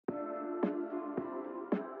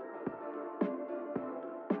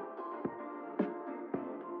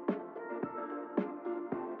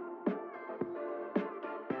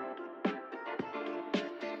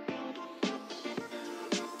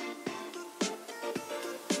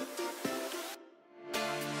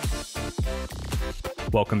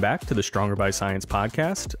Welcome back to the Stronger by Science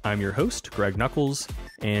podcast. I'm your host, Greg Knuckles,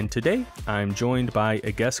 and today I'm joined by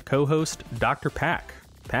a guest co-host, Dr. Pak.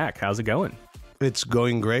 Pak, how's it going? It's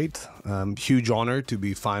going great. Huge honor to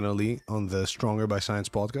be finally on the Stronger by Science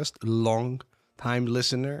podcast. Long time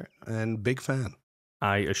listener and big fan.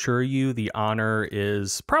 I assure you the honor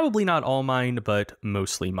is probably not all mine, but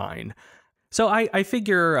mostly mine. So I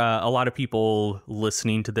figure a lot of people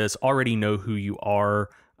listening to this already know who you are.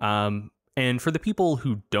 And for the people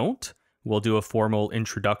who don't, we'll do a formal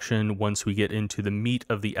introduction once we get into the meat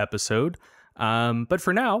of the episode. But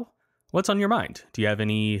for now, what's on your mind? Do you have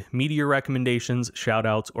any media recommendations, shout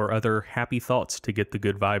outs, or other happy thoughts to get the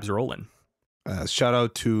good vibes rolling? Shout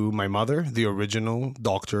out to my mother, the original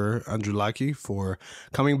Dr. Androulakis, for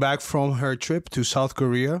coming back from her trip to South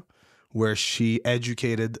Korea, where she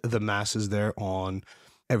educated the masses there on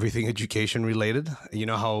everything education related. You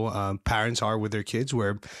know how parents are with their kids,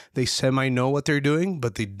 where they semi-know what they're doing,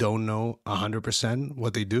 but they don't know 100%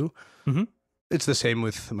 what they do. Mm-hmm. It's the same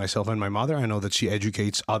with myself and my mother. I know that she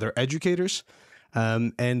educates other educators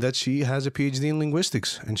and that she has a PhD in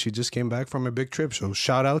linguistics, and she just came back from a big trip. So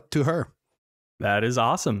shout out to her. That is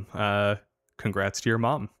awesome. Congrats to your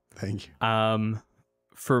mom. Thank you.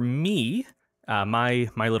 For me, my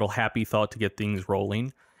little happy thought to get things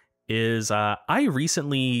rolling is I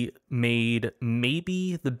recently made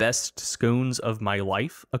maybe the best scones of my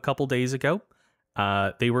life a couple days ago.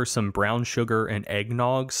 They were some brown sugar and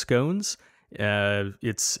eggnog scones.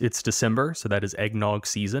 It's December, so that is eggnog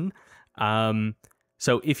season.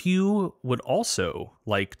 So if you would also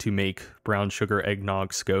like to make brown sugar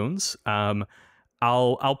eggnog scones,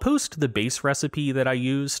 I'll post the base recipe that I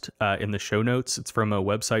used in the show notes. It's from a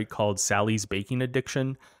website called Sally's Baking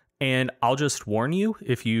Addiction. And I'll just warn you,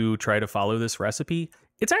 if you try to follow this recipe,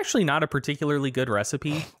 it's actually not a particularly good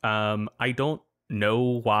recipe. I don't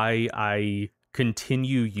know why I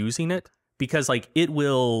continue using it, because like it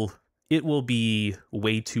will be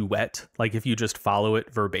way too wet. Like if you just follow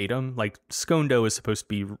it verbatim, like scone dough is supposed to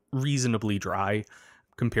be reasonably dry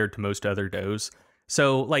compared to most other doughs.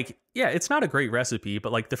 So like, yeah, it's not a great recipe,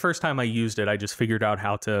 but like the first time I used it, I just figured out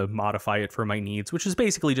how to modify it for my needs, which is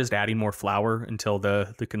basically just adding more flour until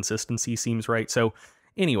the consistency seems right. So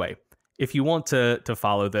anyway, if you want to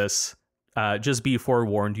follow this, just be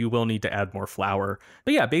forewarned, you will need to add more flour.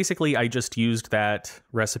 But yeah, basically I just used that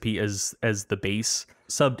recipe as the base,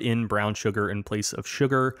 subbed in brown sugar in place of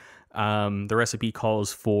sugar. The recipe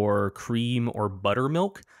calls for cream or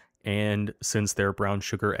buttermilk. And since they're brown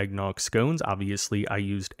sugar eggnog scones, obviously I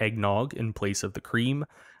used eggnog in place of the cream.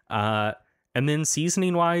 And then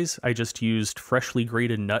seasoning wise, I just used freshly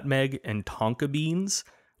grated nutmeg and tonka beans,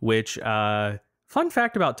 which, fun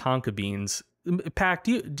fact about tonka beans, Pak,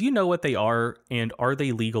 do you know what they are, and are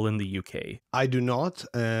they legal in the UK? I do not,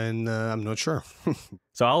 and I'm not sure.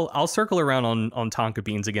 So I'll circle around on tonka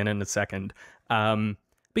beans again in a second. But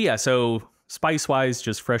yeah, so spice-wise,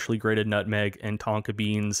 just freshly grated nutmeg and tonka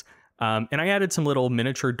beans. And I added some little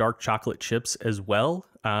miniature dark chocolate chips as well.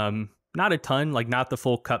 Not a ton, like not the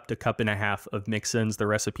full cup to cup and a half of mix-ins the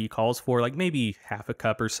recipe calls for, like maybe half a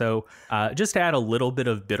cup or so. Just to add a little bit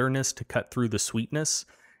of bitterness to cut through the sweetness.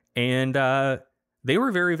 And they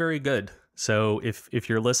were very, very good. So if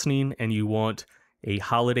you're listening and you want a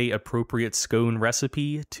holiday-appropriate scone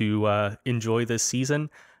recipe to enjoy this season,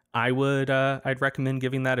 I'd recommend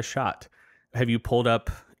giving that a shot. Have you pulled up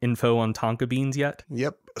info on tonka beans yet?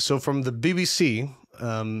 Yep. So from the BBC,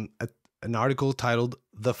 an article titled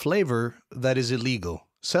 "The Flavor That Is Illegal: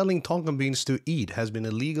 Selling Tonka Beans to Eat Has Been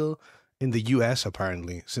Illegal in the US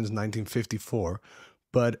apparently since 1954,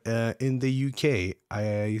 but in the UK,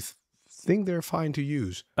 I think they're fine to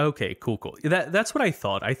use." Okay, cool. That's what I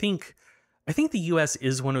thought. I think the US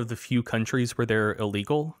is one of the few countries where they're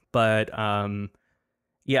illegal, but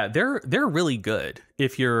yeah, they're really good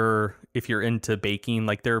if you're into baking.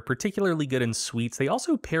 Like they're particularly good in sweets. They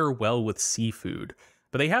also pair well with seafood,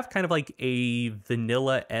 but they have kind of like a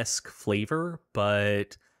vanilla-esque flavor,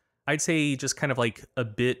 but I'd say just kind of like a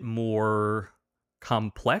bit more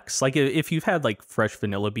complex. Like if you've had like fresh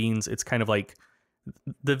vanilla beans, it's kind of like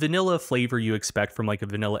the vanilla flavor you expect from like a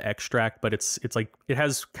vanilla extract, but it's like it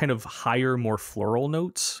has kind of higher, more floral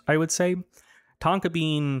notes, I would say. Tonka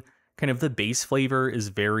bean, kind of the base flavor is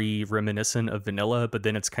very reminiscent of vanilla, but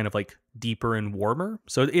then it's kind of like deeper and warmer.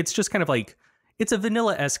 So it's just kind of like, it's a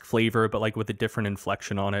vanilla-esque flavor, but like with a different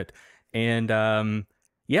inflection on it. And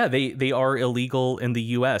yeah, they are illegal in the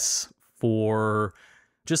US for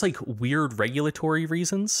just like weird regulatory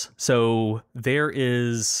reasons. So there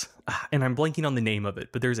is, and I'm blanking on the name of it,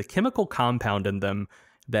 but there's a chemical compound in them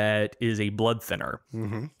that is a blood thinner.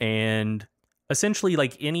 Mm-hmm. And essentially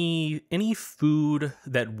like any food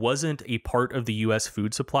that wasn't a part of the US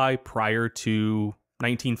food supply prior to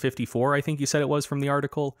 1954, I think you said it was from the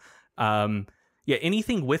article. Yeah,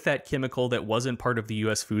 anything with that chemical that wasn't part of the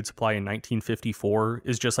US food supply in 1954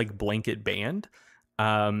 is just like blanket banned.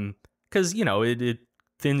 Because, it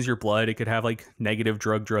thins your blood. It could have like negative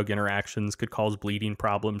drug-drug interactions, could cause bleeding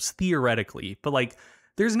problems theoretically. But like,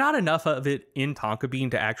 there's not enough of it in tonka bean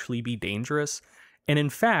to actually be dangerous. And in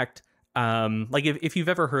fact, like if you've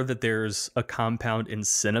ever heard that there's a compound in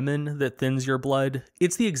cinnamon that thins your blood,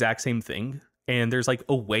 it's the exact same thing. And there's like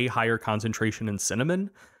a way higher concentration in cinnamon.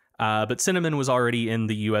 But cinnamon was already in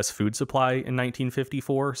the U.S. food supply in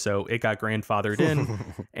 1954, so it got grandfathered in,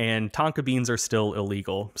 and tonka beans are still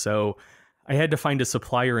illegal. So I had to find a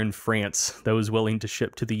supplier in France that was willing to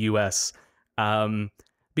ship to the U.S. But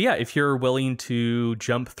yeah, if you're willing to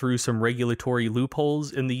jump through some regulatory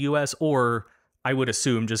loopholes in the U.S., or I would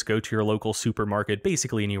assume just go to your local supermarket,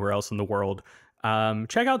 basically anywhere else in the world,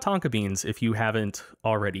 check out tonka beans if you haven't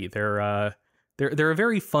already. They're a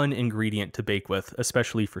very fun ingredient to bake with,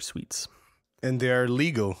 especially for sweets. And they're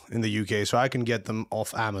legal in the UK, so I can get them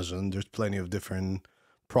off Amazon. There's plenty of different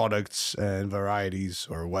products and varieties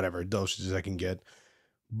or whatever dosages I can get.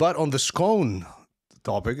 But on the scone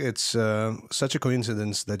topic, it's such a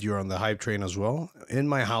coincidence that you're on the hype train as well. In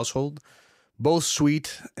my household, both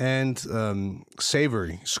sweet and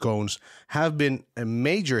savory scones have been a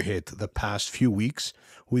major hit the past few weeks,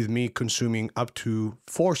 with me consuming up to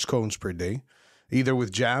 4 scones per day, either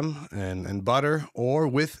with jam and butter or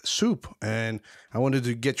with soup. And I wanted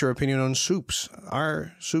to get your opinion on soups.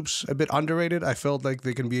 Are soups a bit underrated? I felt like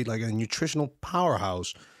they can be like a nutritional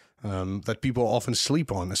powerhouse that people often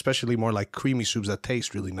sleep on, especially more like creamy soups that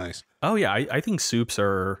taste really nice. Oh yeah, I think soups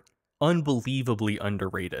are unbelievably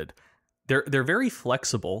underrated. They're very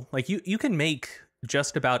flexible. Like you can make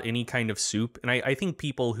just about any kind of soup. And I think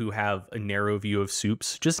people who have a narrow view of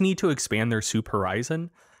soups just need to expand their soup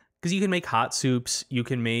horizon. Because you can make hot soups, you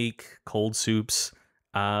can make cold soups,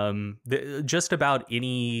 just about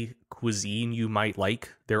any cuisine you might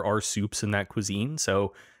like, there are soups in that cuisine.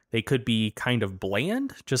 So they could be kind of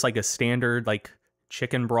bland, just like a standard like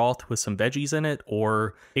chicken broth with some veggies in it,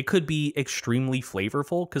 or it could be extremely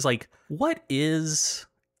flavorful. Because like, what is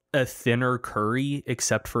a thinner curry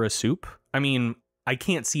except for a soup? I mean, I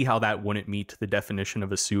can't see how that wouldn't meet the definition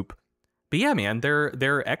of a soup. But yeah, man,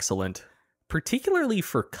 they're excellent. Particularly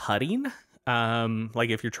for cutting, like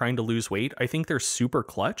if you're trying to lose weight, I think they're super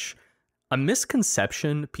clutch. A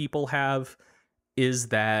misconception people have is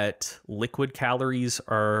that liquid calories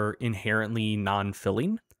are inherently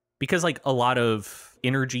non-filling, because like a lot of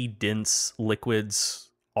energy-dense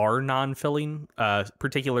liquids are non-filling,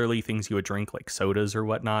 particularly things you would drink like sodas or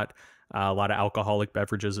whatnot, a lot of alcoholic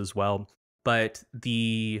beverages as well. But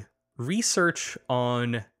the research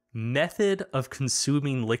on method of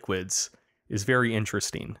consuming liquids is very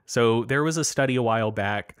interesting. So there was a study a while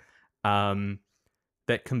back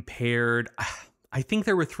that compared, I think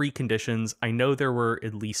there were 3 conditions. I know there were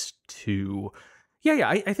at least 2. Yeah,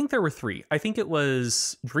 I think there were 3. I think it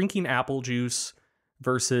was drinking apple juice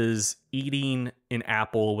versus eating an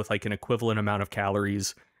apple with like an equivalent amount of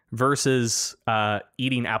calories versus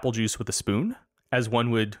eating apple juice with a spoon as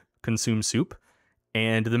one would consume soup.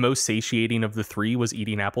 And the most satiating of the 3 was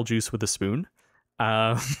eating apple juice with a spoon.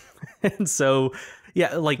 And so,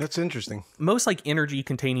 yeah, like that's interesting. Most like energy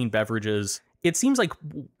containing beverages, it seems like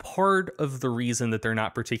part of the reason that they're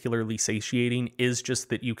not particularly satiating is just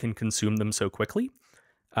that you can consume them so quickly.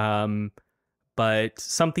 But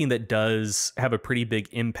something that does have a pretty big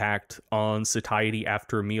impact on satiety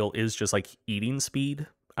after a meal is just like eating speed.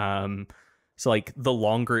 So like the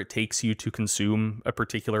longer it takes you to consume a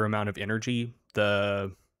particular amount of energy,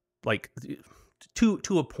 the like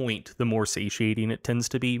to a point, the more satiating it tends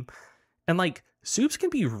to be. And like soups can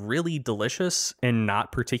be really delicious and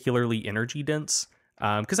not particularly energy dense.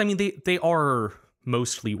 Because I mean, they are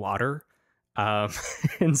mostly water.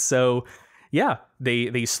 And so, yeah,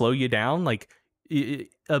 they slow you down. Like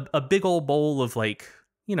a big old bowl of like,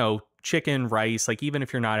 chicken, rice, like even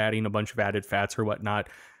if you're not adding a bunch of added fats or whatnot,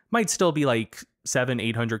 might still be like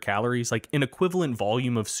 700-800 calories. Like an equivalent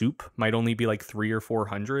volume of soup might only be like 300 or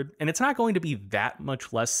 400, and it's not going to be that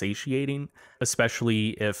much less satiating, especially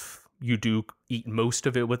if you do eat most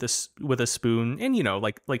of it with a spoon and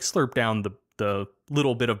like slurp down the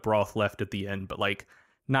little bit of broth left at the end, but like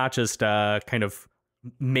not just kind of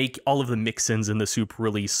make all of the mix-ins in the soup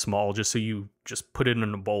really small just so you just put it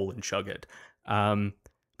in a bowl and chug it.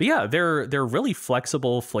 But yeah, they're really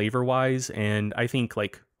flexible flavor-wise, and I think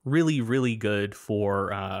like really, really good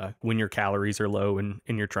for when your calories are low and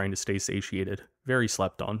you're trying to stay satiated. Very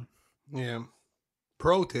slept on. Yeah.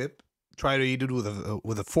 Pro tip: try to eat it with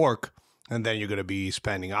a fork, and then you're gonna be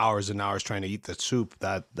spending hours and hours trying to eat that soup.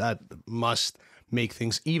 That must make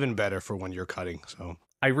things even better for when you're cutting. So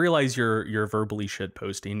I realize you're verbally shit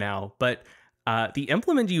posting now, but the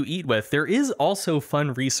implement you eat with, there is also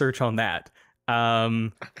fun research on that.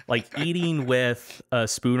 Like eating with a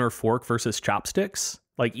spoon or fork versus chopsticks.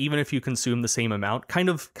 Like even if you consume the same amount, kind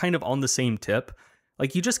of on the same tip.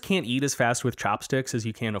 Like you just can't eat as fast with chopsticks as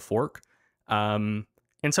you can a fork. And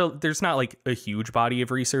so there's not like a huge body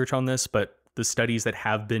of research on this, but the studies that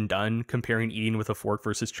have been done comparing eating with a fork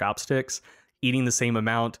versus chopsticks, eating the same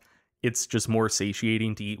amount, it's just more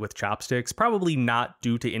satiating to eat with chopsticks. Probably not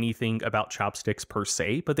due to anything about chopsticks per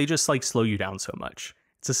se, but they just like slow you down so much.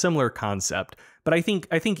 It's a similar concept, but I think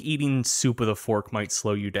eating soup with a fork might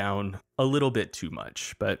slow you down a little bit too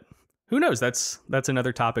much, but who knows? That's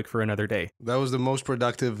another topic for another day. that was the most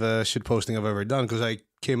productive shit posting I've ever done, because I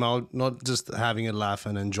came out not just having a laugh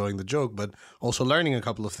and enjoying the joke, but also learning a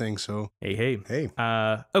couple of things. So Hey. hey,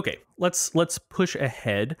 Okay, let's push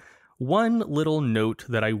ahead. One little note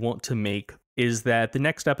that I want to make is that the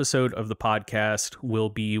next episode of the podcast will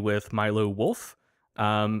be with Milo Wolf.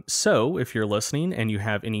 So if you're listening and you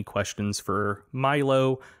have any questions for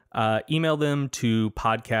Milo, email them to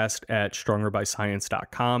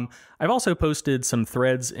podcast@strongerbyscience.com. I've also posted some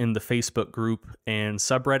threads in the Facebook group and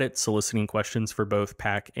subreddit soliciting questions for both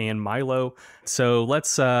Pac and Milo. So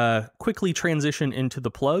let's quickly transition into the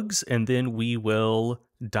plugs, and then we will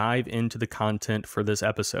dive into the content for this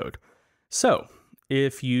episode. So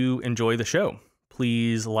if you enjoy the show,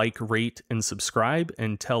 please like, rate, and subscribe,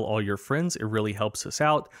 and tell all your friends. It really helps us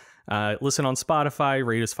out. Listen on Spotify,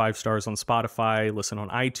 rate us 5 stars on Spotify. Listen on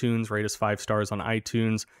iTunes, rate us 5 stars on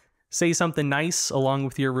iTunes. Say something nice along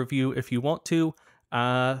with your review if you want to.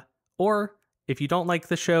 Or if you don't like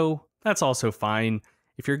the show, that's also fine.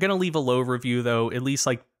 If you're going to leave a low review, though, at least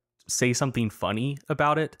like say something funny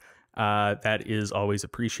about it. That is always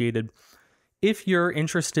appreciated. If you're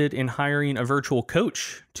interested in hiring a virtual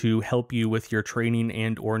coach to help you with your training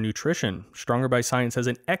and or nutrition, Stronger by Science has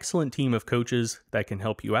an excellent team of coaches that can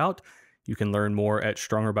help you out. You can learn more at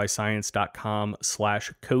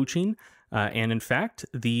strongerbyscience.com/coaching. And in fact,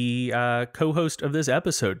 the co-host of this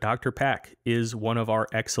episode, Dr. Pac, is one of our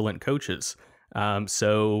excellent coaches.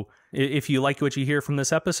 So if you like what you hear from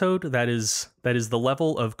this episode, that is the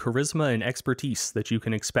level of charisma and expertise that you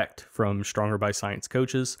can expect from Stronger by Science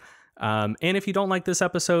coaches. And if you don't like this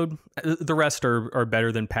episode, the rest are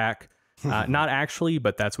better than Pac. Not actually,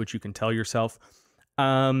 but that's what you can tell yourself.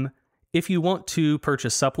 If you want to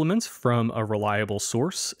purchase supplements from a reliable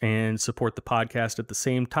source and support the podcast at the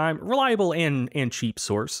same time, reliable and cheap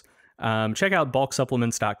source, check out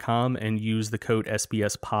bulksupplements.com and use the code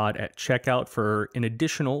SBSPOD at checkout for an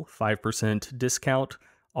additional 5% discount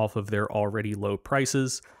off of their already low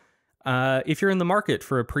prices. If you're in the market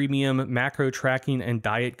for a premium macro tracking and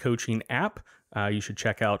diet coaching app, you should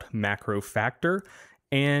check out Macro Factor.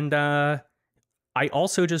 And I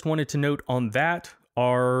also just wanted to note on that,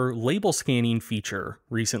 our label scanning feature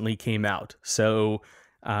recently came out. So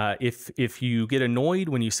if you get annoyed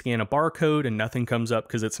when you scan a barcode and nothing comes up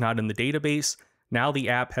because it's not in the database, now the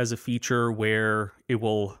app has a feature where it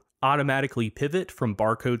will automatically pivot from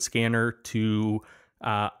barcode scanner to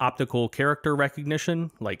optical character recognition,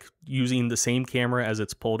 like using the same camera as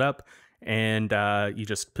it's pulled up, and you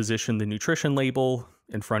just position the nutrition label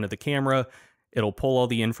in front of the camera. It'll pull all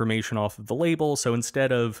the information off of the label. So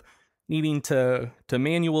instead of needing to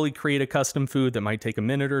manually create a custom food that might take a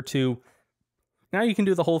minute or two, now you can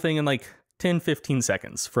do the whole thing in like 10-15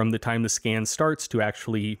 seconds from the time the scan starts to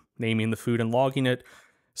actually naming the food and logging it.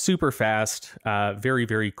 Super fast, very,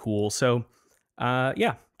 very cool. So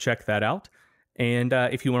yeah, check that out. And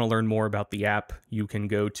if you want to learn more about the app, you can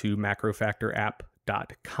go to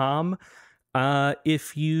macrofactorapp.com.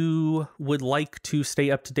 If you would like to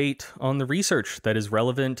stay up to date on the research that is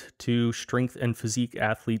relevant to strength and physique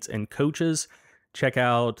athletes and coaches, check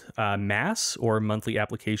out MASS, or Monthly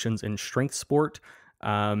Applications in Strength Sport.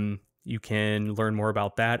 You can learn more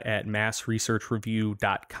about that at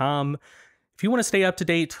massresearchreview.com. If you want to stay up to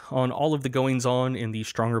date on all of the goings-on in the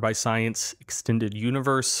Stronger by Science extended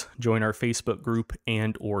universe, join our Facebook group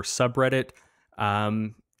and or subreddit.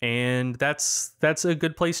 And that's a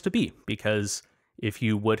good place to be, because if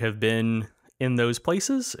you would have been in those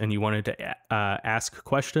places and you wanted to ask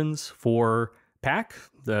questions for Pac,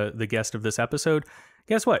 the guest of this episode,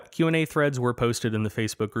 guess what? Q&A threads were posted in the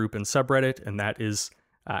Facebook group and subreddit, and that is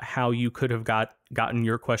how you could have gotten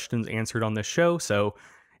your questions answered on this show. So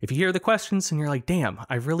if you hear the questions and you're like, damn,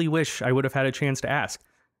 I really wish I would have had a chance to ask,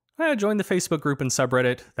 join the Facebook group and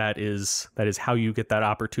subreddit. That is how you get that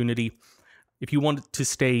opportunity. If you want to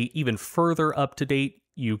stay even further up to date,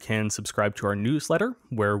 you can subscribe to our newsletter,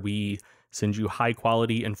 where we send you high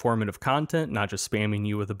quality, informative content, not just spamming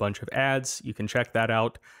you with a bunch of ads. You can check that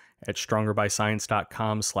out at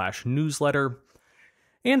strongerbyscience.com/newsletter.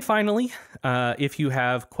 And finally, if you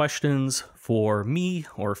have questions for me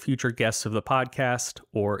or future guests of the podcast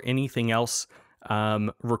or anything else,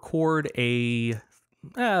 record a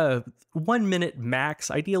 1 minute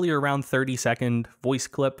max, ideally around 30-second voice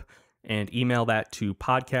clip, and email that to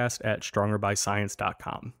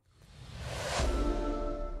podcast@strongerbyscience.com.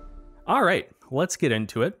 All right, let's get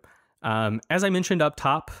into it. As I mentioned up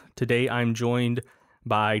top, today I'm joined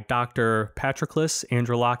by Dr. Patroklos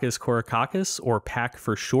Androulakis-Korakakis, or Pac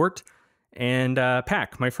for short. And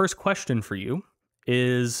Pac, my first question for you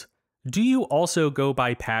is, do you also go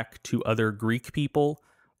by Pac to other Greek people,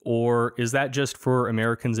 or is that just for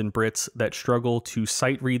Americans and Brits that struggle to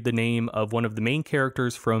sight read the name of one of the main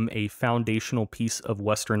characters from a foundational piece of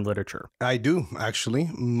Western literature? I do, actually.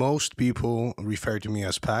 Most people refer to me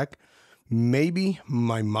as Pac. Maybe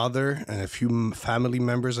my mother and a few family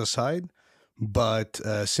members aside. But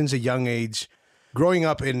since a young age, growing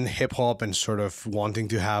up in hip hop and sort of wanting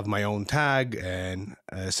to have my own tag and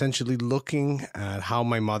essentially looking at how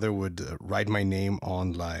my mother would write my name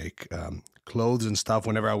on like clothes and stuff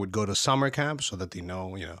whenever I would go to summer camp, so that they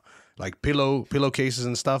know, like pillowcases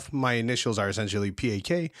and stuff. My initials are essentially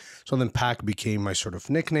PAK. So then Pac became my sort of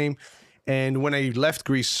nickname. And when I left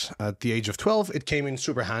Greece at the age of 12, it came in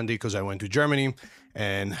super handy because I went to Germany,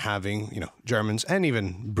 and having, Germans and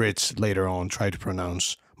even Brits later on try to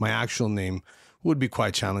pronounce my actual name would be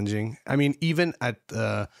quite challenging. I mean, even at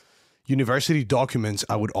university documents,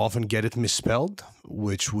 I would often get it misspelled,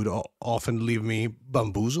 which would often leave me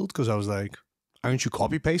bamboozled because I was like, aren't you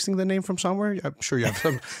copy pasting the name from somewhere? I'm sure you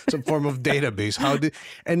have some form of database.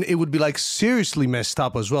 And it would be like seriously messed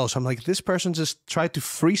up as well. So I'm like, this person just tried to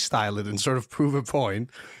freestyle it and sort of prove a point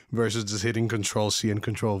versus just hitting Control-C and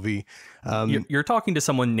Control-V. You're talking to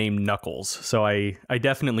someone named Knuckles, so I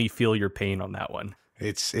definitely feel your pain on that one.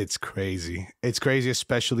 It's crazy. It's crazy,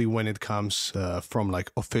 especially when it comes from like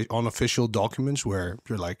unofficial documents where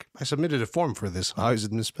you're like, I submitted a form for this. How is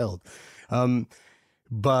it misspelled?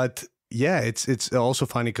 But yeah, it's also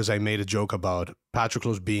funny because I made a joke about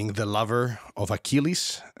Patroklos being the lover of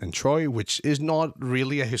Achilles and Troy, which is not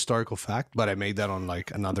really a historical fact, but I made that on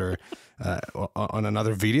like another on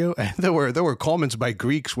another video, and there were comments by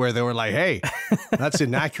Greeks where they were like, "Hey, that's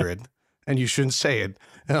inaccurate, and you shouldn't say it."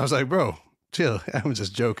 And I was like, "Bro, chill. I'm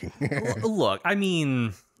just joking." Look, I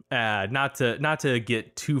mean, not to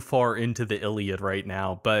get too far into the Iliad right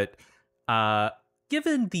now, but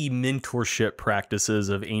given the mentorship practices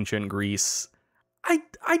of ancient Greece, I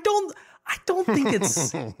don't think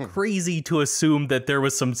it's crazy to assume that there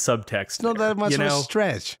was some subtext. It's not that much of a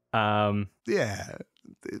stretch. Yeah,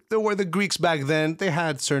 there were the Greeks back then. They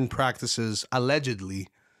had certain practices, allegedly,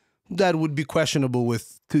 that would be questionable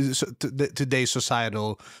with today's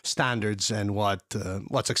societal standards and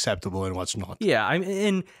what's acceptable and what's not. Yeah,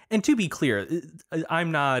 and to be clear,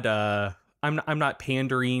 I'm not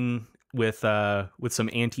pandering with some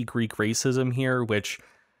anti-Greek racism here, which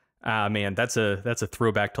man, that's a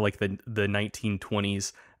throwback to like the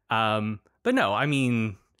 1920s. But no, I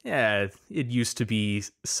mean, yeah, it used to be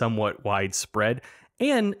somewhat widespread,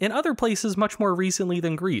 and in other places much more recently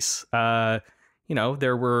than Greece. There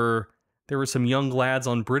were some young lads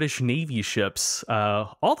on British Navy ships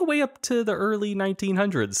all the way up to the early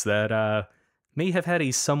 1900s that may have had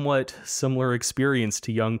a somewhat similar experience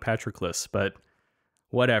to young Patroklos, but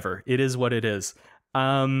whatever. It is what it is.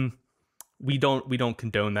 We don't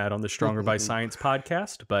condone that on the Stronger by Science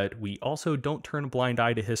podcast, but we also don't turn a blind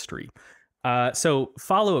eye to history. So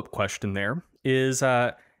follow-up question there is,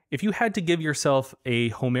 if you had to give yourself a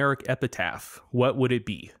Homeric epitaph, what would it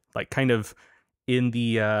be? Like kind of in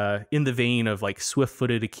the vein of like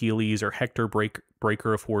swift-footed Achilles or Hector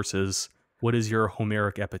breaker of horses. What is your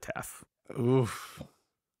Homeric epitaph? Oof.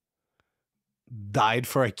 Died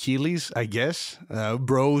for Achilles, I guess.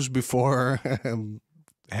 Bros before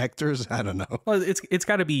Hector's. I don't know. Well, it's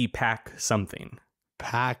got to be Pac something.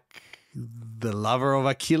 Pac, the lover of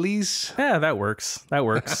Achilles. Yeah, that works.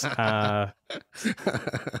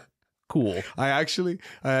 Cool. I actually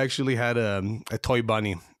had a toy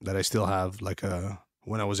bunny that I still have, like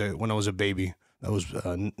when I was a baby. That was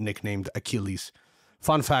nicknamed Achilles.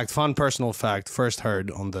 Fun personal fact. First heard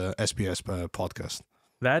on the SPS podcast.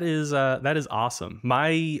 That is awesome.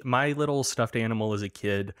 My little stuffed animal as a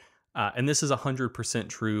kid, and this is 100%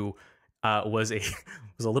 true, was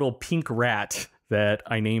a little pink rat that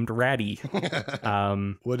I named Ratty.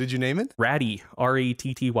 What did you name it? Ratty,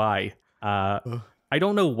 Ratty. I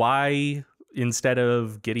don't know why instead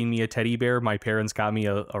of getting me a teddy bear, my parents got me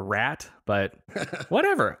a rat, but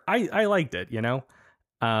whatever. I liked it, you know?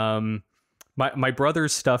 My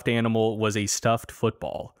brother's stuffed animal was a stuffed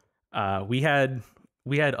football. We had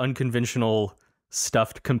unconventional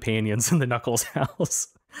stuffed companions in the Knuckles house.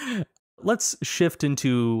 Let's shift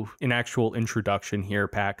into an actual introduction here,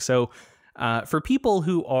 Pac. So, for people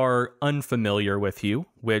who are unfamiliar with you,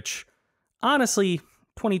 which honestly,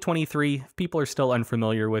 2023, if people are still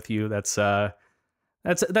unfamiliar with you, that's a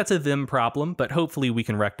them problem, but hopefully we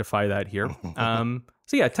can rectify that here.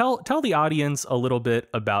 So yeah, tell the audience a little bit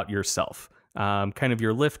about yourself, kind of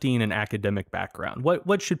your lifting and academic background.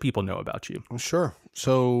 What should people know about you? Sure.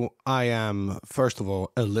 So I am, first of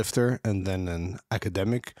all, a lifter and then an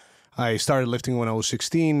academic. I started lifting when I was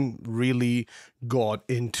 16, really got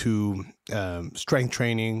into strength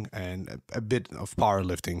training and a bit of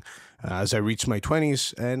powerlifting as I reached my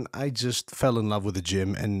 20s, and I just fell in love with the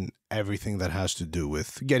gym and everything that has to do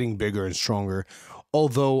with getting bigger and stronger.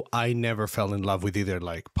 Although I never fell in love with either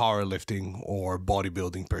like powerlifting or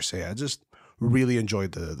bodybuilding per se. I just really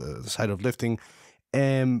enjoyed the side of lifting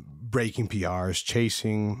and breaking PRs,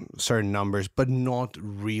 chasing certain numbers, but not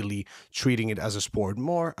really treating it as a sport,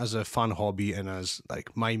 more as a fun hobby and as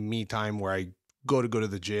like my me time where I go to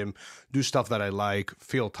the gym, do stuff that I like,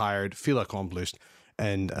 feel tired, feel accomplished,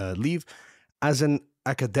 and leave. As an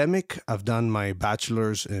academic, I've done my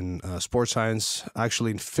bachelor's in sports science,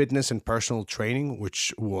 actually in fitness and personal training,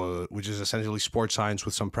 which is essentially sports science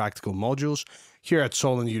with some practical modules here at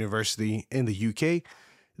Solent University in the UK.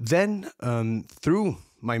 Then, through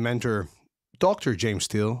my mentor, Dr. James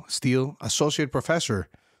Steele, Associate Professor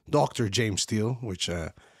Dr. James Steele, which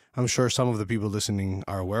I'm sure some of the people listening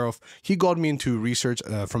are aware of, he got me into research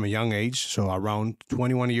from a young age. So around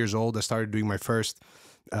 21 years old, I started doing my first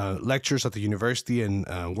lectures at the university and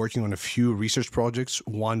working on a few research projects,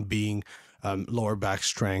 one being lower back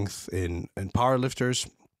strength in powerlifters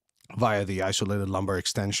via the isolated lumbar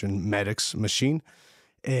extension MEDEX machine.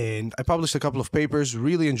 And I published a couple of papers,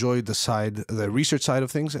 really enjoyed the research side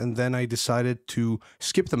of things. And then I decided to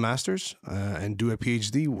skip the master's and do a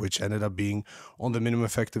PhD, which ended up being on the minimum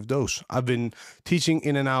effective dose. I've been teaching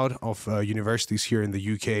in and out of universities here in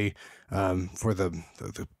the UK for the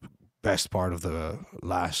best part of the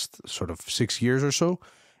last sort of 6 years or so.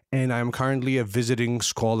 And I'm currently a visiting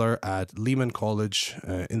scholar at Lehman College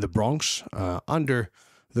in the Bronx under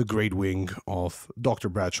the great wing of Dr.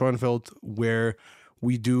 Brad Schoenfeld, where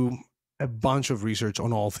we do a bunch of research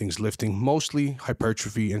on all things lifting, mostly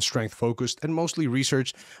hypertrophy and strength focused, and mostly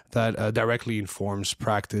research that directly informs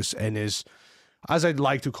practice and is, as I'd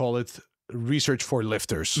like to call it, research for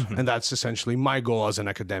lifters. Mm-hmm. And that's essentially my goal as an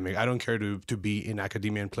academic. I don't care to be in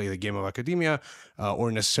academia and play the game of academia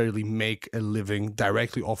or necessarily make a living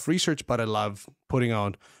directly off research, but I love putting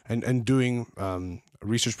out and doing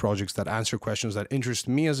research projects that answer questions that interest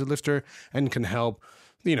me as a lifter and can help,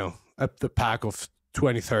 the pack of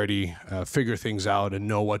 2030 figure things out and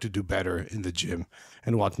know what to do better in the gym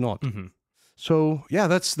and whatnot. Mm-hmm. So yeah,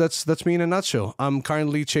 that's me in a nutshell. I'm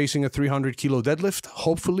currently chasing a 300 kilo deadlift.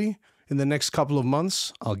 Hopefully in the next couple of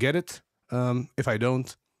months I'll get it. If I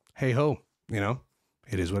don't, hey ho,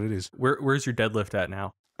 it is what it is. Where's your deadlift at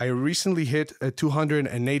now? I recently hit a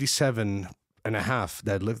 287 and a half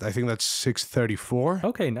deadlift. I think that's 634.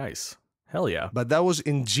 Okay, nice. Hell yeah. But that was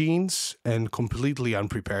in jeans and completely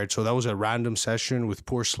unprepared. So that was a random session with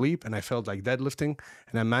poor sleep and I felt like deadlifting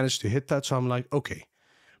and I managed to hit that. So I'm like, okay,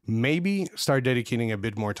 maybe start dedicating a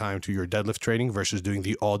bit more time to your deadlift training versus doing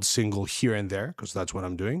the odd single here and there, because that's what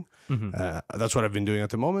I'm doing. Mm-hmm. That's what I've been doing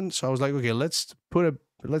at the moment. So I was like, okay, let's put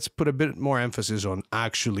a bit more emphasis on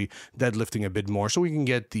actually deadlifting a bit more so we can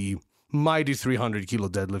get the mighty 300 kilo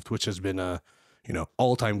deadlift, which has been a,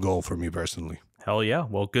 all-time goal for me personally. Hell yeah.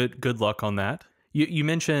 Well, good luck on that. You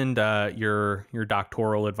mentioned your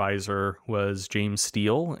doctoral advisor was James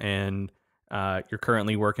Steele, and you're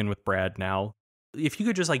currently working with Brad now. If you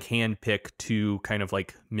could just like handpick two kind of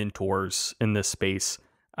like mentors in this space,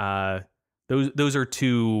 those are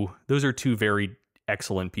two very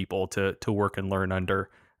excellent people to work and learn under.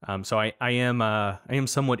 So I am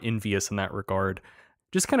somewhat envious in that regard.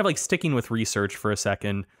 Just kind of like sticking with research for a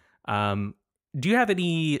second. Do you have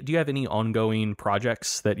any ongoing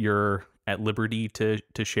projects that you're at liberty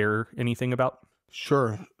to share anything about?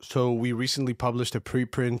 Sure. So we recently published a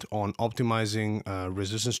preprint on optimizing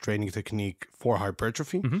resistance training technique for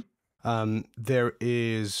hypertrophy. Mm-hmm. There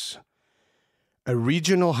is a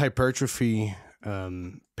regional hypertrophy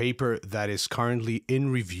paper that is currently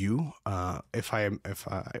in review. If I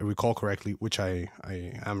recall correctly, which I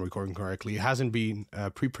am recording correctly, it hasn't been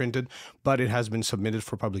pre-printed, but it has been submitted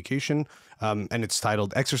for publication, and it's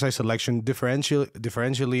titled "Exercise Selection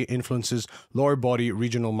Differentially Influences Lower Body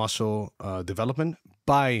Regional Muscle Development"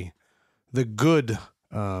 by the good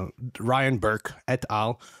Ryan Burke et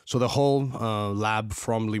al. So the whole lab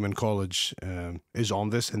from Lehman College is on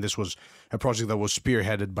this, and this was a project that was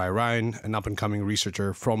spearheaded by Ryan, an up-and-coming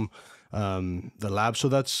researcher from the lab. So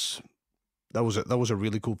that was a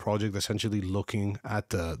really cool project, essentially looking at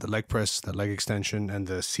the leg press, the leg extension, and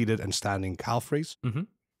the seated and standing calf raise. Mm-hmm.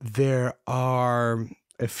 There are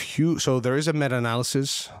a few. So there is a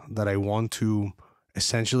meta-analysis that I want to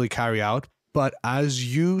essentially carry out, but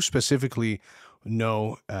as you specifically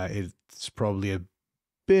know, it's probably a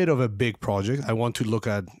bit of a big project. I want to look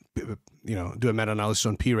at, do a meta-analysis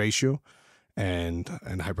on P ratio and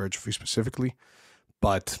hypertrophy specifically,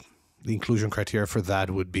 but the inclusion criteria for that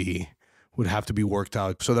would have to be worked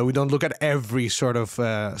out so that we don't look at every sort of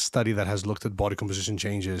study that has looked at body composition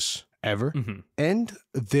changes ever. Mm-hmm. And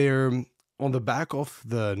there, on the back of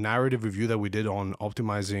the narrative review that we did on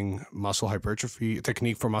optimizing muscle hypertrophy,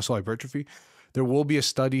 technique for muscle hypertrophy, there will be a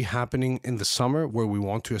study happening in the summer where we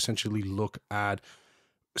want to essentially look at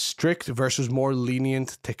strict versus more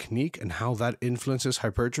lenient technique and how that influences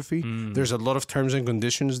hypertrophy. There's a lot of terms and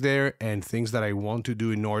conditions there and things that I want to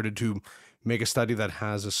do in order to make a study that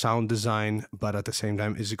has a sound design, but at the same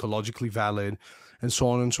time is ecologically valid, and so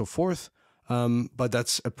on and so forth. But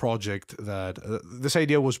that's a project that this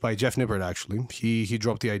idea was by Jeff Nippert, actually. He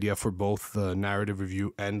dropped the idea for both the narrative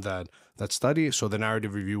review and that study. So the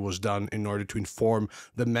narrative review was done in order to inform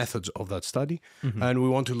the methods of that study. Mm-hmm. And we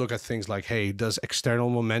want to look at things like, hey, does external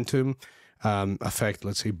momentum affect,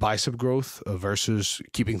 let's say, bicep growth versus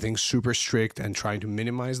keeping things super strict and trying to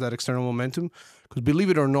minimize that external momentum? Because believe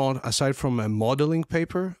it or not, aside from a modeling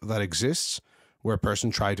paper that exists, where a person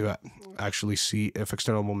tried to actually see if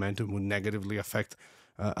external momentum would negatively affect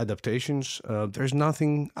adaptations, there's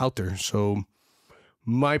nothing out there. So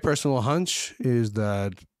my personal hunch is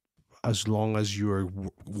that as long as you're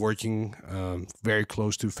working very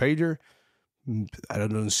close to failure, I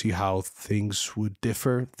don't see how things would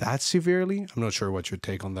differ that severely. I'm not sure what your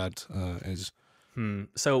take on that is.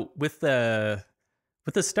 So with the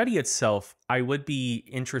study itself, I would be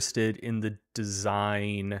interested in the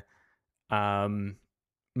design,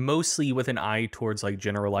 mostly with an eye towards like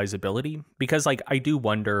generalizability, because like I do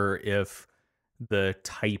wonder if the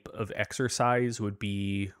type of exercise would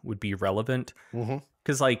be relevant. Mm-hmm.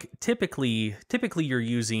 Because like typically you're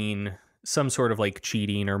using some sort of like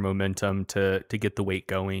cheating or momentum to get the weight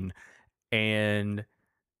going, and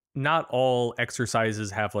not all exercises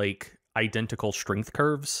have like identical strength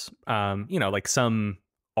curves. Like some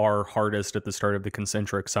are hardest at the start of the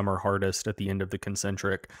concentric, some are hardest at the end of the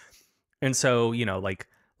concentric. And so, like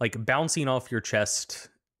bouncing off your chest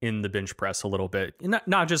in the bench press a little bit,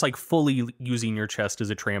 not just like fully using your chest as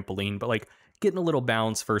a trampoline, but like getting a little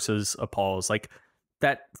bounce versus a pause. Like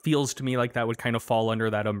that feels to me like that would kind of fall under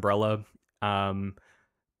that umbrella.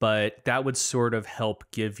 But that would sort of help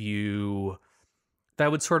give you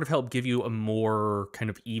a more kind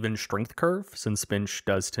of even strength curve, since bench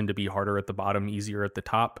does tend to be harder at the bottom, easier at the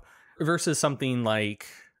top, versus something like,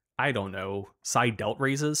 I don't know, side delt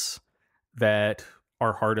raises that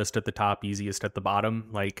are hardest at the top, easiest at the bottom.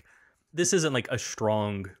 Like this isn't like a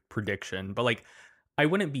strong prediction, but like I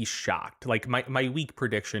wouldn't be shocked. Like my weak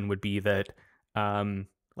prediction would be that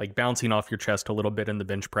like bouncing off your chest a little bit in the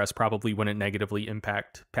bench press probably wouldn't negatively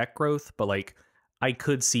impact pec growth, but like I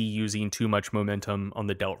could see using too much momentum on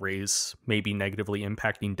the delt raise maybe negatively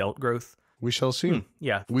impacting delt growth. We shall see.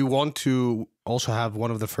 Yeah. We want to also have one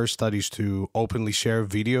of the first studies to openly share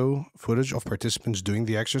video footage of participants doing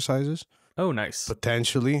the exercises. Oh, nice.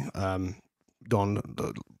 Potentially.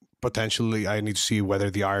 Potentially, I need to see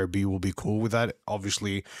whether the IRB will be cool with that,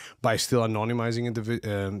 obviously, by still anonymizing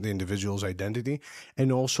the individual's identity,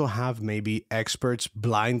 and also have maybe experts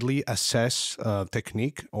blindly assess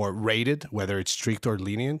technique or rate it, whether it's strict or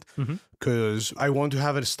lenient, because I want to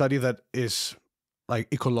have a study that is like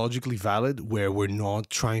ecologically valid, where we're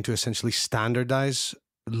not trying to essentially standardize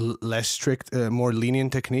less strict, more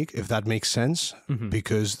lenient technique, if that makes sense,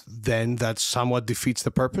 because then that somewhat defeats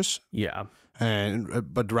the purpose. Yeah.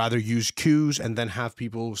 But rather use cues and then have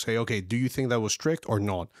people say, okay, do you think that was strict or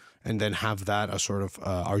not? And then have that as sort of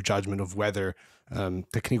our judgment of whether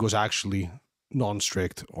technique was actually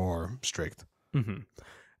non-strict or strict.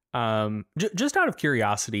 Just out of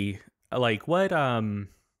curiosity, like what are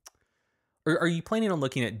you planning on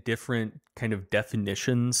looking at different kind of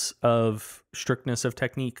definitions of strictness of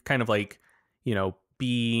technique? Kind of like,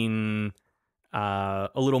 being a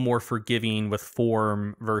little more forgiving with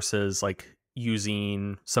form versus like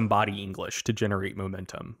using some body English to generate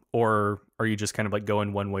momentum? Or are you just kind of like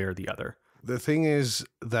going one way or the other? The thing is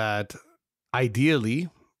that ideally,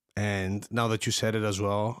 and now that you said it as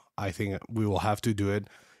well, I think we will have to do it,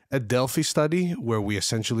 a Delphi study where we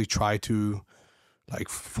essentially try to like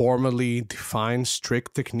formally define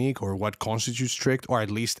strict technique or what constitutes strict, or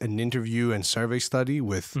at least an interview and survey study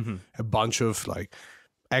with a bunch of like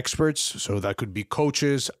experts. So that could be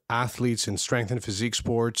coaches, athletes in strength and physique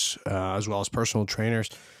sports, as well as personal trainers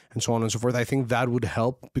and so on and so forth. I think that would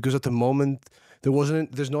help because at the moment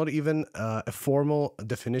there's not even a formal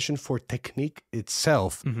definition for technique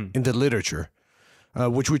itself in the literature,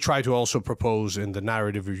 which we try to also propose in the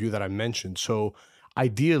narrative review that I mentioned. So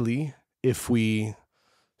ideally, if we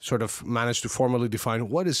sort of manage to formally define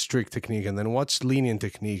what is strict technique and then what's lenient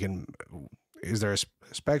technique, and is there a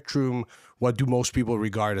spectrum, what do most people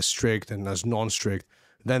regard as strict and as non-strict,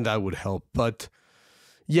 then that would help. But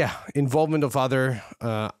yeah, involvement of other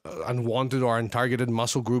unwanted or untargeted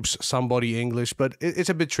muscle groups, some body English, but it's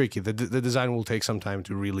a bit tricky. The design will take some time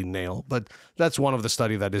to really nail, but that's one of the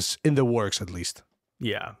study that is in the works at least.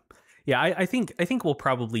 Yeah. I think we'll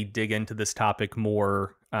probably dig into this topic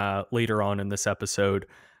more later on in this episode.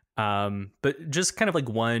 But just kind of like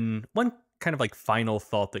one kind of like final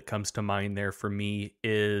thought that comes to mind there for me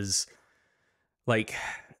is like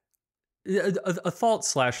a thought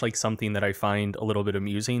slash like something that I find a little bit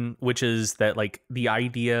amusing, which is that like the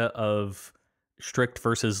idea of strict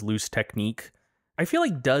versus loose technique, I feel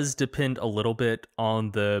like does depend a little bit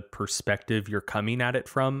on the perspective you're coming at it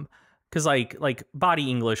from. Because like body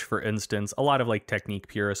English, for instance, a lot of like technique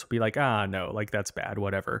purists will be like, no, like that's bad,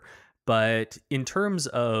 whatever. But in terms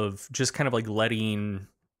of just kind of like letting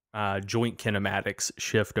joint kinematics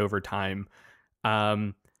shift over time,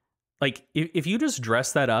 like if you just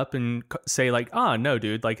dress that up and say like, no,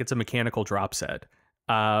 dude, like it's a mechanical drop set.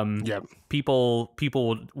 People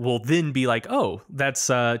will then be like, oh, that's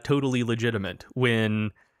totally legitimate.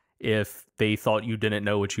 When if they thought you didn't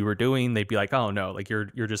know what you were doing, they'd be like, oh no, like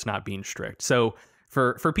you're just not being strict. So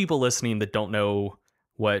for people listening that don't know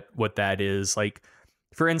what that is, like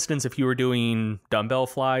for instance, if you were doing dumbbell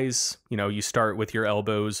flies, you start with your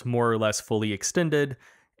elbows more or less fully extended,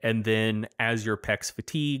 and then as your pecs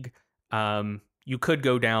fatigue, you could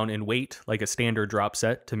go down in weight like a standard drop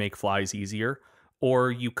set to make flies easier,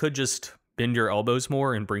 or you could just bend your elbows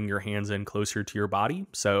more and bring your hands in closer to your body.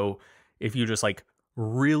 So if you just like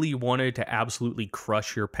really wanted to absolutely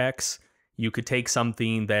crush your pecs, you could take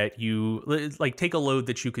something that you like, take a load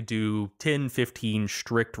that you could do 10, 15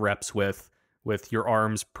 strict reps with your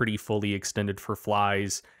arms pretty fully extended for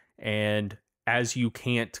flies. And as you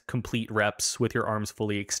can't complete reps with your arms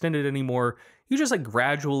fully extended anymore, you just like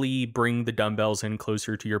gradually bring the dumbbells in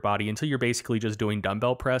closer to your body until you're basically just doing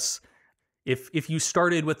dumbbell press. If you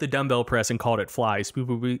started with the dumbbell press and called it flies,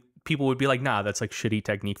 people would be like, nah, that's like shitty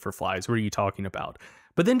technique for flies. What are you talking about?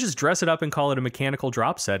 But then just dress it up and call it a mechanical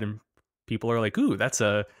drop set, and people are like, ooh, that's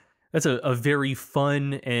a very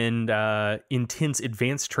fun and intense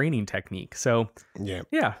advanced training technique. So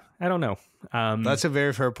yeah, I don't know. That's a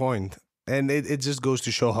very fair point. And it just goes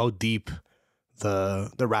to show how deep the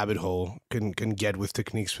rabbit hole can get with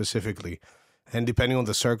technique specifically. And depending on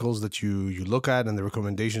the circles that you look at and the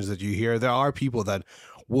recommendations that you hear, there are people that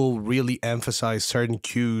will really emphasize certain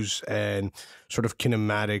cues and sort of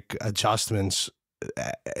kinematic adjustments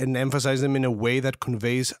and emphasize them in a way that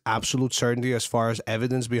conveys absolute certainty as far as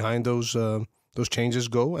evidence behind those changes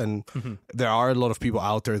go. And there are a lot of people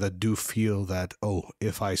out there that do feel that, oh,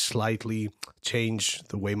 if I slightly change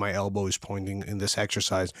the way my elbow is pointing in this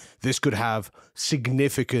exercise, this could have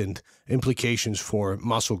significant implications for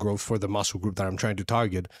muscle growth for the muscle group that I'm trying to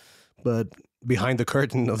target. But behind the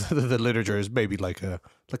curtain of the literature is maybe like a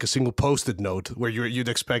single post-it note where you'd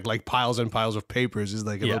expect like piles and piles of papers. Is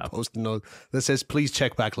like a little post-it note that says, please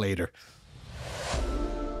check back later.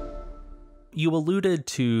 You alluded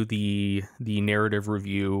to the narrative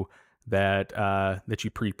review that you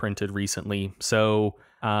pre-printed recently. So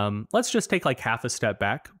let's just take like half a step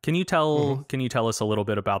back. Can you tell us a little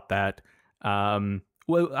bit about that?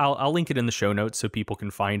 Well, I'll link it in the show notes so people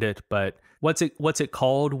can find it. But what's it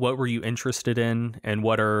called? What were you interested in, and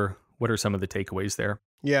what are some of the takeaways there?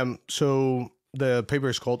 Yeah. So the paper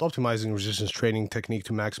is called "Optimizing Resistance Training Technique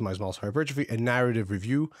to Maximize Muscle Hypertrophy: A Narrative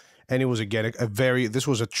Review," and it was again this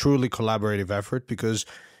was a truly collaborative effort because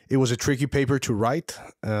it was a tricky paper to write.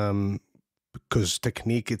 Because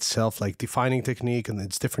technique itself, like defining technique and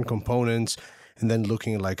its different components, and then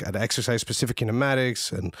looking like at exercise-specific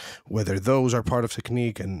kinematics and whether those are part of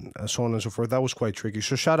technique and so on and so forth. That was quite tricky.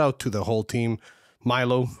 So shout out to the whole team.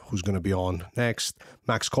 Milo, who's going to be on next,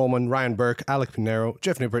 Max Coleman, Ryan Burke, Alec Pinero,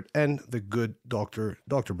 Jeff Nippert, and the good Dr.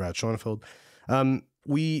 Brad Schoenfeld.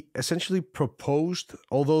 We essentially proposed,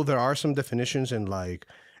 although there are some definitions in like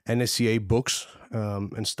NSCA books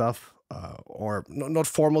and stuff, or not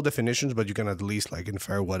formal definitions, but you can at least like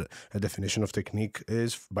infer what a definition of technique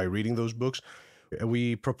is by reading those books.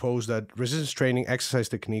 We propose that resistance training exercise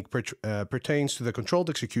technique pertains to the controlled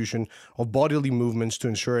execution of bodily movements to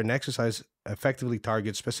ensure an exercise effectively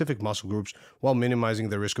targets specific muscle groups while minimizing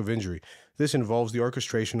the risk of injury. This involves the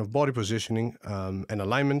orchestration of body positioning and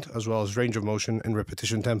alignment, as well as range of motion and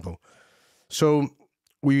repetition tempo. So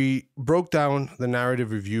we broke down the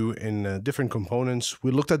narrative review in different components.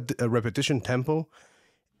 We looked at repetition tempo,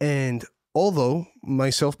 and although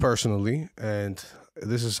myself personally, and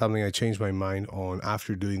this is something I changed my mind on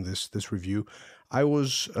after doing this review, I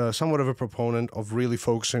was somewhat of a proponent of really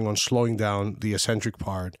focusing on slowing down the eccentric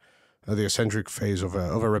part, the eccentric phase of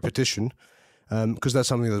a repetition, because that's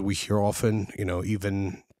something that we hear often, you know,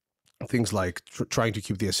 even things like trying to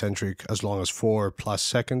keep the eccentric as long as 4+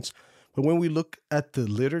 seconds. But when we look at the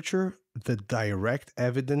literature, the direct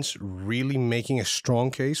evidence really making a strong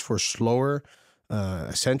case for slower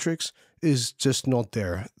eccentrics is just not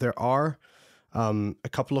there. There are a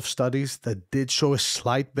couple of studies that did show a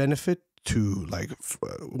slight benefit to like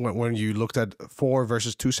when you looked at 4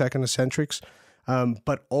 versus 2 second eccentrics.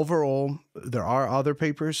 But overall, there are other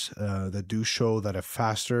papers that do show that a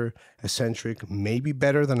faster eccentric may be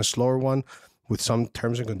better than a slower one, with some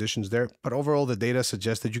terms and conditions there. But overall, the data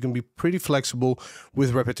suggests that you can be pretty flexible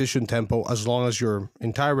with repetition tempo as long as your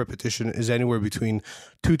entire repetition is anywhere between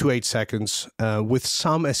 2 to 8 seconds with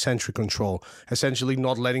some eccentric control, essentially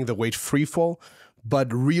not letting the weight free fall, but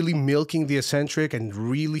really milking the eccentric and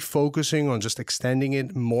really focusing on just extending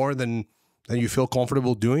it more than you feel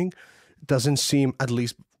comfortable doing. Doesn't seem, at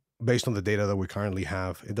least based on the data that we currently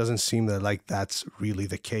have, it doesn't seem that like that's really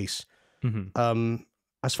the case. Mm-hmm.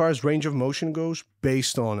 As far as range of motion goes,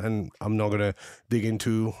 based on, and I'm not going to dig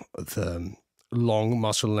into the long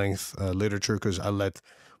muscle length literature because I'll let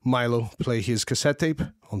Milo play his cassette tape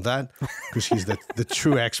on that because he's the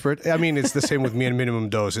true expert. I mean, it's the same with me and minimum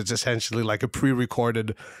dose. It's essentially like a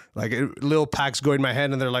pre-recorded, like little packs go in my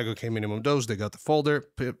head and they're like, okay, minimum dose. They got the folder,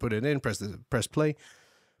 put it in, press play.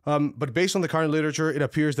 But based on the current literature, it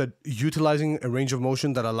appears that utilizing a range of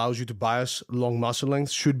motion that allows you to bias long muscle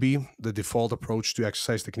lengths should be the default approach to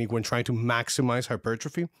exercise technique when trying to maximize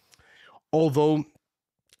hypertrophy. Although,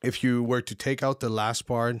 if you were to take out the last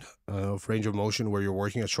part of range of motion where you're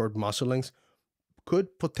working at short muscle lengths,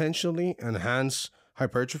 could potentially enhance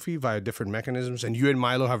hypertrophy via different mechanisms. And you and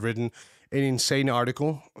Milo have written an insane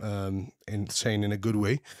article, insane in a good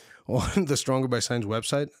way, on the Stronger by Science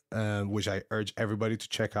website, which I urge everybody to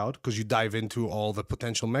check out because you dive into all the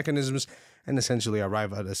potential mechanisms and essentially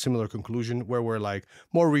arrive at a similar conclusion where we're like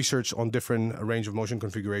more research on different range of motion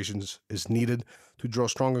configurations is needed to draw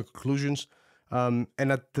stronger conclusions. And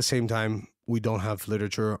at the same time, we don't have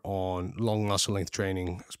literature on long muscle length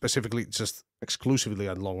training, specifically just exclusively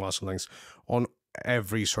on long muscle lengths on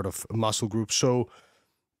every sort of muscle group. So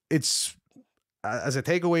it's, as a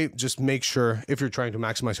takeaway, just make sure if you're trying to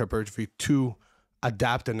maximize hypertrophy to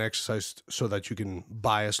adapt an exercise so that you can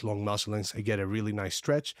bias long muscle lengths and get a really nice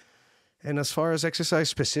stretch. And as far as exercise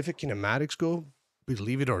specific kinematics go,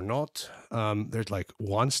 believe it or not, there's like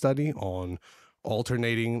one study on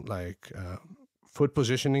alternating like foot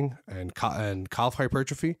positioning and calf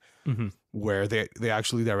hypertrophy, mm-hmm. where they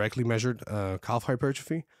actually directly measured calf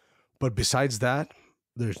hypertrophy. But besides that,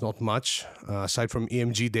 there's not much aside from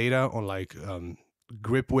EMG data on like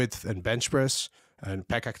grip width and bench press and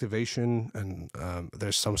pec activation, and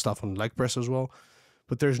there's some stuff on leg press as well.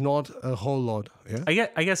 But there's not a whole lot. Yeah,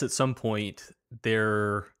 I guess at some point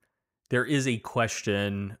there is a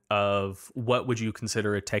question of what would you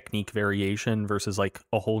consider a technique variation versus like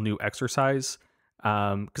a whole new exercise.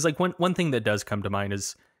 Because like one thing that does come to mind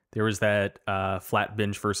is there was that flat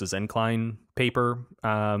bench versus incline paper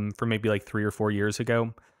from maybe like 3 or 4 years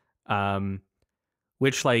ago,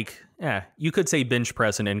 which like, you could say bench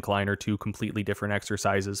press and incline are two completely different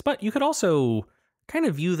exercises, but you could also kind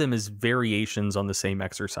of view them as variations on the same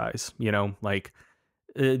exercise, you know, like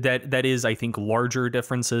that is, I think, larger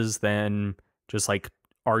differences than just like,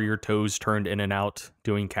 are your toes turned in and out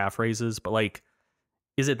doing calf raises? But like,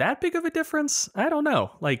 is it that big of a difference? I don't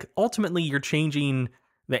know. Like ultimately you're changing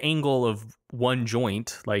the angle of one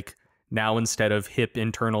joint. Like now instead of hip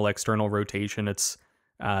internal external rotation, it's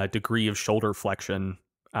degree of shoulder flexion.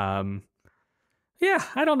 Yeah,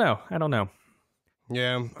 I don't know.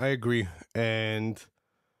 Yeah, I agree. And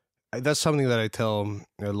that's something that I tell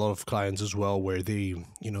a lot of clients as well, where they,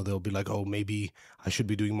 they'll be like, oh, maybe I should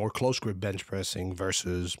be doing more close grip bench pressing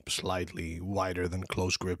versus slightly wider than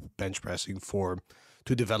close grip bench pressing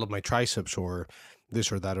to develop my triceps or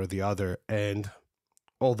this or that or the other. And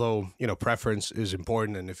although, preference is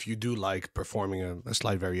important, and if you do like performing a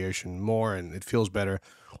slight variation more and it feels better,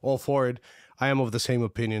 all for it, I am of the same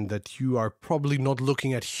opinion that you are probably not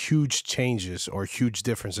looking at huge changes or huge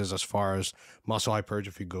differences as far as muscle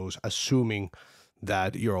hypertrophy goes, assuming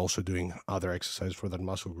that you're also doing other exercises for that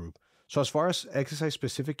muscle group. So as far as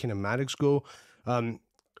exercise-specific kinematics go,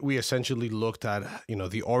 we essentially looked at,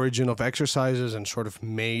 the origin of exercises and sort of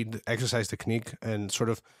made exercise technique and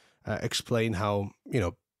sort of explain how,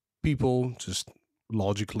 people just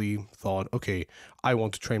logically thought, okay, I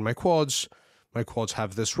want to train my quads. My quads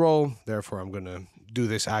have this role, therefore I'm going to do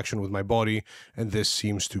this action with my body, and this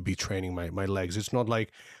seems to be training my legs. It's not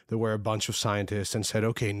like there were a bunch of scientists and said,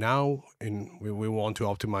 okay, now we want to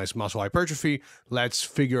optimize muscle hypertrophy. Let's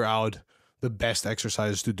figure out the best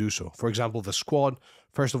exercises to do so. For example, the squat,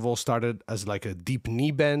 first of all, started as like a deep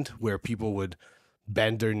knee bend where people would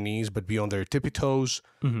bend their knees but be on their tippy toes,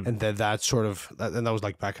 and then that was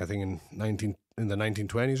like back, I think, in the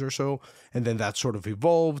 1920s or so, and then that sort of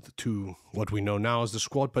evolved to what we know now as the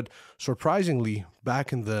squat. But surprisingly,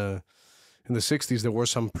 back in the 60s, there was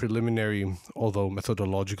some preliminary, although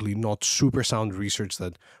methodologically not super sound research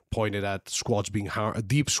that pointed at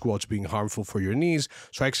deep squats being harmful for your knees.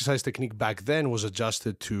 So exercise technique back then was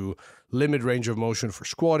adjusted to limit range of motion for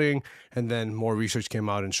squatting, and then more research came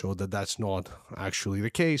out and showed that that's not actually the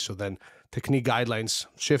case. So then technique guidelines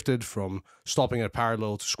shifted from stopping at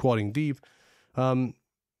parallel to squatting deep.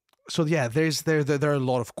 So yeah, there are a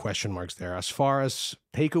lot of question marks there. As far as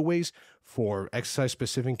takeaways for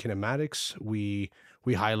exercise-specific kinematics, we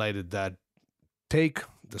highlighted that take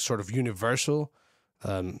the sort of universal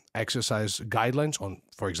exercise guidelines on,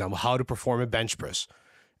 for example, how to perform a bench press,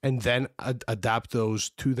 and then adapt those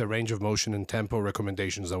to the range of motion and tempo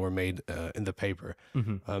recommendations that were made in the paper,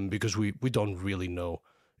 because we don't really know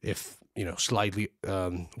if slightly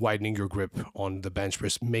widening your grip on the bench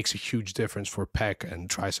press makes a huge difference for pec and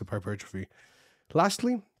tricep hypertrophy.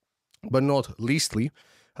 Lastly, but not leastly,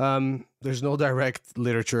 there's no direct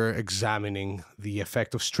literature examining the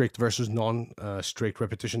effect of strict versus non-strict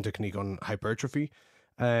repetition technique on hypertrophy.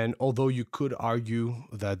 And although you could argue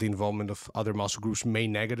that the involvement of other muscle groups may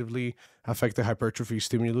negatively affect the hypertrophy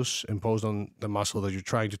stimulus imposed on the muscle that you're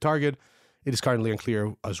trying to target, it is currently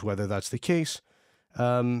unclear as whether that's the case.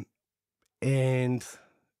 And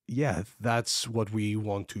yeah, that's what we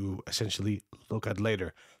want to essentially look at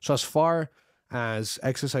later. So as far as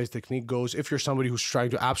exercise technique goes, if you're somebody who's trying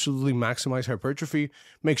to absolutely maximize hypertrophy,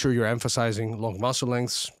 make sure you're emphasizing long muscle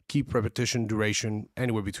lengths, keep repetition duration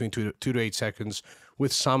anywhere between 2 to 8 seconds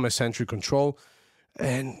with some eccentric control,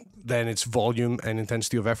 and then it's volume and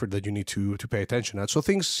intensity of effort that you need to pay attention at. So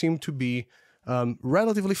things seem to be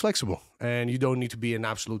relatively flexible, and you don't need to be an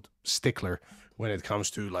absolute stickler when it comes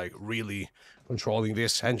to like really controlling the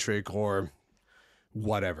eccentric or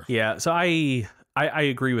whatever. Yeah, so I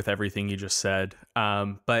agree with everything you just said,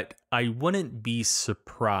 but I wouldn't be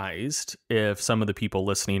surprised if some of the people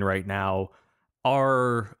listening right now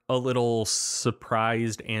are a little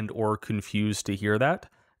surprised and or confused to hear that.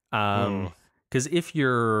 Because if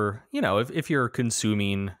you're, if you're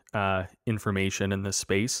consuming information in this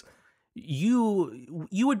space, you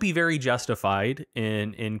would be very justified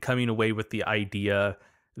in coming away with the idea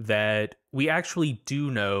that we actually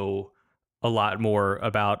do know a lot more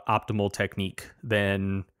about optimal technique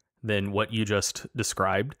than what you just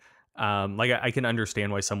described. Like I can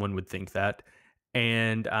understand why someone would think that,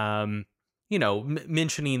 and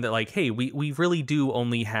mentioning that, like, hey, we really do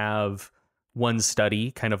only have one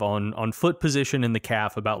study kind of on foot position in the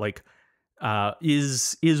calf about like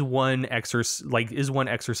is one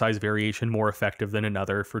exercise variation more effective than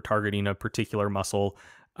another for targeting a particular muscle.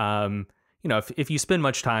 If you spend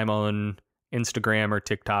much time on Instagram or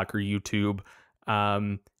TikTok or YouTube,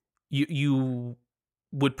 you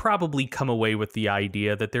would probably come away with the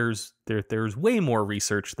idea that there's way more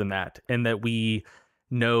research than that, and that we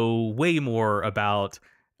know way more about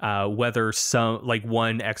whether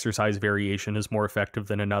one exercise variation is more effective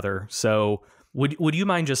than another. So would you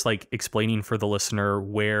mind just like explaining for the listener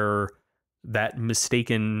where that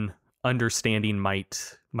mistaken understanding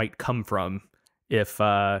might come from if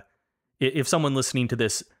someone listening to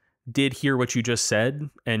this did hear what you just said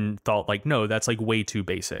and thought like, no, that's like way too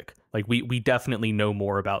basic. Like we definitely know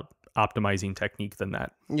more about optimizing technique than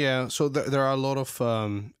that. Yeah, so there are a lot of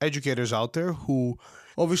educators out there who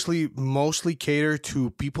obviously mostly cater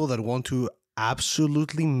to people that want to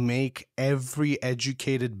absolutely make every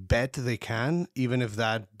educated bet they can, even if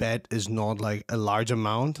that bet is not like a large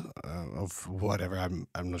amount of whatever. I'm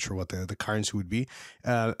not sure what the currency would be,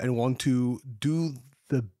 and want to do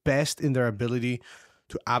the best in their ability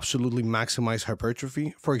to absolutely maximize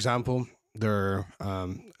hypertrophy. For example, their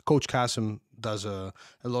Coach Kasim does a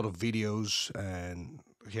lot of videos and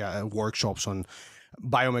workshops on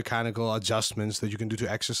biomechanical adjustments that you can do to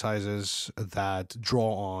exercises that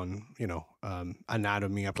draw on,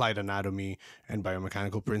 anatomy, applied anatomy, and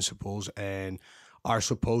biomechanical principles, and are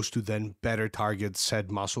supposed to then better target said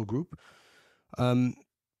muscle group. And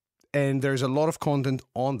there's a lot of content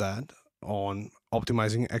on that, on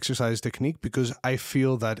optimizing exercise technique, because I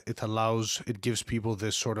feel that it gives people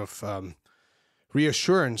this sort of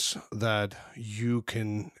reassurance that you've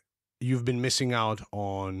been missing out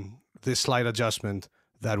on this slight adjustment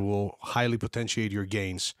that will highly potentiate your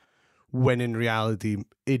gains, when in reality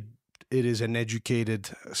it is an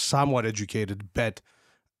somewhat educated bet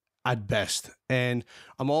at best. And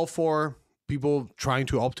I'm all for people trying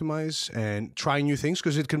to optimize and trying new things,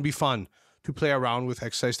 because it can be fun to play around with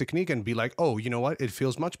exercise technique and be like, oh, you know what, it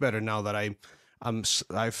feels much better now that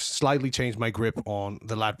I've slightly changed my grip on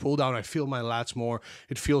the lat pull down. I feel my lats more.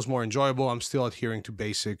 It feels more enjoyable. I'm still adhering to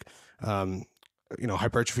basic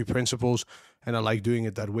hypertrophy principles, and I like doing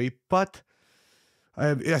it that way. But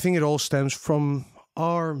I think it all stems from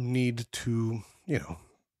our need to,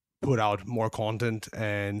 put out more content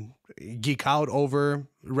and geek out over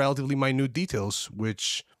relatively minute details,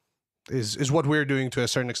 which is what we're doing to a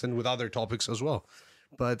certain extent with other topics as well.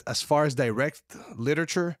 But as far as direct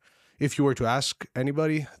literature, if you were to ask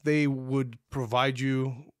anybody, they would provide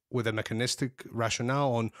you with a mechanistic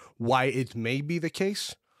rationale on why it may be the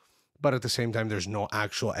case. But at the same time, there's no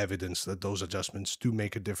actual evidence that those adjustments do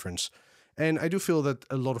make a difference. And I do feel that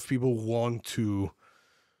a lot of people want to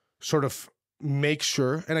sort of make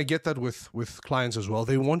sure, and I get that with clients as well,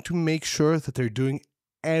 they want to make sure that they're doing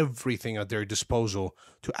everything at their disposal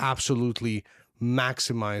to absolutely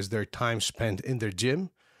maximize their time spent in their gym.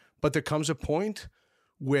 But there comes a point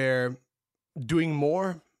where doing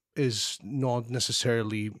more is not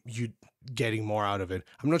necessarily you getting more out of it.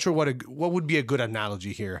 I'm not sure what would be a good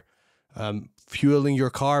analogy here. Fueling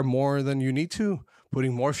your car more than you need to,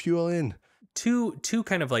 putting more fuel in. Two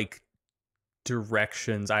kind of like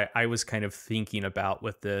directions I was kind of thinking about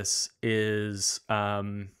with this is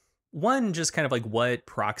one, just kind of like what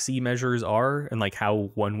proxy measures are and like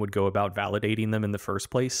how one would go about validating them in the first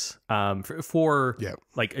place, for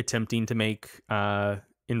like attempting to make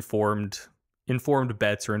informed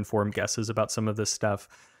bets or informed guesses about some of this stuff.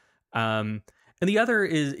 And the other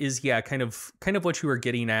is kind of what you were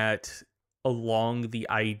getting at along the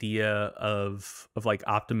idea of like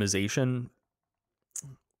optimization.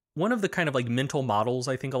 One of the kind of like mental models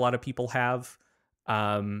I think a lot of people have,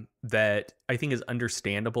 that I think is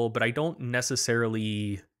understandable, but I don't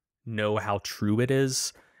necessarily know how true it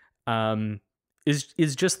is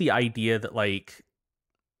just the idea that like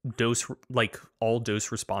all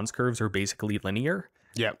dose response curves are basically linear.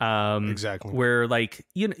 Yeah, exactly. Where like,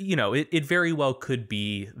 it very well could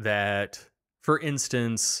be that, for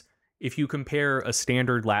instance, if you compare a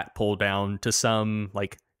standard lat pull down to some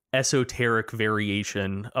like esoteric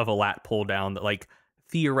variation of a lat pull down that like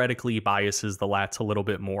theoretically biases the lats a little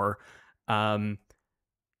bit more,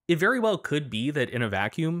 it very well could be that in a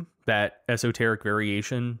vacuum that esoteric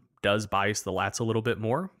variation does bias the lats a little bit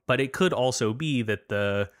more, but it could also be that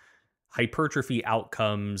the hypertrophy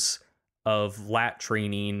outcomes of lat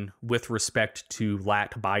training with respect to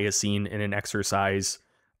lat biasing in an exercise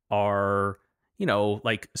are,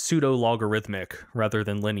 like pseudo logarithmic rather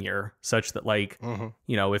than linear, such that like,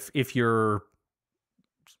 if you're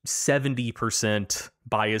 70%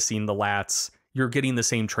 biasing the lats, you're getting the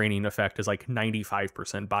same training effect as like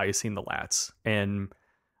 95% biasing the lats. And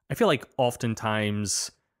I feel like oftentimes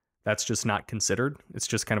that's just not considered. It's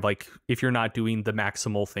just kind of like, if you're not doing the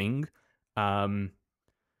maximal thing,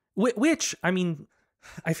 which, I mean,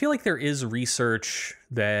 I feel like there is research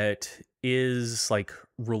that is like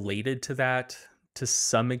related to that to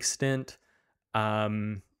some extent.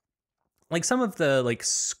 Like some of the like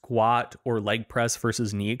squat or leg press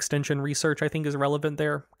versus knee extension research I think is relevant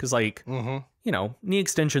there, because like, knee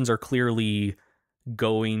extensions are clearly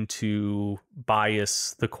going to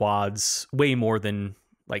bias the quads way more than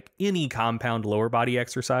like any compound lower body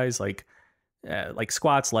exercise. Like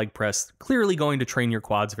squats, leg press, clearly going to train your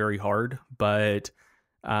quads very hard. But,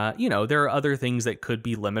 there are other things that could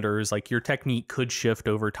be limiters. Like your technique could shift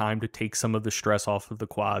over time to take some of the stress off of the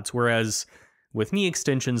quads. Whereas with knee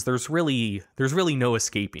extensions, there's really no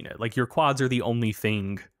escaping it. Like your quads are the only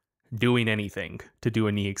thing doing anything to do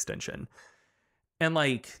a knee extension. And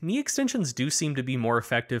like knee extensions do seem to be more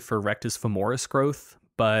effective for rectus femoris growth,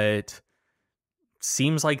 but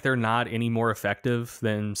seems like they're not any more effective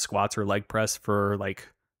than squats or leg press for like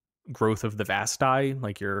growth of the vasti,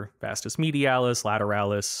 like your vastus medialis,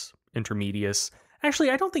 lateralis, intermedius.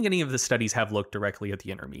 Actually, I don't think any of the studies have looked directly at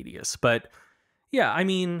the intermedius, but yeah, I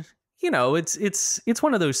mean, you know, it's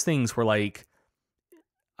one of those things where like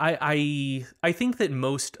I think that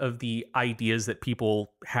most of the ideas that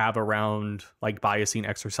people have around like biasing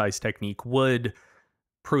exercise technique would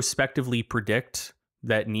prospectively predict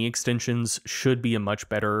that knee extensions should be a much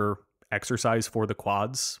better exercise for the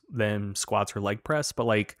quads than squats or leg press, but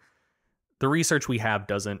like the research we have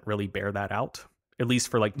doesn't really bear that out, at least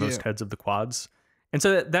for like most heads of the quads. And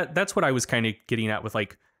so that's what I was kind of getting at with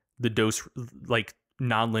like the dose, like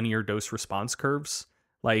nonlinear dose response curves.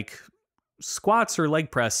 Like squats or leg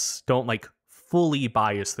press don't like fully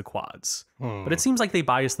bias the quads, but it seems like they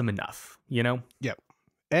bias them enough, you know? Yep.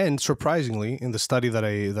 And surprisingly, in the study that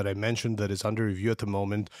I mentioned that is under review at the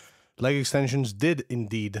moment, leg extensions did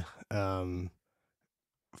indeed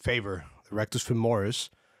favor the rectus femoris,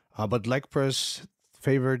 but leg press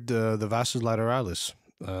favored the vastus lateralis,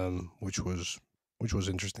 which was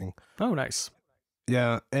interesting. Oh, nice.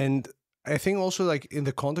 Yeah, and I think also like in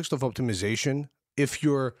the context of optimization, if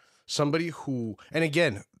you're somebody who, and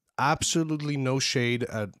again, absolutely no shade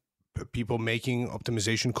at people making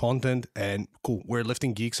optimization content, and cool, we're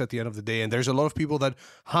lifting geeks at the end of the day, and there's a lot of people that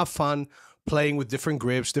have fun playing with different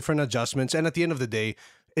grips, different adjustments, and at the end of the day,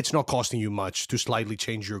 it's not costing you much to slightly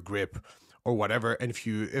change your grip or whatever, and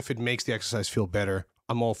if it makes the exercise feel better,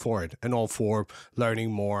 I'm all for it, and all for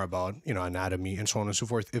learning more about, you know, anatomy and so on and so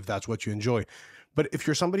forth, if that's what you enjoy. But if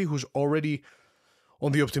you're somebody who's already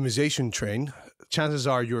on the optimization train, chances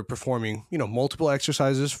are you're performing, you know, multiple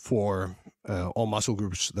exercises for all muscle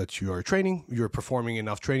groups that you are training. You're performing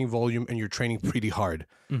enough training volume, and you're training pretty hard.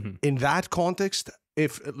 In that context,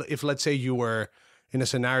 if let's say you were in a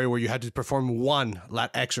scenario where you had to perform one lat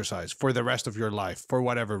exercise for the rest of your life for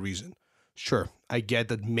whatever reason, sure, I get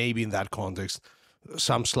that maybe in that context,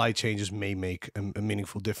 some slight changes may make a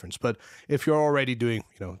meaningful difference. But if you're already doing,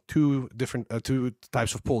 you know, two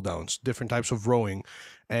types of pull downs, different types of rowing,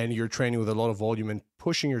 and you're training with a lot of volume and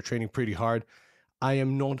pushing your training pretty hard, I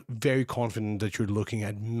am not very confident that you're looking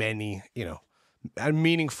at many, you know, at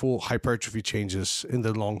meaningful hypertrophy changes in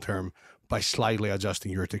the long term by slightly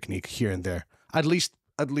adjusting your technique here and there. At least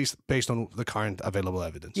based on the current available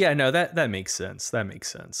evidence. Yeah, no, that makes sense. That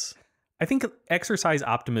makes sense. I think exercise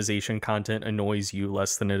optimization content annoys you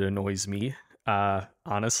less than it annoys me.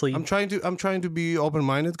 Honestly, I'm trying to be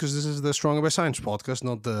open-minded, because this is the Stronger by Science podcast,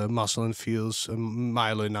 not the Muscle and Feels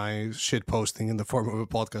Milo and I shit posting in the form of a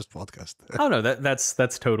podcast. Oh no,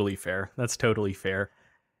 that's totally fair. That's totally fair.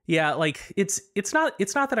 Yeah, like it's not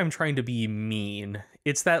that I'm trying to be mean.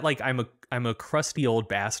 It's that like I'm a crusty old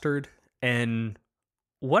bastard, and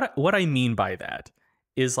what I mean by that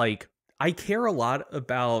is like I care a lot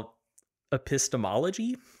about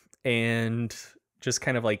epistemology and just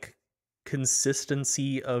kind of like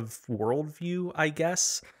consistency of worldview, I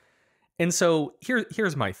guess. And so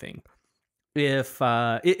here's my thing. If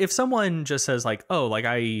someone just says like, oh, like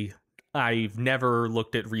I've never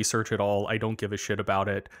looked at research at all, I don't give a shit about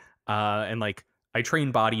it, and like I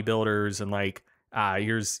train bodybuilders, and like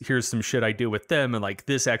here's some shit I do with them, and like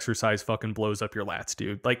this exercise fucking blows up your lats,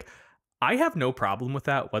 dude. Like I have no problem with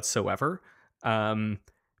that whatsoever.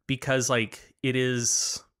 Because like it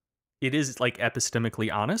is like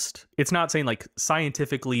epistemically honest. It's not saying like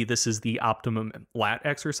scientifically this is the optimum lat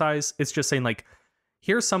exercise. It's just saying like,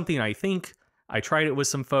 here's something I think. I tried it with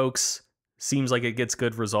some folks. Seems like it gets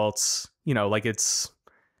good results. You know, like it's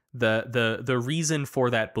the reason for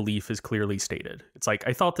that belief is clearly stated. It's like,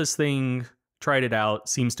 I thought this thing, tried it out,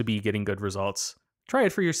 seems to be getting good results. Try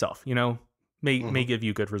it for yourself, you know, may give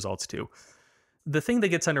you good results too. The thing that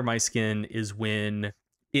gets under my skin is when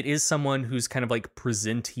it is someone who's kind of like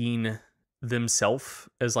presenting themselves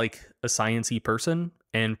as like a sciencey person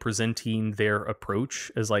and presenting their approach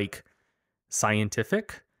as like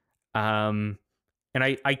scientific. And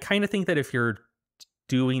I kind of think that if you're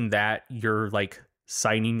doing that, you're like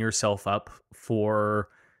signing yourself up for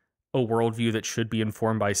a worldview that should be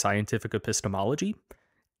informed by scientific epistemology.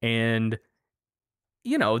 And,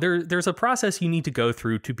 you know, there's a process you need to go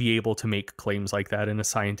through to be able to make claims like that in a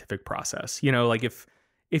scientific process. You know, like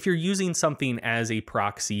if you're using something as a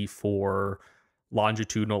proxy for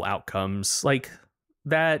longitudinal outcomes, like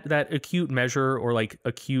that acute measure or like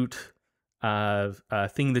acute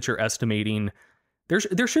thing that you're estimating,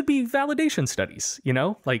 there should be validation studies, you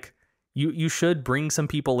know, like you should bring some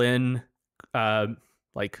people in,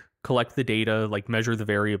 like collect the data, like measure the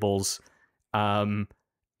variables, and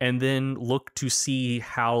then look to see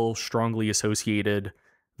how strongly associated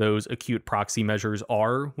those acute proxy measures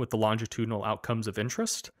are with the longitudinal outcomes of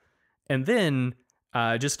interest. And then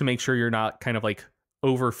just to make sure you're not kind of like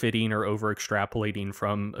overfitting or over extrapolating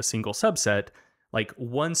from a single subset, like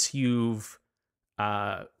once you've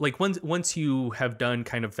once you have done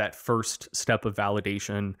kind of that first step of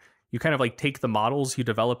validation, you kind of like take the models you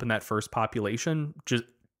develop in that first population, just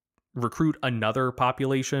recruit another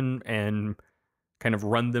population and kind of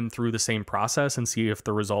run them through the same process and see if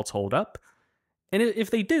the results hold up. And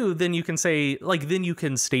if they do, then you can say, like, then you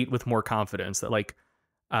can state with more confidence that, like,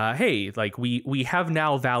 hey, like we have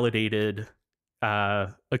now validated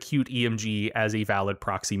acute EMG as a valid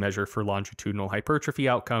proxy measure for longitudinal hypertrophy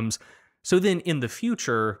outcomes. So then in the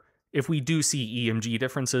future, if we do see EMG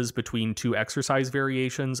differences between two exercise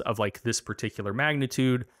variations of like this particular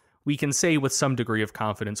magnitude, we can say with some degree of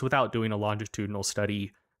confidence without doing a longitudinal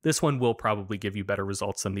study, this one will probably give you better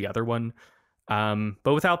results than the other one.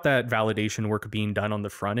 But without that validation work being done on the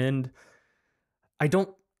front end, I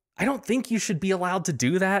don't think you should be allowed to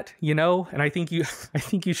do that, you know? And I think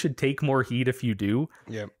you should take more heed if you do.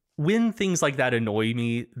 Yeah. When things like that annoy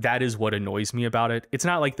me, that is what annoys me about it. It's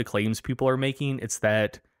not like the claims people are making, it's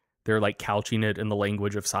that they're like couching it in the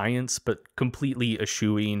language of science, but completely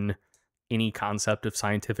eschewing any concept of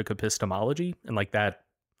scientific epistemology. And like that,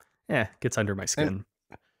 gets under my skin.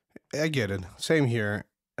 And I get it. Same here.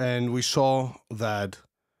 And we saw that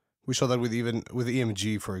with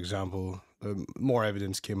EMG, for example, more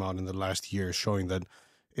evidence came out in the last year showing that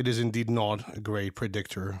it is indeed not a great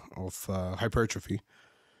predictor of hypertrophy.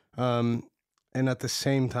 And at the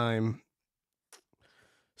same time,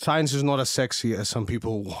 science is not as sexy as some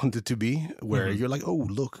people want it to be, where you're like, oh,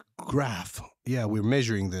 look, graph. Yeah, we're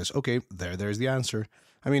measuring this. Okay, there's the answer.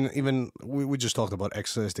 I mean, even we just talked about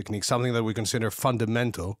exercise technique, something that we consider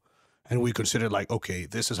fundamental, and we consider like, okay,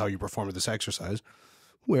 this is how you perform this exercise,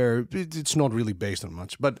 where it's not really based on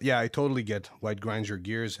much. But yeah, I totally get why it grinds your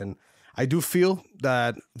gears. And I do feel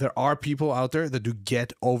that there are people out there that do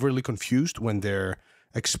get overly confused when they're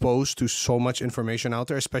exposed to so much information out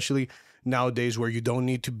there, especially nowadays where you don't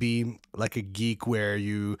need to be like a geek where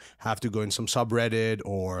you have to go in some subreddit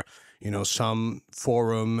or, you know, some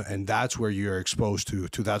forum, and that's where you're exposed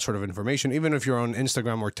to that sort of information. Even if you're on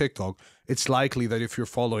Instagram or TikTok, it's likely that if you're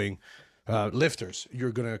following lifters,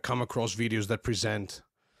 you're going to come across videos that present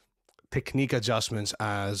technique adjustments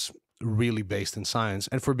as really based in science.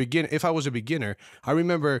 And if I was a beginner, I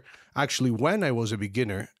remember actually when I was a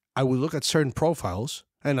beginner, I would look at certain profiles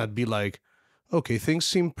and I'd be like, okay, things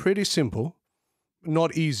seem pretty simple,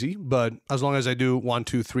 not easy, but as long as I do 1,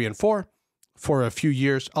 2, 3, and 4 for a few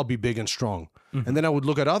years, I'll be big and strong. And then I would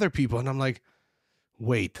look at other people and I'm like,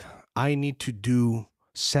 wait, I need to do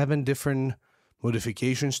 7 different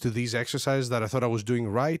modifications to these exercises that I thought I was doing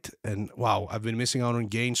right. And wow, I've been missing out on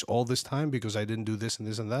gains all this time because I didn't do this and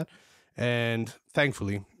this and that. And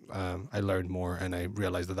thankfully, I learned more and I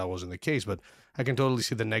realized that wasn't the case, but I can totally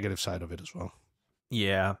see the negative side of it as well.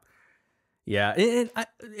 Yeah. Yeah.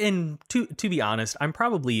 And to be honest, I'm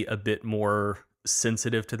probably a bit more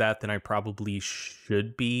sensitive to that than I probably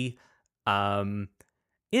should be. In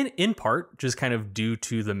part, just kind of due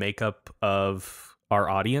to the makeup of our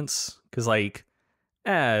audience. Because like,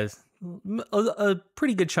 a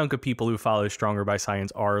pretty good chunk of people who follow Stronger by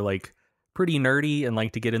Science are like pretty nerdy and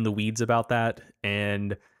like to get in the weeds about that.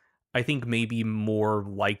 And I think maybe more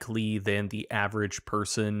likely than the average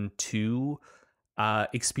person to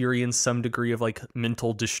experience some degree of like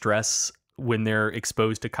mental distress when they're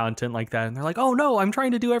exposed to content like that. And they're like, oh no, I'm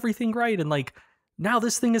trying to do everything right. And like, now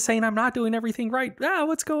this thing is saying I'm not doing everything right.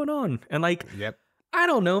 What's going on? And like, yep. I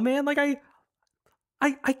don't know, man. Like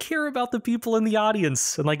I care about the people in the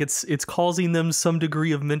audience, and like it's causing them some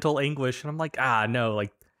degree of mental anguish. And I'm like, no,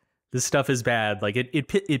 like this stuff is bad. Like it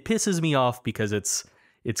pisses me off because it's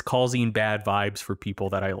causing bad vibes for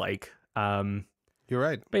people that I like. You're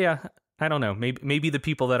right. But yeah, I don't know. Maybe the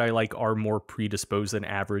people that I like are more predisposed than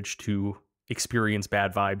average to experience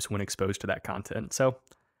bad vibes when exposed to that content. So,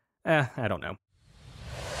 I don't know.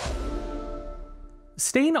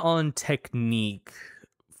 Staying on technique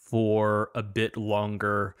for a bit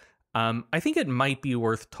longer, I think it might be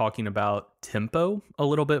worth talking about tempo a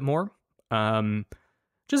little bit more.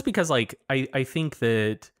 Just because like I think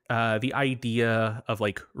that the idea of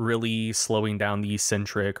like really slowing down the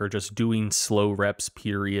eccentric or just doing slow reps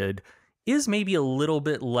period is maybe a little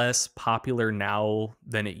bit less popular now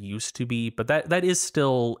than it used to be, but that is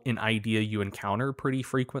still an idea you encounter pretty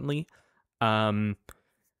frequently.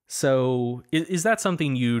 So is that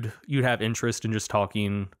something you'd have interest in just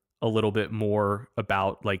talking a little bit more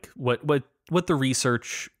about like what the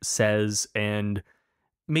research says, and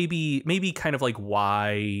maybe kind of like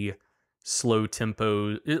why slow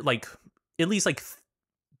tempo, like at least like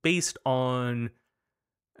based on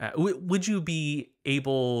would you be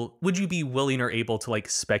willing or able to like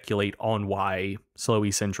speculate on why slow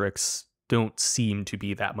eccentrics don't seem to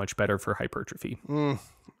be that much better for hypertrophy?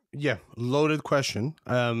 Yeah, loaded question.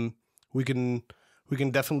 We can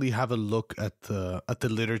definitely have a look at the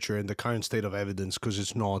literature and the current state of evidence, because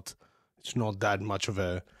it's not that much of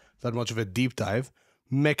a deep dive.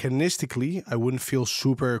 Mechanistically, I wouldn't feel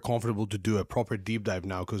super comfortable to do a proper deep dive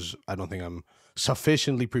now, because I don't think I'm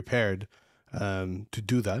sufficiently prepared to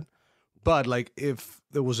do that. But like, if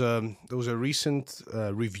there was a recent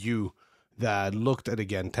review that looked at,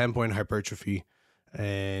 again, tempo and hypertrophy,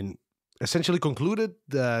 and essentially concluded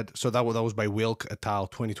that, so that was by Wilk et al.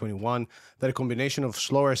 2021, that a combination of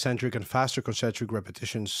slower eccentric and faster concentric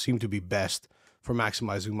repetitions seemed to be best for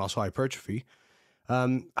maximizing muscle hypertrophy.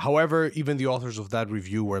 However, even the authors of that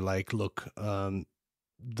review were like, look,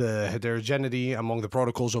 the heterogeneity among the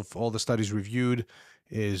protocols of all the studies reviewed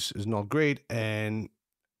is not great, and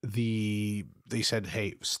they said,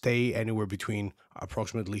 hey, stay anywhere between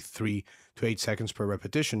approximately 3 to 8 seconds per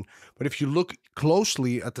repetition. But if you look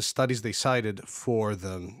closely at the studies they cited for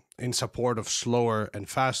them in support of slower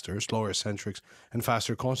eccentrics and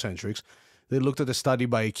faster concentrics, they looked at a study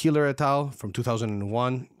by Keeler et al. From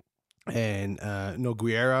 2001 and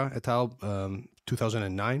Nogueira et al.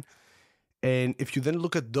 2009. And if you then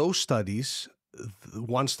look at those studies,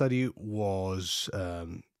 one study was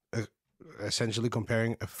essentially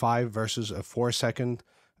comparing a 5 versus a 4 second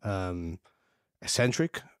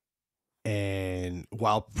eccentric, and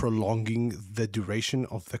while prolonging the duration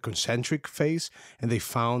of the concentric phase. And they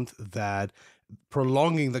found that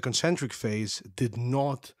prolonging the concentric phase did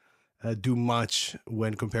not do much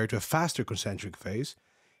when compared to a faster concentric phase.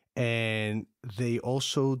 And they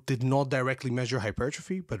also did not directly measure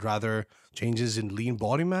hypertrophy, but rather changes in lean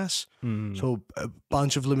body mass. So a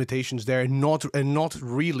bunch of limitations there, and not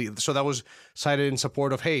really. So that was cited in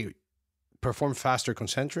support of, hey, perform faster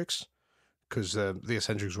concentrics, because the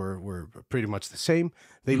eccentrics were pretty much the same.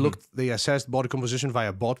 They assessed body composition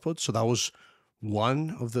via bot-put, so that was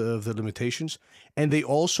one of the limitations. And they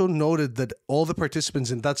also noted that all the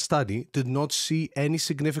participants in that study did not see any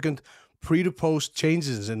significant pre to post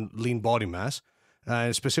changes in lean body mass,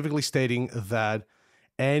 specifically stating that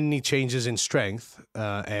any changes in strength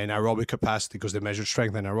and aerobic capacity, because they measured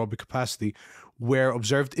strength and aerobic capacity, were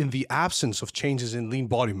observed in the absence of changes in lean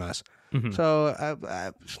body mass. So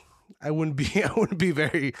I wouldn't be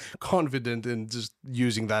very confident in just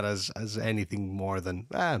using that as anything more than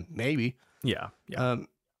maybe. Yeah.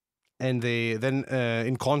 And they then,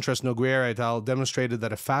 in contrast, Nogueira et al. Demonstrated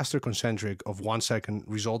that a faster concentric of 1 second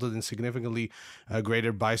resulted in significantly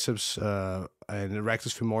greater biceps and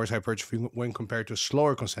rectus femoris hypertrophy when compared to a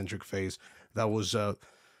slower concentric phase that was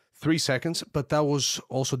 3 seconds. But that was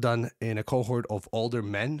also done in a cohort of older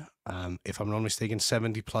men, if I'm not mistaken,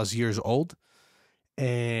 70 plus years old.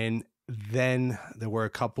 And then there were a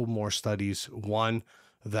couple more studies. One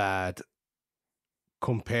that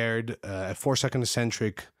compared a 4 second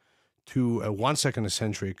eccentric to a 1 second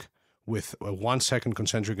eccentric with a 1 second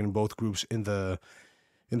concentric in both groups in the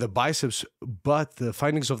biceps. But the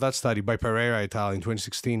findings of that study by Pereira et al. In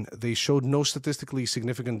 2016, they showed no statistically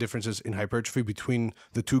significant differences in hypertrophy between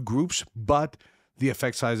the two groups, but the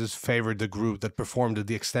effect sizes favored the group that performed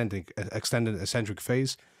the extended eccentric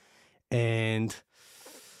phase. And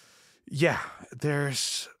yeah, there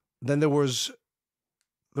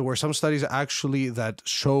were some studies actually that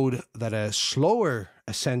showed that a slower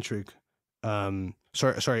eccentric, a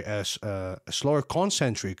slower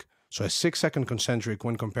concentric, so a 6 second concentric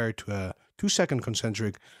when compared to a 2 second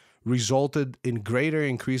concentric, resulted in greater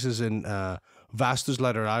increases in vastus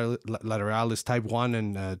lateralis type 1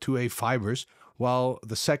 and 2A fibers, while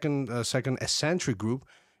the second eccentric group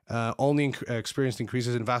only experienced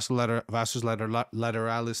increases in vastus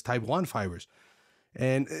lateralis type 1 fibers.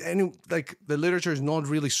 And like, the literature is not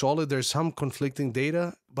really solid. There's some conflicting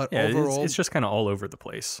data, but overall it's just kind of all over the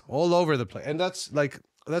place. And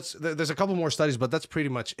there's a couple more studies, but that's pretty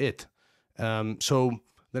much it. So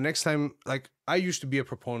the next time, like, I used to be a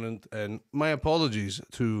proponent, and my apologies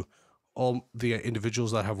to all the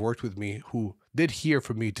individuals that have worked with me who did hear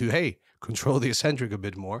from me to, hey, control the eccentric a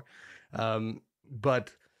bit more.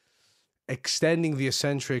 But extending the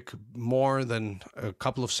eccentric more than a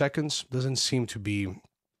couple of seconds doesn't seem to be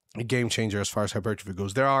a game changer as far as hypertrophy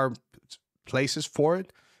goes. There are places for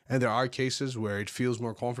it, and there are cases where it feels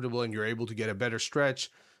more comfortable and you're able to get a better stretch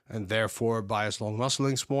and therefore bias long muscle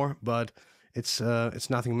links more. But it's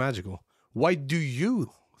nothing magical. Why do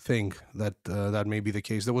you think that that may be the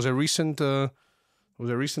case? There was a recent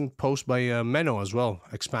post by Menno as well,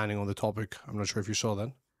 expanding on the topic. I'm not sure if you saw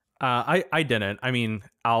that. I didn't. I mean,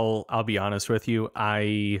 I'll be honest with you.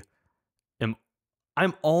 I'm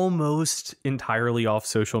almost entirely off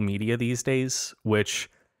social media these days, which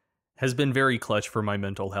has been very clutch for my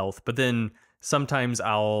mental health. But then sometimes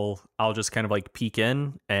I'll just kind of like peek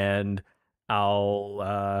in, and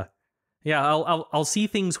I'll see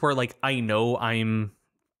things where like I know I'm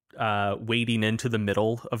wading into the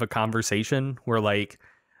middle of a conversation where like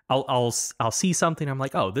I'll see something, I'm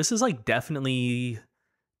like, oh, this is like definitely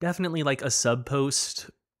like a sub post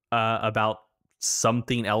about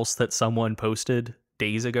something else that someone posted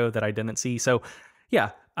days ago that I didn't see. So yeah,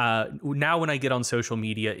 now when I get on social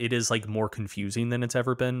media, it is like more confusing than it's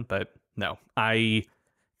ever been. But no,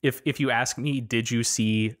 if you ask me, did you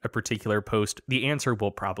see a particular post? The answer will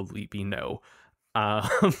probably be no.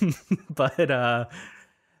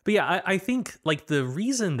 But yeah, I think like the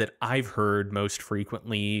reason that I've heard most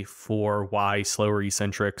frequently for why slower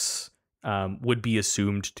eccentrics would be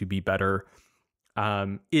assumed to be better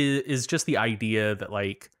is just the idea that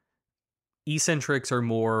like eccentrics are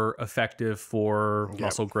more effective for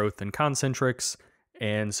muscle growth than concentrics.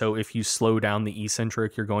 And so if you slow down the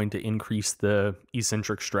eccentric, you're going to increase the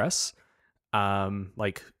eccentric stress,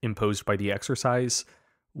 like imposed by the exercise,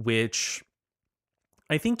 which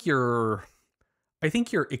I think you're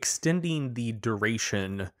extending the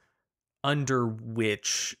duration under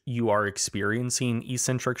which you are experiencing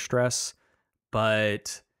eccentric stress,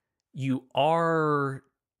 but you are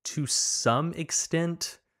to some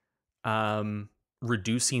extent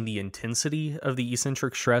reducing the intensity of the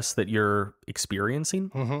eccentric stress that you're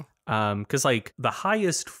experiencing. Because like the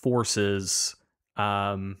highest forces,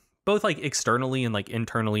 both like externally and like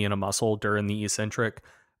internally in a muscle during the eccentric,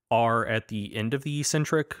 are at the end of the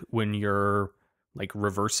eccentric when you're like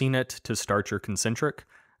reversing it to start your concentric,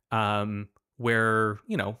 where,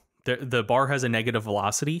 you know, the bar has a negative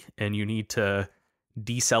velocity and you need to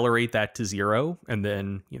decelerate that to 0 and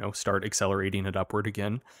then, you know, start accelerating it upward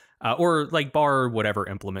again, or like bar whatever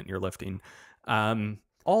implement you're lifting.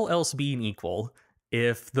 All else being equal,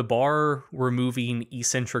 if the bar were moving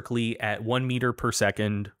eccentrically at 1 meter per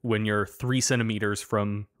second when you're 3 centimeters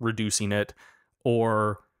from reducing it,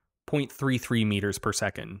 or 0.33 meters per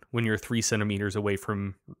second when you're 3 centimeters away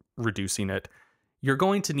from reducing it, you're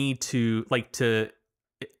going to need to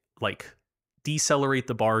decelerate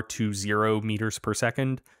the bar to 0 meters per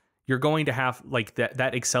second. You're going to have like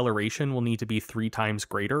that acceleration will need to be 3 times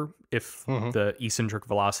greater if the eccentric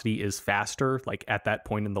velocity is faster, like at that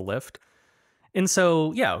point in the lift. And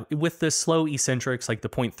so, yeah, with the slow eccentrics, like the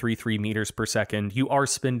 0.33 meters per second, you are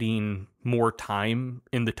spending more time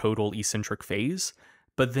in the total eccentric phase.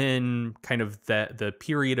 But then kind of the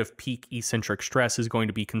period of peak eccentric stress is going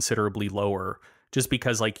to be considerably lower, just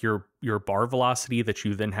because like your bar velocity that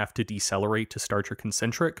you then have to decelerate to start your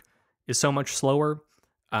concentric is so much slower.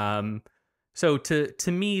 So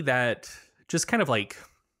to me, that just kind of like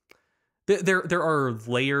there are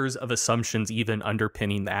layers of assumptions even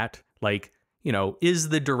underpinning that. Like, you know, is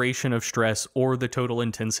the duration of stress or the total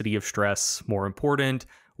intensity of stress more important?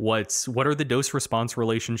 What are the dose response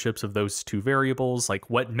relationships of those two variables? Like,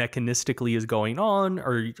 what mechanistically is going on?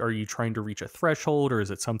 Are you trying to reach a threshold, or is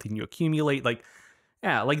it something you accumulate? Like,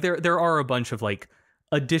 yeah, like there are a bunch of like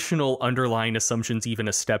additional underlying assumptions, even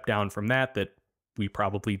a step down from that we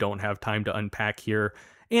probably don't have time to unpack here.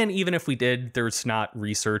 And even if we did, there's not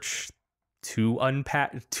research to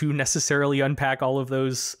necessarily unpack all of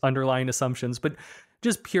those underlying assumptions, but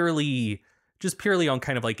just purely on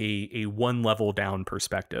kind of like a one level down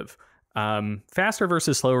perspective. Faster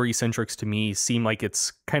versus slower eccentrics to me seem like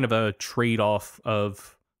it's kind of a trade-off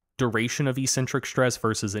of duration of eccentric stress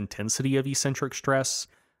versus intensity of eccentric stress,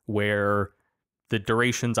 where the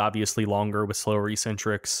duration's obviously longer with slower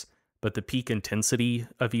eccentrics, but the peak intensity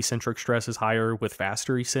of eccentric stress is higher with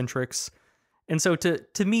faster eccentrics. And so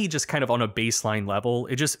to me, just kind of on a baseline level,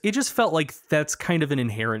 it just felt like that's kind of an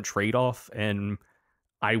inherent trade-off, and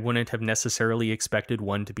I wouldn't have necessarily expected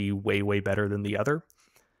one to be way, way better than the other.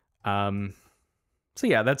 So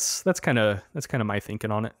yeah, that's kind of my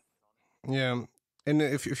thinking on it. Yeah, and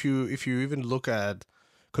if you even look at,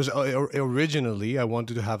 because originally I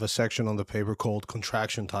wanted to have a section on the paper called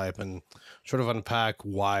contraction type and sort of unpack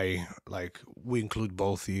why like we include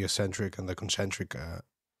both the eccentric and the concentric,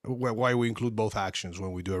 why we include both actions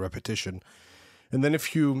when we do a repetition. And then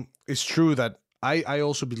it's true that I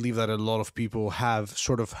also believe that a lot of people have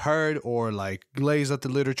sort of heard or like glazed at the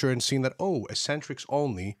literature and seen that, oh, eccentrics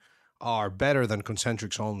only are better than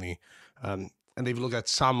concentrics only. and they've looked at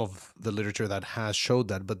some of the literature that has showed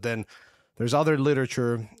that. But then there's other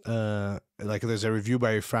literature, like there's a review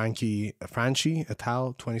by Franchi et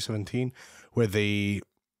al. 2017, where they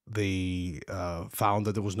found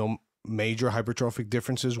that there was no major hypertrophic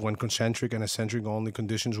differences when concentric and eccentric only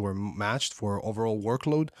conditions were matched for overall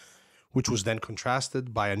workload, which was then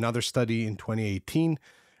contrasted by another study in 2018,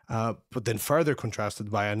 but then further contrasted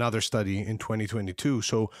by another study in 2022.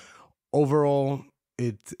 So overall,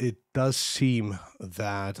 it does seem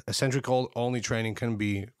that eccentric only training can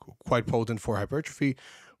be quite potent for hypertrophy,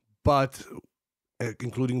 but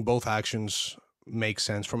including both actions makes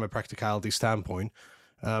sense from a practicality standpoint.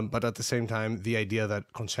 But at the same time, the idea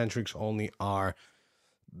that concentrics only are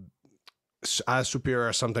as superior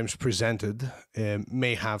as sometimes presented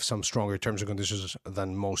may have some stronger terms and conditions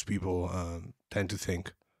than most people tend to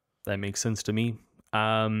think. That makes sense to me.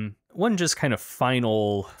 One just kind of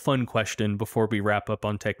final fun question before we wrap up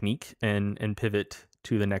on technique and pivot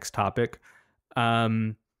to the next topic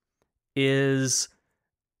is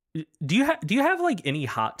do you have like any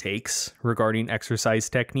hot takes regarding exercise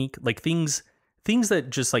technique, like things that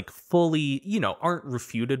just like fully, you know, aren't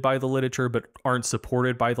refuted by the literature but aren't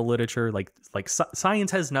supported by the literature, like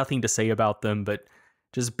science has nothing to say about them, but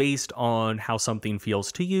just based on how something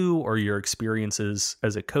feels to you or your experiences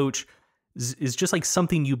as a coach is just like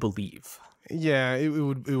something you believe? Yeah, it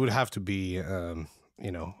would have to be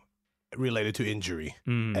you know, related to injury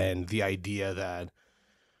and the idea that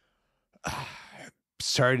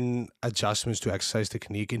certain adjustments to exercise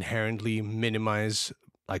technique inherently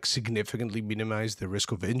significantly minimize the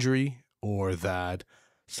risk of injury, or that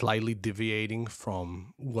slightly deviating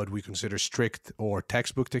from what we consider strict or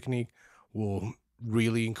textbook technique will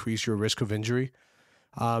really increase your risk of injury.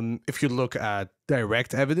 If you look at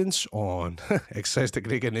direct evidence on exercise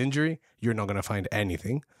technique and injury, you're not going to find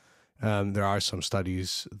anything. There are some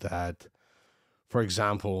studies that, for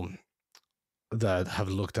example, that have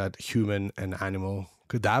looked at human and animal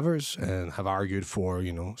cadavers and have argued for,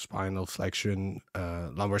 you know, spinal flexion,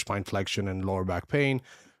 lumbar spine flexion and lower back pain.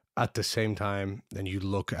 At the same time, then you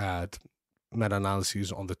look at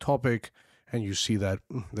meta-analyses on the topic and you see that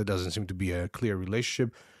there doesn't seem to be a clear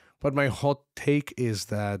relationship. But my hot take is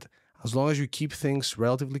that as long as you keep things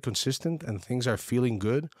relatively consistent and things are feeling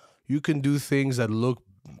good, you can do things that look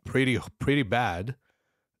pretty bad.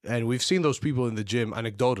 And we've seen those people in the gym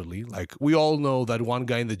anecdotally. Like, we all know that one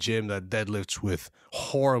guy in the gym that deadlifts with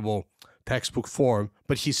horrible textbook form,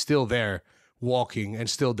 but he's still there walking and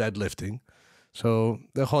still deadlifting. So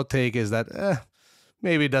the hot take is that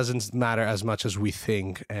maybe it doesn't matter as much as we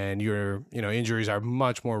think, and your injuries are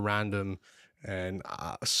much more random and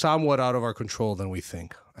somewhat out of our control than we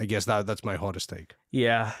think. I guess that's my hottest take.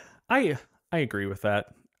 Yeah, I agree with that.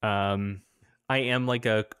 I am like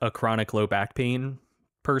a chronic low back pain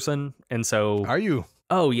person, and so are you?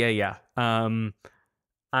 Oh yeah.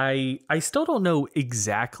 I still don't know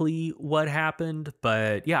exactly what happened,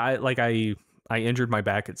 but yeah, I injured my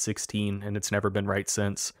back at 16 and it's never been right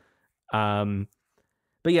since. But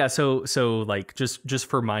yeah, so like just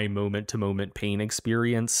for my moment to moment pain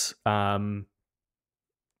experience,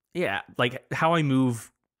 yeah, like how I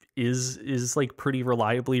move is like pretty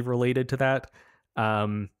reliably related to that.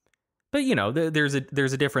 But you know, there's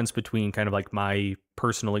a difference between kind of like my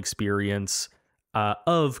personal experience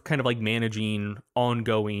of kind of like managing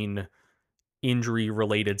ongoing injury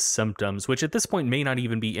related symptoms, which at this point may not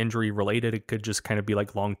even be injury related. It could just kind of be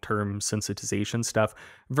like long-term sensitization stuff,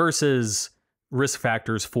 versus risk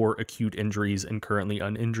factors for acute injuries in currently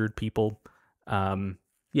uninjured people.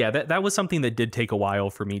 Yeah, that was something that did take a while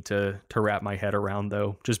for me to wrap my head around,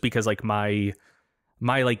 though, just because like my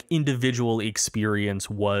like individual experience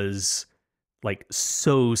was like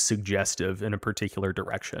so suggestive in a particular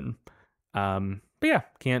direction. But yeah,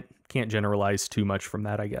 can't generalize too much from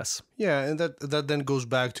that, I guess. Yeah, and that then goes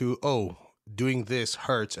back to, doing this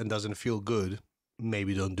hurts and doesn't feel good.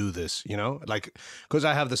 Maybe don't do this, you know? Like, because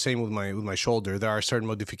I have the same with my shoulder. There are certain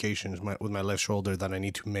modifications with my left shoulder that I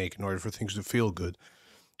need to make in order for things to feel good.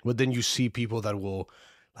 But then you see people that will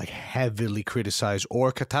like heavily criticize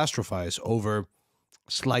or catastrophize over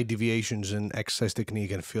slight deviations in exercise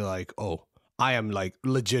technique and feel like, I am like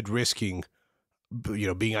legit risking,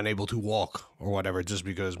 being unable to walk or whatever, just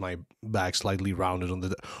because my back slightly rounded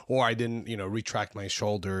or I didn't, retract my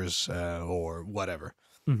shoulders or whatever.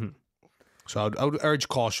 Mm-hmm. So I would urge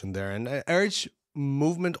caution there, and I urge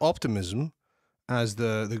movement optimism, as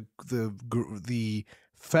the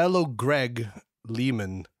fellow Greg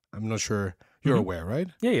Lehman. I'm not sure you're aware, right?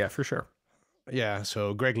 Yeah, for sure. Yeah,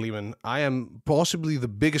 so Greg Lehman. I am possibly the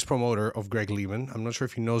biggest promoter of Greg Lehman. I'm not sure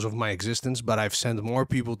if he knows of my existence, but I've sent more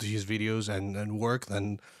people to his videos and work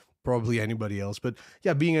than probably anybody else. But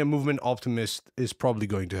yeah, being a movement optimist is probably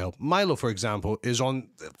going to help. Milo, for example, is on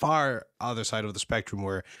the far other side of the spectrum,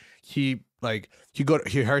 where he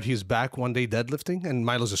hurt his back one day deadlifting, and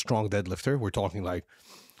Milo's a strong deadlifter. We're talking like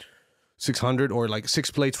 600 or like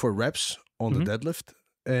 6 plates for reps on the deadlift.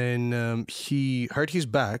 And he hurt his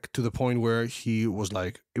back to the point where he was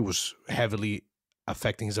like, it was heavily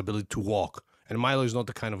affecting his ability to walk. And Milo is not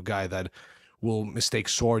the kind of guy that will mistake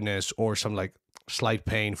soreness or some like slight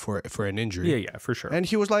pain for an injury. Yeah, for sure. And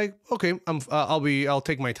he was like, okay, I'll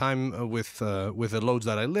take my time with the loads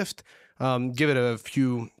that I lift, give it a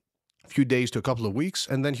few days to a couple of weeks,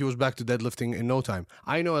 and then he was back to deadlifting in no time.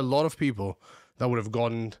 I know a lot of people that would have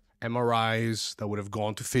gotten MRIs, that would have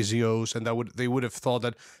gone to physios, and they would have thought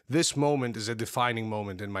that this moment is a defining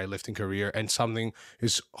moment in my lifting career, and something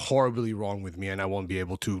is horribly wrong with me, and I won't be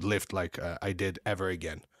able to lift like I did ever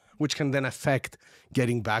again, which can then affect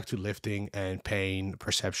getting back to lifting and pain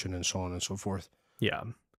perception and so on and so forth. Yeah.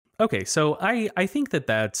 Okay, so I think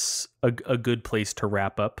that's a good place to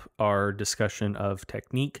wrap up our discussion of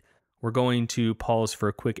technique. We're going to pause for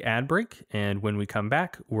a quick ad break, and when we come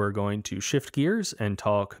back, we're going to shift gears and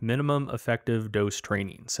talk minimum effective dose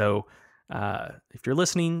training. So if you're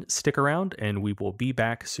listening, stick around, and we will be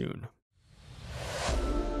back soon.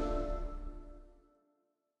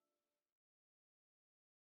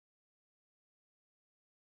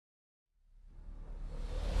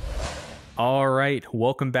 All right,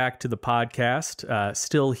 welcome back to the podcast.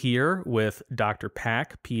 Still here with Dr.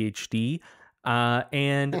 Pak, PhD.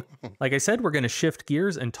 And like I said, we're going to shift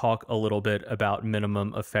gears and talk a little bit about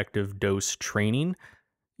minimum effective dose training.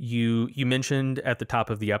 You mentioned at the top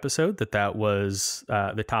of the episode that was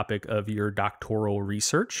the topic of your doctoral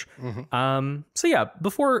research. So yeah,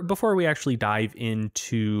 before we actually dive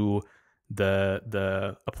into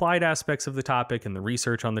the applied aspects of the topic and the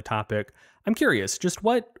research on the topic, I'm curious, just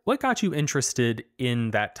what got you interested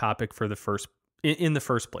in that topic in the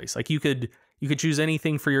first place? Like you could choose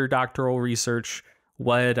anything for your doctoral research.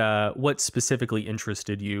 What specifically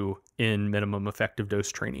interested you in minimum effective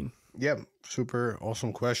dose training? Yeah, super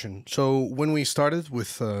awesome question. So when we started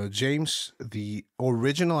with James, the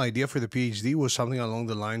original idea for the PhD was something along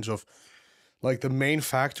the lines of like the main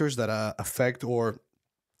factors that affect or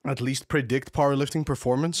at least predict powerlifting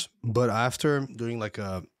performance. But after doing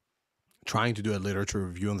trying to do a literature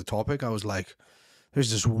review on the topic, I was like,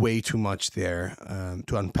 there's just way too much there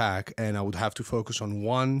to unpack, and I would have to focus on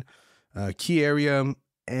one key area,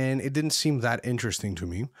 and it didn't seem that interesting to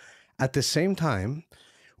me. At the same time,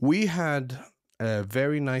 we had a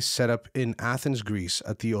very nice setup in Athens, Greece,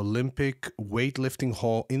 at the Olympic weightlifting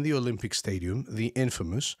hall in the Olympic Stadium, the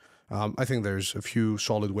infamous. I think there's a few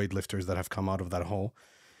solid weightlifters that have come out of that hall.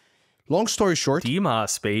 Long story short...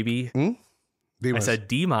 Demas, baby. Demas. I said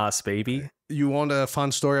Demas, baby. You want a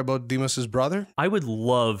fun story about Demas's brother? I would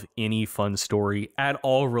love any fun story at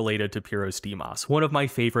all related to Pyros Demas, one of my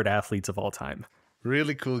favorite athletes of all time.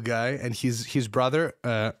 Really cool guy. And his brother,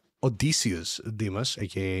 Odysseus Demas,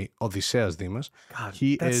 aka Odysseus Demas. God,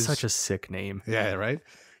 that's such a sick name. Yeah, right?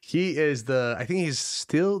 He is I think he's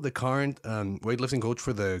still the current weightlifting coach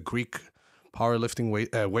for the Greek powerlifting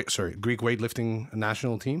Greek weightlifting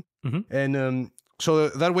national team. And so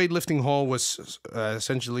that weightlifting hall was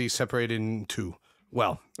essentially separated in two.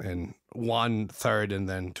 Well, in 1/3 and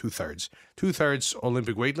then 2/3. 2/3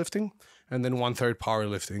 Olympic weightlifting, and then 1/3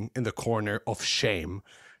 powerlifting in the corner of shame.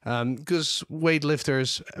 Because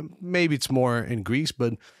weightlifters, maybe it's more in Greece,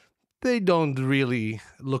 but they don't really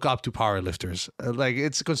look up to powerlifters. Like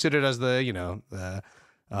it's considered as the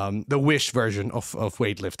wish version of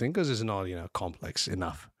weightlifting because it's not complex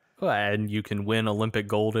enough. Well, and you can win Olympic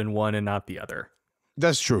gold in one and not the other.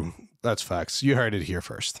 That's true. That's facts. You heard it here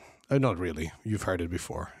first. Not really. You've heard it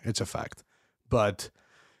before. It's a fact. But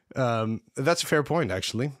that's a fair point,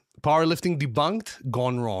 actually. Powerlifting debunked,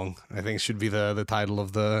 gone wrong, I think should be the title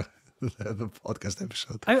of the podcast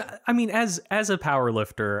episode. I mean, as a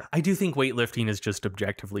powerlifter, I do think weightlifting is just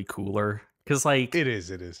objectively cooler. Because like it is.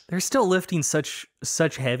 They're still lifting such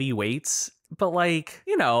heavy weights. But like,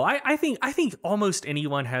 I think almost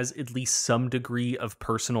anyone has at least some degree of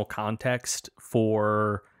personal context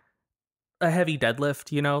for a heavy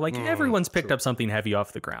deadlift, like everyone's picked up something heavy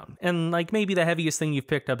off the ground. And like maybe the heaviest thing you've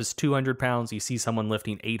picked up is 200 pounds. You see someone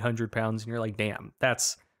lifting 800 pounds and you're like, damn,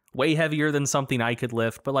 that's way heavier than something I could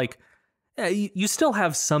lift. But like, you still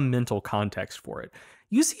have some mental context for it.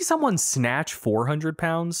 You see someone snatch 400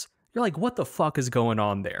 pounds, you're like, what the fuck is going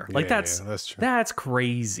on there? Like that's true. That's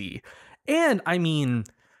crazy. And I mean,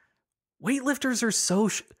 weightlifters are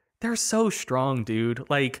they're so strong, dude.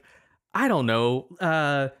 Like, I don't know.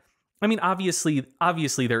 I mean,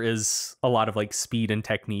 obviously there is a lot of like speed and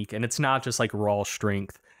technique, and it's not just like raw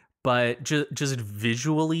strength, but just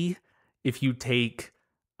visually, if you take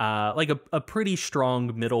like a pretty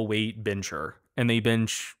strong middleweight bencher and they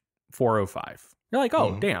bench 405, you're like,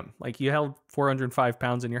 oh Mhm. damn, like you held 405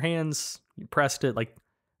 pounds in your hands, you pressed it, like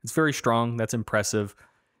it's very strong, that's impressive.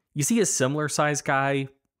 You see a similar sized guy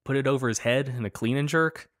put it over his head in a clean and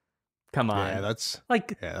jerk. Come Yeah, on. that's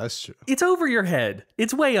Like yeah, that's true. it's over your head.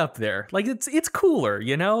 It's way up there. Like it's cooler,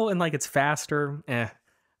 you know, and like it's faster.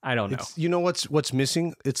 I don't know. It's you know what's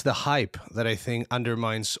missing? It's the hype that I think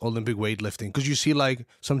undermines Olympic weightlifting. Because you see like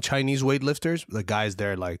some Chinese weightlifters, the guys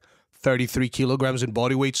there like 33 kilograms in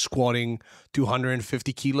body weight, squatting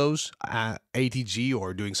 250 kilos at ATG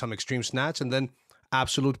or doing some extreme snatch, and then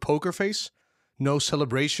absolute poker face, no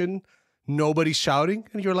celebration, nobody shouting,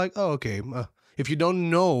 and you're like, oh okay. If you don't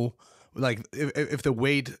know, like if the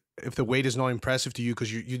weight is not impressive to you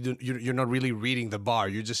because you're not really reading the bar,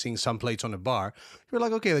 you're just seeing some plates on the bar, you're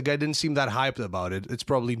like, okay, the guy didn't seem that hyped about it, it's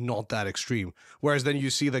probably not that extreme. Whereas then you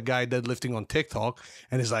see the guy deadlifting on TikTok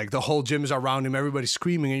and it's like the whole gym is around him, everybody's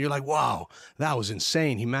screaming, and you're like, wow, that was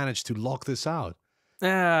insane, he managed to lock this out.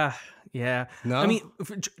 Yeah. No, I mean,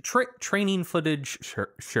 training footage,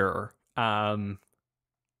 sure. I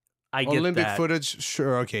get Olympic that. footage,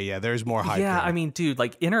 sure, okay, yeah, there's more hype Yeah, there. I mean, dude,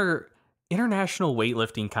 like international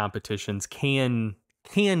weightlifting competitions can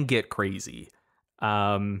get crazy.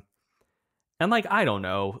 And like I don't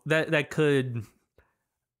know, that could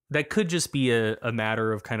just be a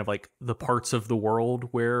matter of kind of like the parts of the world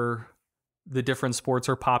where the different sports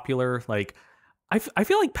are popular. Like I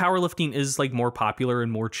feel like powerlifting is like more popular in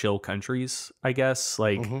more chill countries, I guess.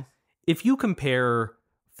 Like Mhm. if you compare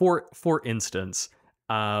for instance,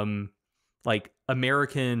 like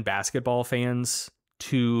American basketball fans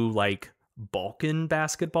to like Balkan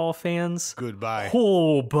basketball fans. Goodbye.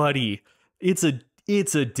 Oh, buddy, it's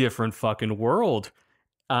a different fucking world.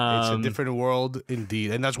 It's a different world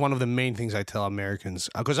indeed, and that's one of the main things I tell Americans,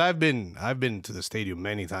 because I've been to the stadium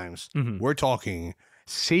many times. Mhm. We're talking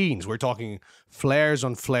scenes, we're talking flares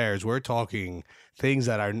on flares, we're talking things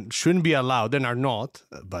that shouldn't be allowed and are not,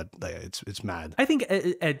 but it's mad. I think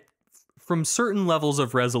from certain levels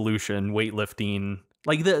of resolution, weightlifting,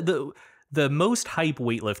 like the most hype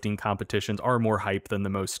weightlifting competitions are more hype than the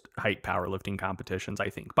most hype powerlifting competitions, I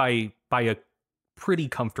think, by a pretty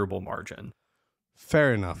comfortable margin.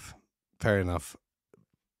 Fair enough. Fair enough.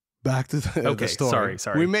 Back to the, Okay, the story.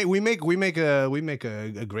 sorry. We make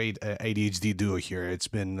a great ADHD duo here. It's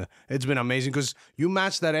been amazing because you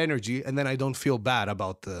match that energy, and then I don't feel bad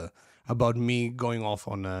about me going off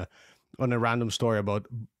on a random story about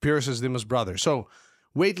Pierce's Dima's brother. So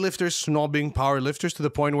weightlifters snobbing powerlifters to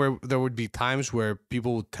the point where there would be times where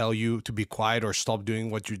people would tell you to be quiet or stop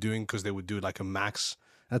doing what you're doing because they would do like a max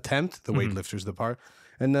attempt. The weightlifters, the part.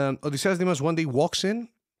 And Odysseas Dimas one day walks in,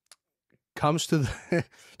 comes to the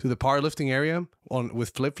to the powerlifting area with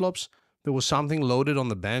flip flops. There was something loaded on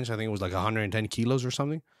the bench. I think it was like 110 kilos or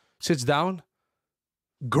something. Sits down,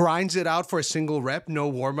 grinds it out for a single rep, no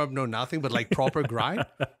warm up, no nothing, but like proper grind.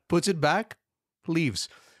 Puts it back, leaves.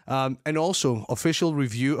 And also official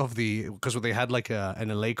review of because they had like an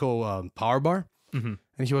Eleiko power bar, and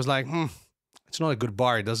he was like, it's not a good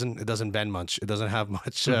bar. It doesn't bend much. It doesn't have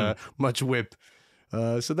much whip.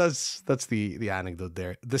 So that's the anecdote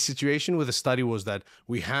there. The situation with the study was that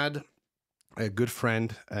we had a good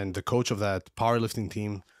friend and the coach of that powerlifting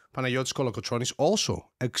team, Panagiotis Kolokotronis, also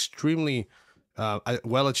extremely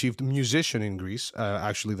well-achieved musician in Greece.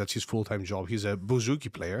 Actually, that's his full-time job. He's a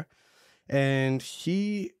bouzouki player. And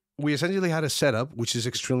we essentially had a setup, which is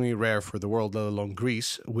extremely rare for the world, let alone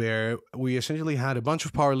Greece, where we essentially had a bunch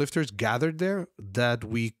of powerlifters gathered there that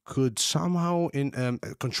we could somehow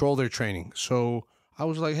control their training. So I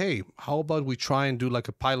was like, hey, how about we try and do like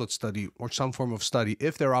a pilot study or some form of study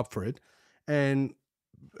if they're up for it. And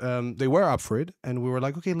they were up for it. And we were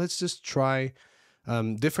like, okay, let's just try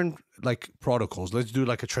different like protocols. Let's do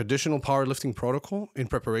like a traditional powerlifting protocol in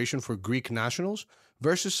preparation for Greek nationals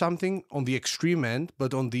versus something on the extreme end,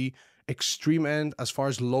 but on the extreme end as far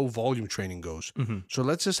as low volume training goes. So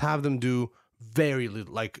let's just have them do very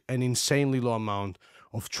little, like an insanely low amount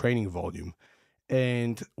of training volume.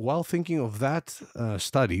 And while thinking of that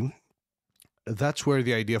study, that's where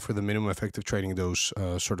the idea for the minimum effective training dose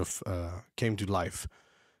came to life.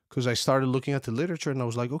 Because I started looking at the literature and I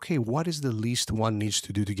was like, okay, what is the least one needs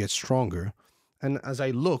to do to get stronger? And as I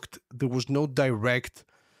looked, there was no direct,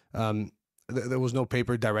 there was no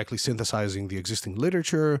paper directly synthesizing the existing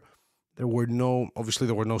literature. Obviously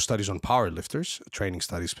there were no studies on powerlifters, training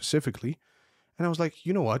studies specifically. And I was like,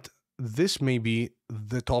 you know what? this may be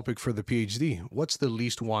the topic for the PhD. What's the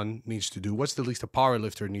least one needs to do? What's the least a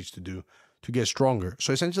powerlifter needs to do to get stronger?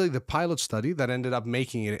 So essentially the pilot study that ended up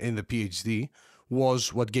making it in the PhD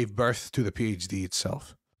was what gave birth to the PhD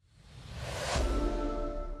itself.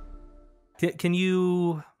 Can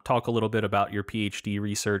you talk a little bit about your PhD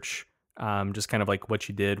research? Just kind of like what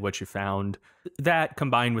you did, what you found, that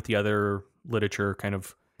combined with the other literature, kind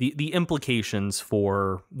of the implications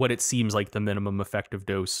for what it seems like the minimum effective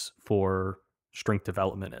dose for strength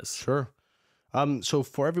development is. Sure. So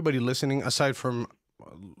for everybody listening, aside from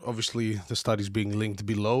obviously the studies being linked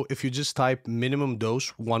below, if you just type minimum dose,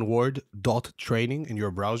 one word, .training in your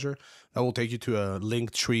browser, that will take you to a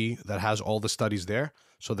linked tree that has all the studies there.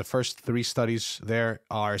 So the first 3 studies there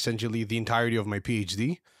are essentially the entirety of my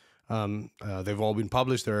PhD. They've all been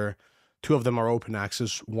published. 2 of them are open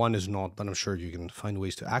access. 1 is not, but I'm sure you can find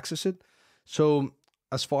ways to access it. So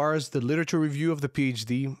as far as the literature review of the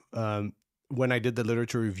PhD, when I did the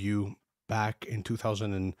literature review back in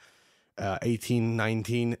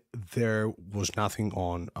 2018-19, there was nothing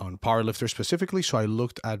on powerlifters specifically. So I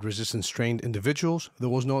looked at resistance trained individuals. There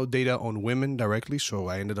was no data on women directly. So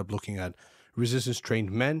I ended up looking at resistance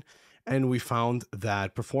trained men. And we found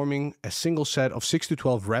that performing a single set of 6 to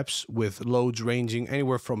 12 reps with loads ranging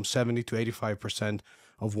anywhere from 70 to 85%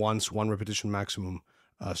 of one's 1 repetition maximum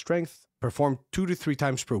strength, performed 2 to 3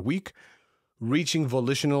 times per week, reaching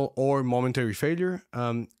volitional or momentary failure,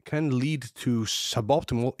 can lead to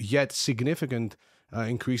suboptimal yet significant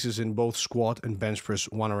increases in both squat and bench press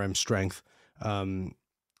 1RM strength,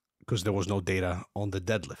 because there was no data on the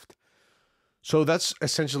deadlift. So that's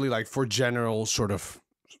essentially like for general sort of,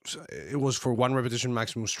 it was for 1 repetition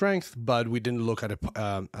maximum strength, but we didn't look at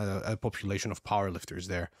a population of powerlifters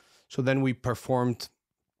there. So then we performed,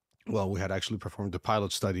 we had actually performed the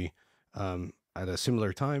pilot study at a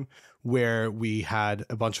similar time, where we had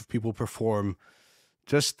a bunch of people perform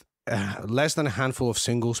just less than a handful of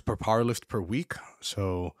singles per powerlift per week.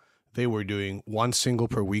 So they were doing 1 single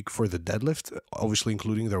per week for the deadlift, obviously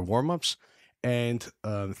including their warm-ups, and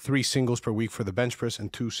 3 singles per week for the bench press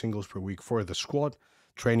and 2 singles per week for the squat,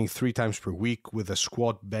 training 3 times per week with a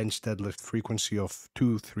squat bench deadlift frequency of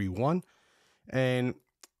 2, 3, 1. And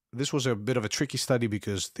this was a bit of a tricky study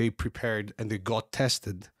because they prepared and they got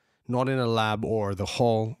tested not in a lab or the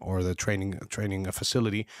hall or the training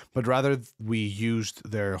facility, but rather we used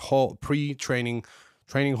their hall training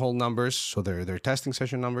hall numbers, so their testing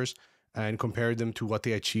session numbers, and compared them to what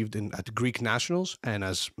they achieved at Greek nationals. And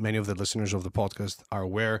as many of the listeners of the podcast are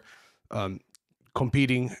aware,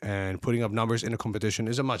 competing and putting up numbers in a competition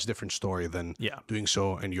is a much different story than doing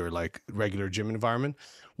so in your like regular gym environment.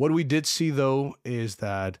 What we did see though is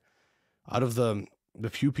that out of the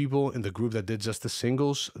few people in the group that did just the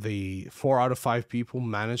singles, the 4 out of 5 people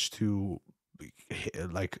managed to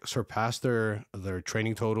like surpass their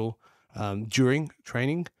training total during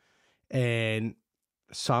training, and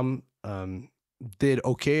some did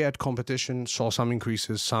okay at competition, saw some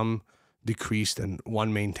increases, some decreased, and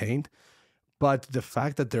 1 maintained. But the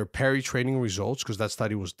fact that their peri-training results, because that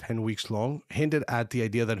study was 10 weeks long, hinted at the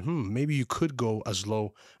idea that maybe you could go as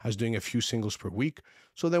low as doing a few singles per week.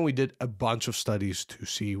 So then we did a bunch of studies to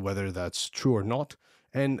see whether that's true or not.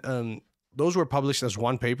 And those were published as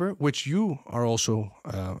 1 paper, which you are also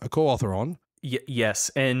a co-author on.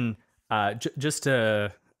 Yes. And just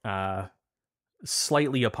to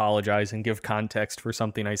slightly apologize and give context for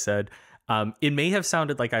something I said, it may have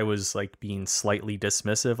sounded like I was like being slightly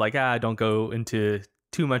dismissive, like, don't go into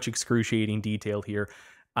too much excruciating detail here.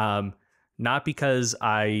 Not because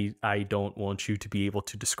I don't want you to be able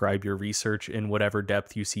to describe your research in whatever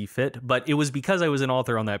depth you see fit, but it was because I was an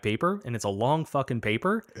author on that paper, and it's a long fucking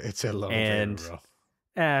paper. It's a long paper,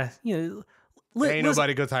 bro. Ain't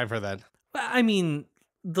nobody got time for that. I mean,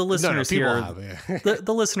 the listeners the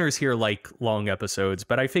listeners here like long episodes,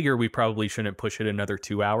 but I figure we probably shouldn't push it another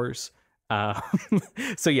 2 hours.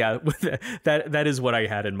 So yeah, that is what I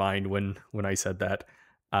had in mind when I said that.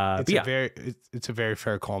 It's a very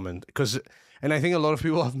fair comment, and I think a lot of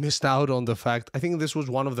people have missed out on the fact. I think this was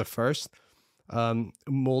one of the first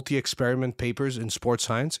multi-experiment papers in sports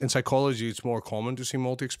science. In psychology, it's more common to see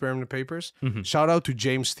multi-experiment papers. Mm-hmm. Shout out to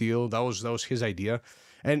James Steele. That was his idea.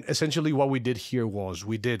 And essentially what we did here was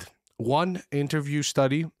we did 1 interview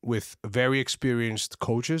study with very experienced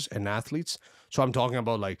coaches and athletes. So I'm talking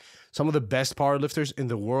about like some of the best powerlifters in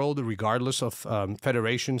the world, regardless of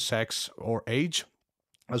federation, sex, or age,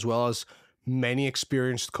 as well as many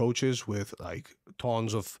experienced coaches with like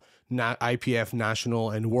tons of IPF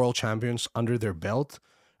national and world champions under their belt.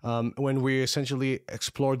 When we essentially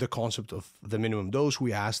explored the concept of the minimum dose,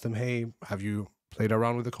 we asked them, hey, have you played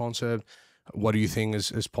around with the concept? What do you think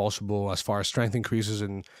is possible as far as strength increases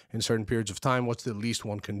in certain periods of time? What's the least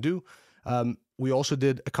one can do? We also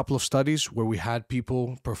did a couple of studies where we had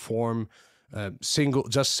people perform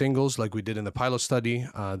just singles, like we did in the pilot study.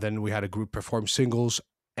 Then we had a group perform singles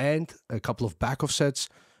and a couple of back-off sets.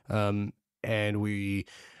 And we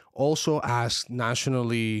also asked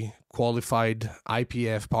nationally qualified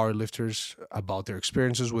IPF powerlifters about their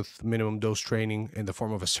experiences with minimum dose training in the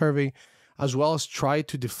form of a survey, as well as try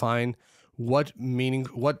to define what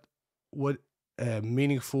meaningful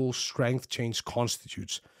strength change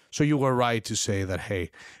constitutes. So you were right to say that, hey,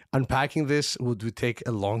 unpacking this would take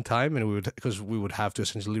a long time, and because we would have to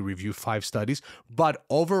essentially review 5 studies. But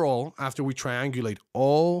overall, after we triangulate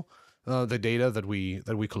all the data that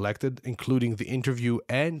we collected, including the interview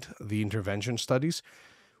and the intervention studies,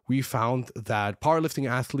 we found that powerlifting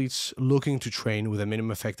athletes looking to train with a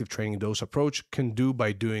minimum effective training dose approach can do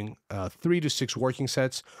by doing 3 to 6 working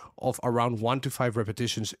sets of around 1 to 5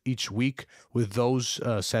 repetitions each week, with those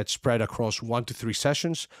sets spread across 1 to 3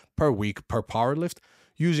 sessions per week per powerlift,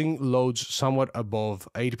 using loads somewhat above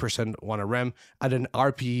 80% 1RM at an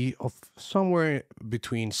RPE of somewhere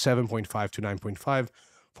between 7.5 to 9.5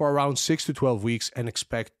 for around 6 to 12 weeks, and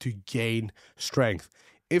expect to gain strength.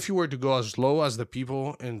 If you were to go as low as the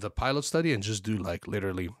people in the pilot study and just do like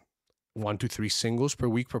literally 1 to 3 singles per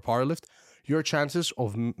week per powerlift, your chances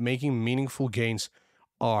of making meaningful gains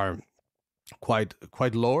are quite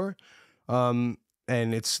lower. And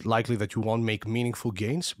it's likely that you won't make meaningful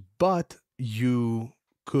gains, but you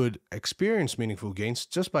could experience meaningful gains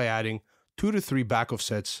just by adding 2 to 3 back-off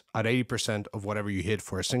sets at 80% of whatever you hit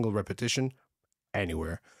for a single repetition,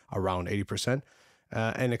 anywhere around 80%.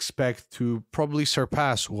 And expect to probably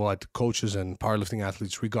surpass what coaches and powerlifting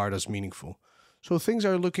athletes regard as meaningful. So things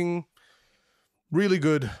are looking really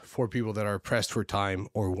good for people that are pressed for time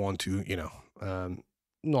or want to,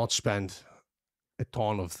 not spend a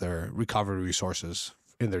ton of their recovery resources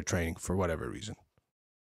in their training for whatever reason.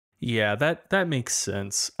 Yeah, that makes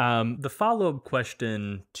sense. The follow-up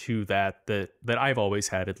question to that I've always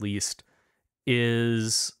had, at least,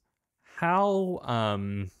 is how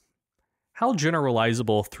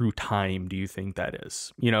generalizable through time do you think that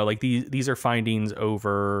is? Like these are findings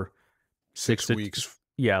over 6 weeks.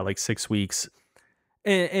 Like 6 weeks.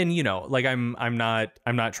 And like I'm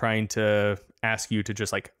not trying to ask you to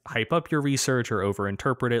just like hype up your research or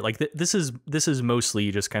overinterpret it. Like this is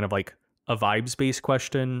mostly just kind of like a vibes based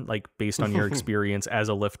question, like based on your experience as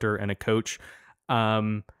a lifter and a coach.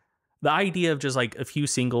 The idea of just like a few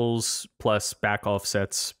singles plus back off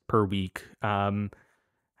sets per week,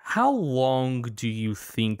 how long do you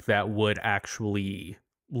think that would actually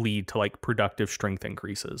lead to like productive strength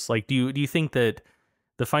increases? Like, do you think that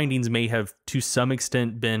the findings may have to some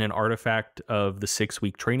extent been an artifact of the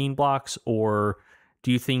 6-week training blocks, or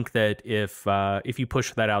do you think that if you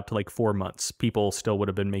push that out to like 4 months, people still would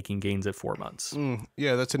have been making gains at 4 months?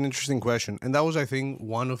 Yeah, that's an interesting question, and that was, I think,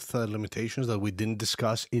 one of the limitations that we didn't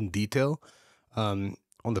discuss in detail on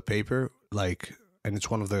the paper. And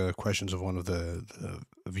it's one of the questions of one of the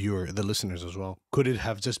listeners as well. Could it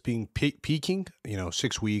have just been peaking?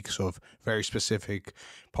 6 weeks of very specific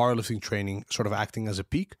powerlifting training, sort of acting as a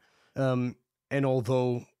peak. And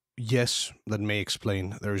although yes, that may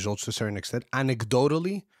explain the results to a certain extent.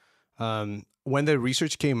 Anecdotally, when the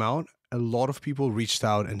research came out, a lot of people reached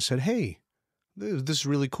out and said, "Hey, this is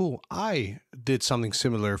really cool. I did something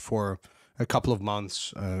similar for a couple of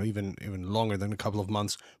months, even longer than a couple of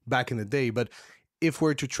months back in the day." But if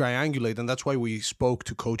we're to triangulate, and that's why we spoke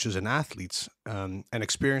to coaches and athletes, and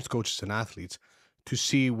experienced coaches and athletes, to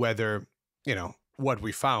see whether, what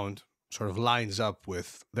we found sort of lines up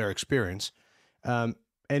with their experience.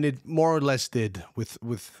 And it more or less did with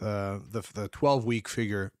the 12-week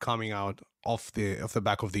figure coming out off the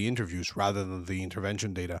back of the interviews rather than the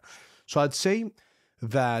intervention data. So I'd say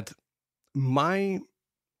that my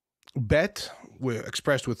bet,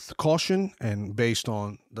 expressed with caution and based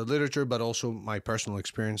on the literature, but also my personal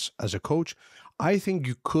experience as a coach, I think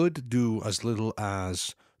you could do as little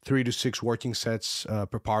as 3 to 6 working sets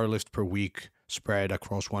per powerlift per week, spread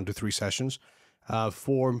across 1 to 3 sessions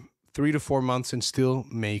for 3 to 4 months, and still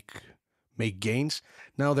make gains.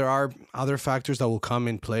 Now, there are other factors that will come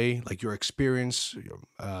in play, like your experience,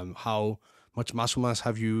 how much muscle mass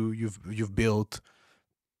have you've built,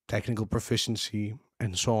 technical proficiency,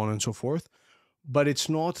 and so on and so forth. But it's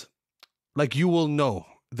not like you will know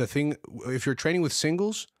the thing. If you're training with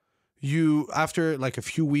singles, you, after like a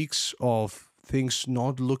few weeks of things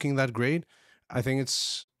not looking that great, I think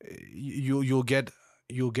it's you'll get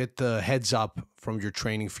the heads up from your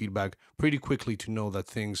training feedback pretty quickly to know that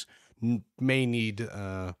things may need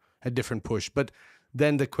a different push. But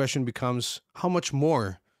then the question becomes, how much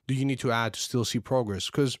more do you need to add to still see progress?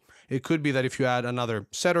 Because it could be that if you add another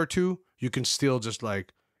set or two, you can still just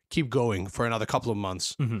like keep going for another couple of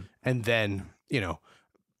months. And then,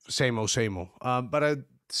 same old, same old. But I'd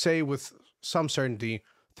say with some certainty,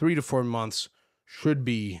 3 to 4 months should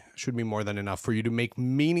be more than enough for you to make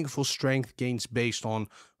meaningful strength gains based on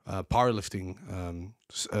powerlifting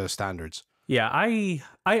standards. Yeah, I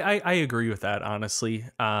agree with that, honestly.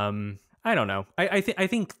 I don't know. I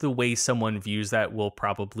think the way someone views that will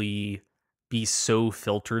probably be so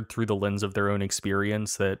filtered through the lens of their own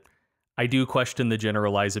experience that I do question the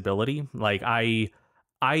generalizability. Like I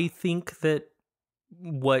think that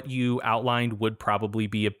what you outlined would probably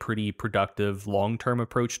be a pretty productive long-term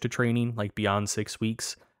approach to training, like beyond 6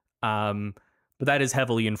 weeks. But that is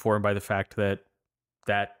heavily informed by the fact that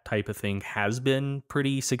that type of thing has been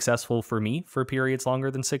pretty successful for me for periods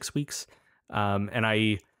longer than 6 weeks. And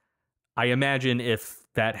I imagine if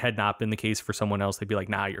that had not been the case for someone else, they'd be like,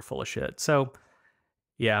 nah, you're full of shit. So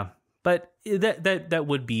yeah, but that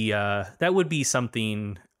would be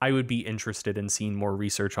something I would be interested in seeing more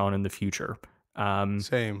research on in the future.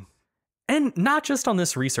 Same. And not just on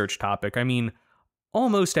this research topic. I mean,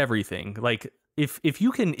 almost everything. Like if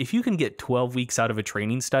you can get 12 weeks out of a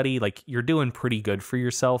training study, like you're doing pretty good for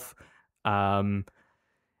yourself. And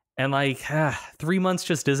like 3 months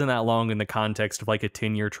just isn't that long in the context of like a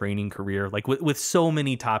 10-year training career. Like with so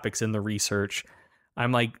many topics in the research,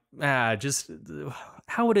 I'm like, just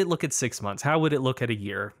how would it look at 6 months? How would it look at a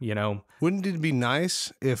year? Wouldn't it be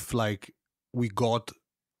nice if like we got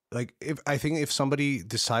like if somebody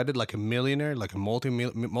decided, like a millionaire, like a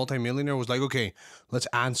multi-millionaire was like, okay, let's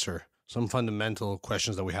answer some fundamental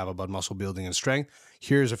questions that we have about muscle building and strength.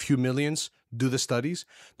 Here's a few millions, do the studies.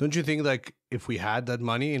 Don't you think like if we had that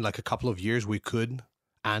money in like a couple of years, we could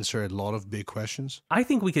answer a lot of big questions? I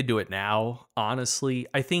think we could do it now, honestly.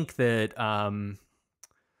 I think that,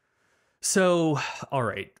 so, all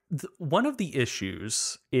right. One of the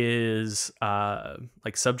issues is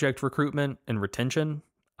like subject recruitment and retention.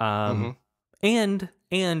 And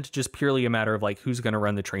just purely a matter of like who's going to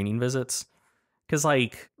run the training visits. Because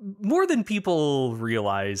like more than people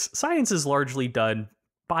realize, science is largely done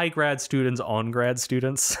by grad students on grad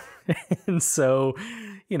students. And so,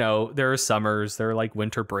 there are summers, there are like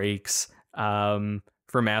winter breaks.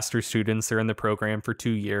 For master students, they're in the program for 2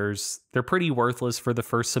 years. They're pretty worthless for the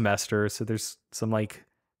first semester. So there's some like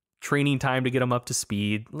training time to get them up to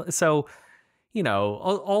speed. So,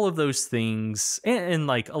 all of those things, and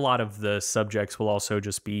like a lot of the subjects will also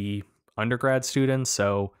just be undergrad students.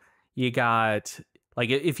 So you got like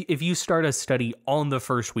if you start a study on the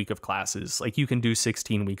first week of classes, like you can do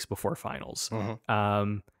 16 weeks before finals.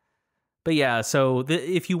 But yeah, so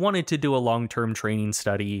if you wanted to do a long-term training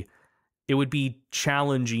study, it would be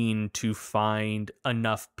challenging to find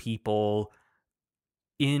enough people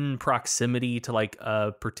in proximity to like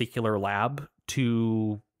a particular lab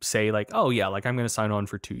to say like, oh yeah, like I'm going to sign on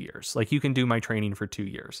for 2 years. Like you can do my training for 2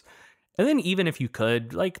 years. And then even if you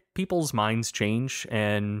could, like people's minds change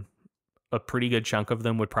and a pretty good chunk of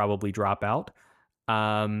them would probably drop out.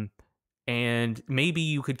 And maybe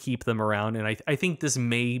you could keep them around. And I think this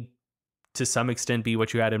may to some extent be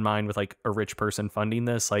what you had in mind with like a rich person funding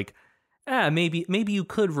this. Like, maybe you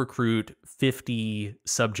could recruit 50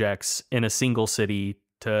 subjects in a single city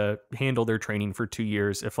to handle their training for 2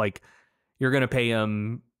 years if like you're going to pay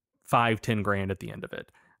them 5-10 grand at the end of it.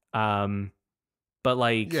 But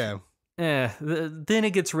like, then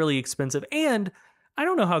it gets really expensive. And I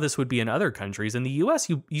don't know how this would be in other countries. In the US,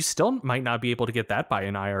 you still might not be able to get that by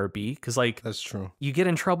an IRB because like that's true. You get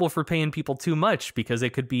in trouble for paying people too much because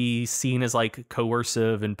it could be seen as like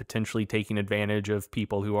coercive and potentially taking advantage of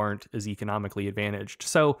people who aren't as economically advantaged.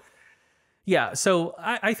 So yeah, so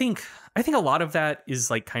I think a lot of that is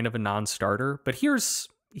like kind of a non-starter. But here's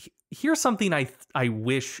something I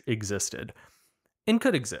wish existed and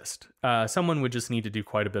could exist. Someone would just need to do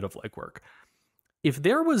quite a bit of legwork. If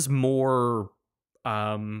there was more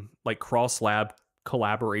like cross lab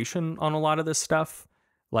collaboration on a lot of this stuff,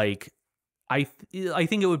 like I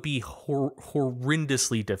think it would be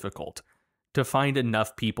horrendously difficult to find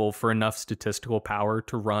enough people for enough statistical power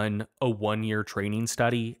to run a 1-year training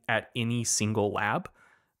study at any single lab.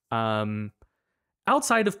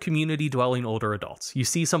 Outside of community dwelling older adults, you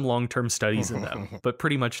see some long-term studies in them, but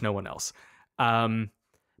pretty much no one else. But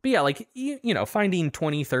yeah, like, finding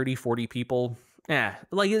 20, 30, 40 people,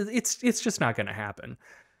 like it's just not going to happen.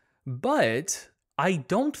 But I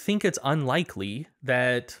don't think it's unlikely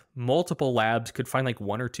that multiple labs could find like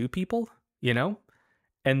 1 or 2 people,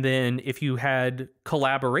 and then if you had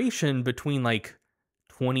collaboration between like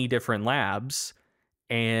 20 different labs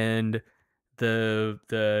and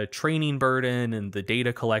the training burden and the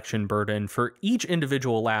data collection burden for each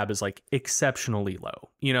individual lab is like exceptionally low.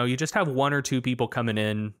 You know, you just have one or two people coming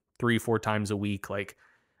in 3-4 times a week. Like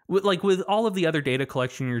with all of the other data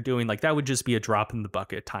collection you're doing, like that would just be a drop in the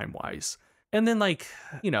bucket time wise. And then like,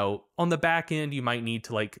 you know, on the back end, you might need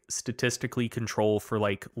to like statistically control for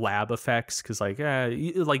like lab effects. Cause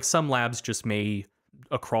like some labs just may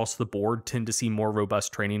across the board tend to see more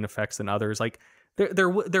robust training effects than others. Like there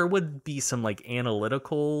would be some like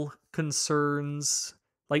analytical concerns,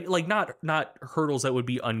 like not hurdles that would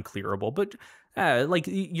be unclearable, but like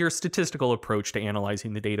your statistical approach to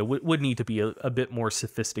analyzing the data would need to be a bit more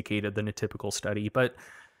sophisticated than a typical study. But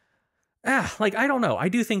like, I don't know. I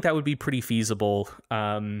do think that would be pretty feasible.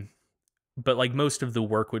 But like most of the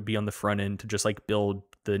work would be on the front end to just like build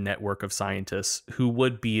the network of scientists who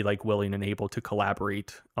would be like willing and able to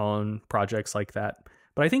collaborate on projects like that.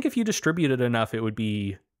 But I think if you distribute it enough, it would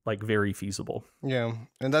be like very feasible. Yeah,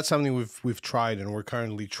 and that's something we've tried and we're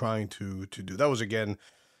currently trying to do. That was again,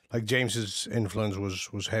 like James's influence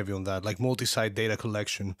was heavy on that, like multi-site data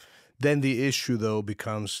collection. Then the issue though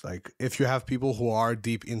becomes like if you have people who are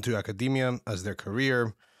deep into academia as their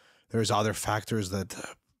career, there's other factors that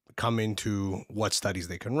come into what studies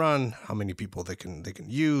they can run, how many people they can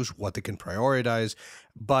use, what they can prioritize.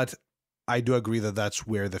 But I do agree that that's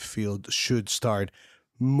where the field should start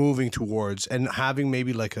moving towards, and having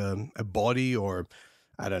maybe like a body, or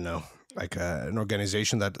I don't know, like an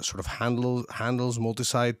organization that sort of handles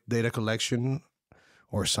multi-site data collection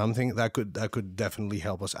or something that could definitely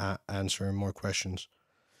help us answer more questions.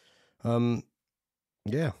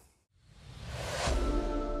 Yeah.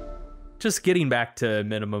 Just getting back to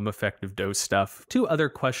minimum effective dose stuff, 2 other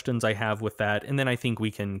questions I have with that, and then I think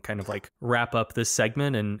we can kind of like wrap up this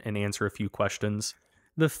segment and answer a few questions.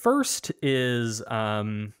 The first is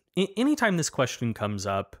anytime this question comes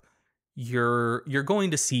up, you're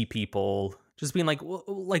going to see people just being like, well,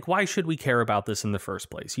 like, why should we care about this in the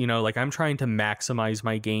first place? You know, like I'm trying to maximize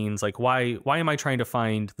my gains. Like, why am I trying to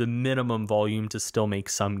find the minimum volume to still make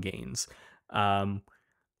some gains?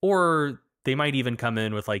 Or they might even come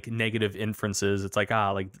in with like negative inferences. It's like,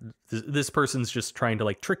 like this person's just trying to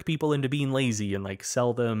like trick people into being lazy and like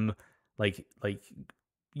sell them like,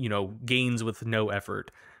 you know, gains with no effort.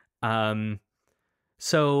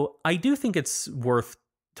 So I do think it's worth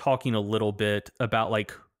talking a little bit about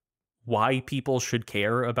like why people should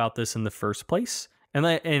care about this in the first place. And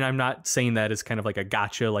I'm not saying that as kind of like a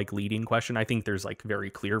gotcha, like leading question. I think there's like very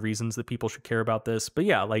clear reasons that people should care about this. But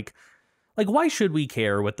yeah, like why should we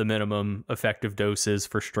care what the minimum effective dose is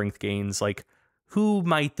for strength gains? Like, who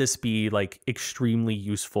might this be like extremely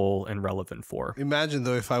useful and relevant for? Imagine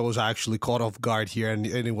though if I was actually caught off guard here and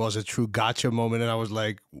it was a true gotcha moment and I was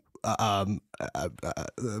like, I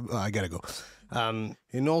gotta go.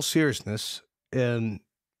 In all seriousness,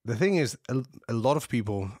 the thing is, a lot of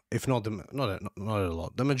people, if not not a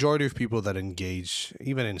lot, the majority of people that engage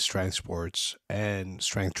even in strength sports and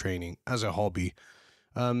strength training as a hobby,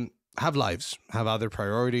 have lives, have other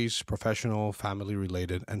priorities, professional, family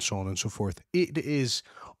related, and so on and so forth. It is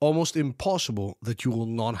almost impossible that you will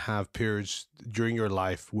not have periods during your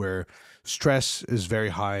life where stress is very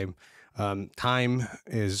high, time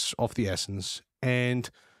is of the essence, and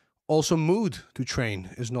also mood to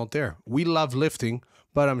train is not there. We love lifting,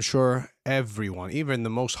 but I'm sure everyone, even the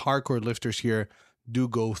most hardcore lifters here, do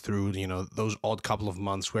go through, you know, those odd couple of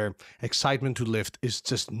months where excitement to lift is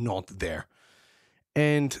just not there.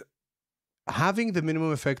 And having the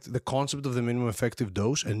minimum effect, the concept of the minimum effective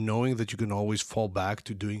dose, and knowing that you can always fall back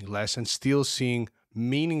to doing less and still seeing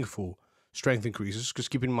meaningful strength increases. Because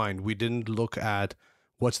keep in mind, we didn't look at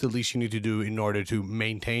what's the least you need to do in order to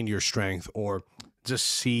maintain your strength or just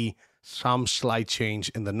see some slight change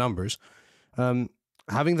in the numbers.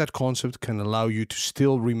 Having that concept can allow you to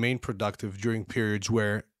still remain productive during periods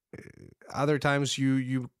where other times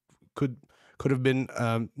you could have been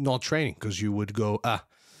not training, because you would go,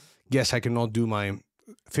 yes, I cannot do my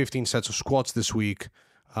 15 sets of squats this week.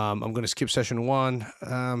 I'm going to skip session 1.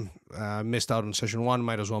 Missed out on session 1,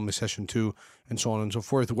 might as well miss session 2, and so on and so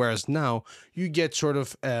forth. Whereas now you get sort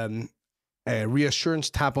of a reassurance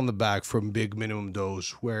tap on the back from big minimum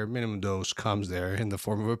dose, where minimum dose comes there in the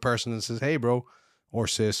form of a person that says, hey, bro, or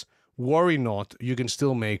sis, worry not, you can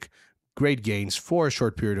still make great gains for a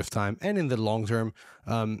short period of time. And in the long term,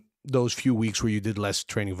 those few weeks where you did less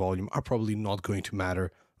training volume are probably not going to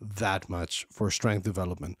matter that much for strength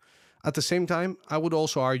development. At the same time, I would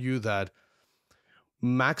also argue that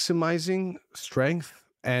maximizing strength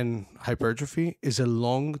and hypertrophy is a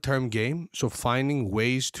long-term game. So finding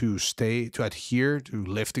ways to adhere to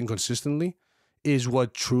lifting consistently is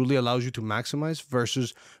what truly allows you to maximize,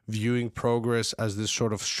 versus viewing progress as this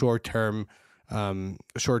sort of short-term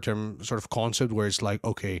sort of concept where it's like,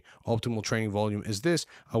 okay, optimal training volume is this,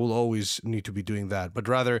 I will always need to be doing that. But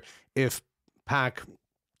rather, if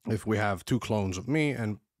we have two clones of me,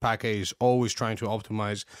 and Pack A is always trying to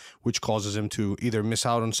optimize, which causes him to either miss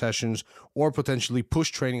out on sessions or potentially push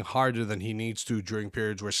training harder than he needs to during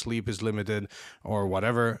periods where sleep is limited or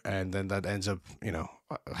whatever, and then that ends up,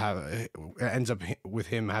 with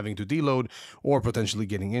him having to deload or potentially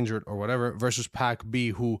getting injured or whatever, versus Pack B,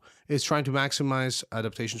 who is trying to maximize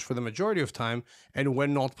adaptations for the majority of time, and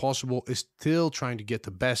when not possible, is still trying to get the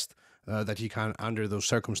best that he can under those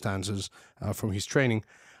circumstances from his training.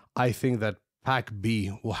 I think that Pack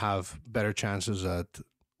B will have better chances at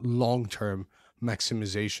long-term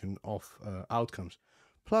maximization of outcomes.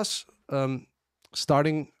 Plus,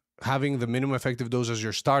 having the minimum effective dose as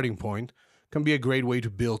your starting point can be a great way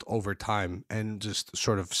to build over time and just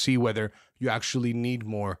sort of see whether you actually need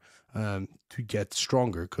more to get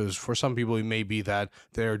stronger. Because for some people, it may be that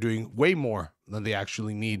they're doing way more than they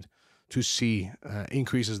actually need to see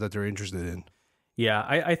increases that they're interested in. Yeah,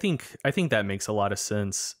 I think that makes a lot of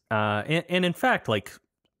sense. And in fact, like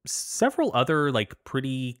several other like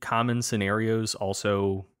pretty common scenarios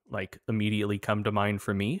also like immediately come to mind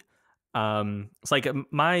for me. It's like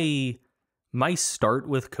my start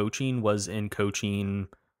with coaching was in coaching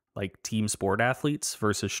like team sport athletes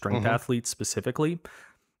versus strength athletes specifically.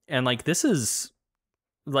 And like this is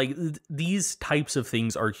like these types of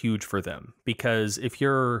things are huge for them, because if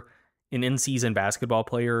you're an in-season basketball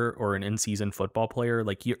player or an in-season football player,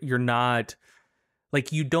 like you're not,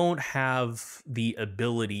 like you don't have the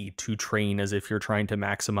ability to train as if you're trying to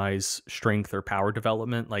maximize strength or power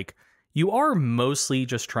development. Like you are mostly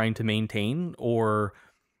just trying to maintain, or,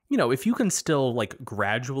 if you can still like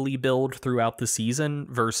gradually build throughout the season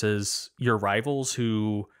versus your rivals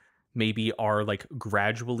who maybe are like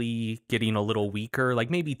gradually getting a little weaker, like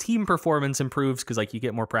maybe team performance improves because like you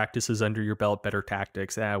get more practices under your belt, better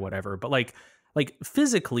tactics, whatever. But like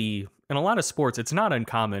physically in a lot of sports, it's not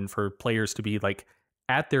uncommon for players to be like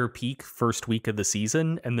at their peak first week of the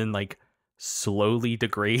season and then like slowly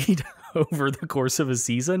degrade over the course of a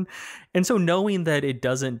season. And so knowing that it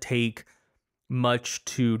doesn't take much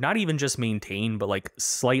to not even just maintain, but like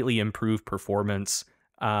slightly improve performance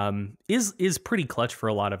is pretty clutch for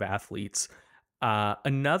a lot of athletes.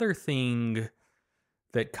 Another thing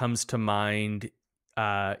that comes to mind,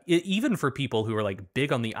 even for people who are like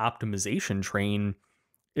big on the optimization train,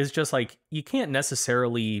 is just like you can't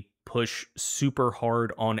necessarily push super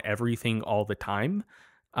hard on everything all the time.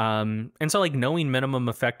 And so like knowing minimum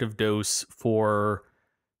effective dose for,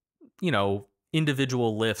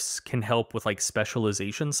 individual lifts can help with like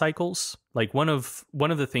specialization cycles. Like one of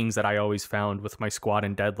the things that I always found with my squat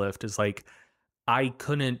and deadlift is like I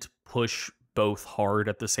couldn't push both hard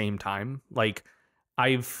at the same time. Like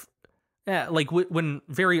when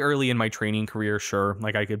very early in my training career, sure,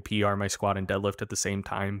 like I could PR my squat and deadlift at the same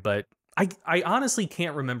time, but I honestly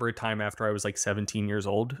can't remember a time after I was like 17 years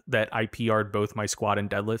old that I PR'd both my squat and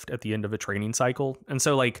deadlift at the end of a training cycle. And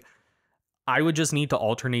so like I would just need to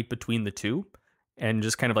alternate between the two and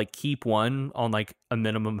just kind of like keep one on like a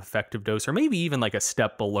minimum effective dose, or maybe even like a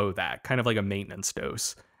step below that, kind of like a maintenance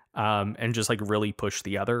dose, and just like really push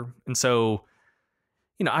the other. And so,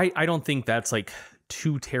 I don't think that's like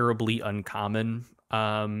too terribly uncommon.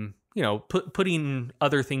 Putting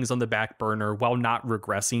other things on the back burner while not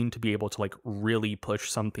regressing to be able to like really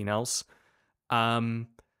push something else. And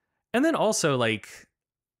then also like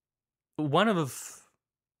one of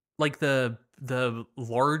like the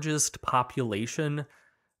largest population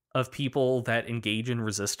of people that engage in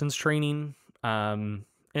resistance training,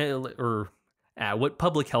 or what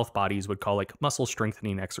public health bodies would call like muscle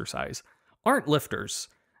strengthening exercise, aren't lifters.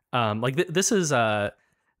 This is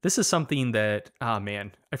something that,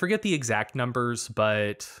 I forget the exact numbers,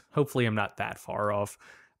 but hopefully I'm not that far off.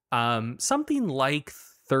 Something like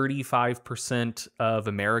 35% of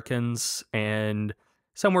Americans and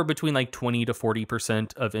somewhere between like 20 to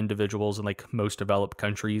 40% of individuals in like most developed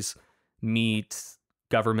countries meet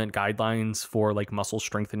government guidelines for like muscle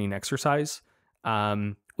strengthening exercise,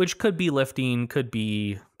 which could be lifting, could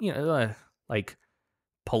be, like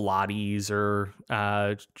Pilates or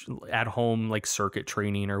at home like circuit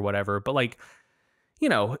training or whatever. But like,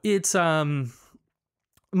 it's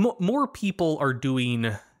more people are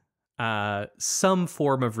doing some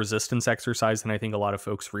form of resistance exercise than I think a lot of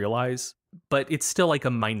folks realize, but it's still like a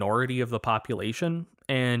minority of the population.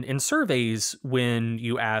 And in surveys, when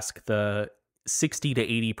you ask the 60 to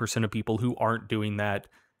 80% of people who aren't doing that,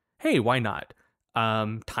 hey, why not?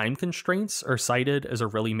 Time constraints are cited as a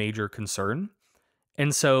really major concern.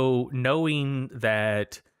 And so knowing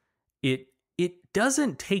that it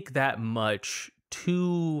doesn't take that much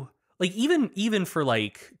to like even for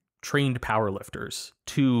like trained powerlifters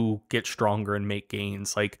to get stronger and make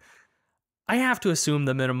gains, like I have to assume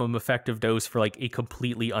the minimum effective dose for like a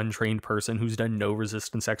completely untrained person who's done no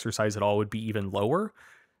resistance exercise at all would be even lower.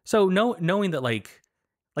 So knowing that like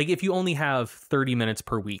if you only have 30 minutes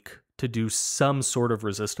per week to do some sort of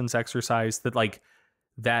resistance exercise, that like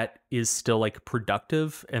that is still like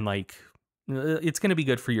productive and like it's going to be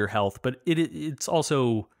good for your health, but it's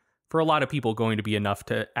also for a lot of people going to be enough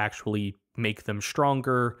to actually make them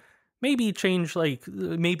stronger, maybe change, like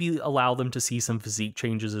maybe allow them to see some physique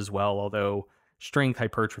changes as well, although strength,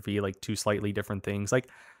 hypertrophy, like two slightly different things. Like,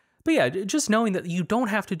 but yeah, just knowing that you don't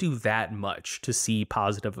have to do that much to see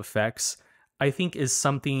positive effects, I think is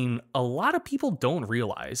something a lot of people don't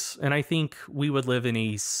realize. And I think we would live in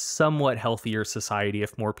a somewhat healthier society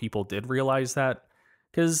if more people did realize that.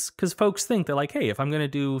 Because folks think that like, hey, if I'm going to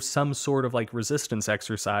do some sort of like resistance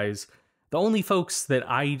exercise, the only folks that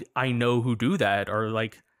I know who do that are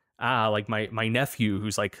like, like my nephew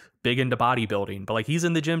who's like big into bodybuilding, but like he's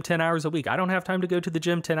in the gym 10 hours a week. I don't have time to go to the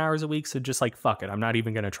gym 10 hours a week. So just like, fuck it. I'm not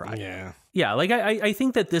even going to try. Yeah. Like I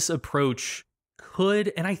think that this approach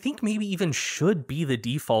could, and I think maybe even should be the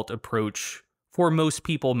default approach for most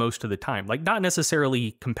people most of the time. Like not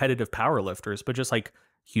necessarily competitive powerlifters, but just like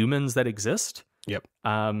humans that exist. Yep.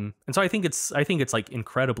 And so I think it's like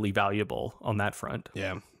incredibly valuable on that front.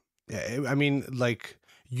 Yeah. I mean, like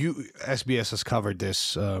SBS has covered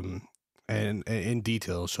this and in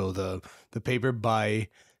detail. So the paper by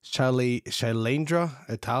Shailendra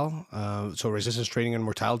et al. So resistance training and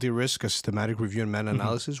mortality risk, a systematic review and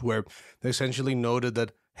meta-analysis, where they essentially noted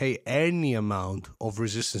that hey, any amount of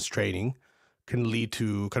resistance training can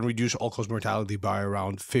reduce all-cause mortality by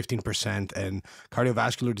around 15% and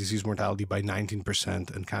cardiovascular disease mortality by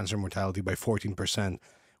 19% and cancer mortality by 14%,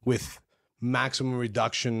 with maximum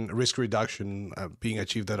risk reduction being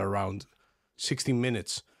achieved at around 60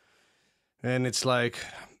 minutes. And it's like,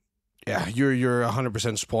 yeah, you're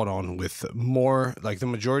 100% spot on with more, like the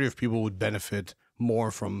majority of people would benefit more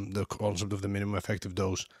from the concept of the minimum effective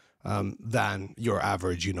dose than your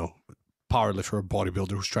average, powerlifter or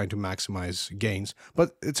bodybuilder who's trying to maximize gains.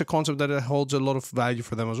 But it's a concept that holds a lot of value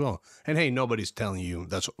for them as well. And hey, nobody's telling you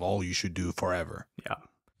that's all you should do forever. Yeah.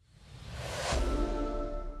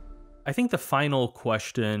 I think the final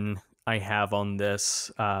question I have on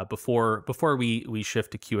this before we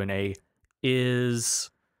shift to Q&A is,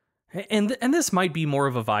 and this might be more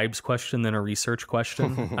of a vibes question than a research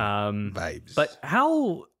question. Vibes. But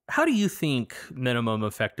how do you think minimum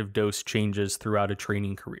effective dose changes throughout a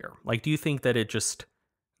training career? Like, do you think that it just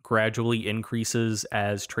gradually increases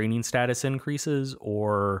as training status increases,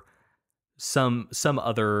 or some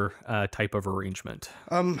other type of arrangement?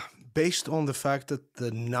 Based on the fact that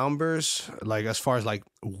the numbers, like as far as like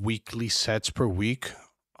weekly sets per week,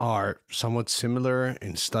 are somewhat similar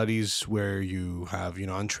in studies where you have,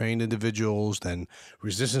 untrained individuals, then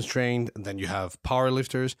resistance trained, and then you have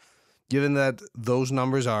powerlifters. Given that those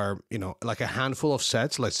numbers are, like a handful of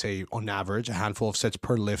sets, let's say on average, a handful of sets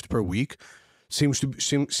per lift per week, seems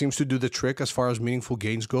to do the trick as far as meaningful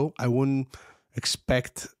gains go. I wouldn't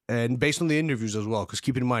expect, and based on the interviews as well, because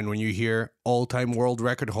keep in mind when you hear all-time world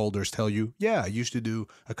record holders tell you, yeah, I used to do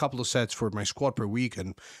a couple of sets for my squat per week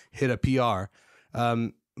and hit a PR,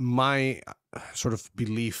 my sort of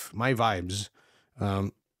belief, my vibes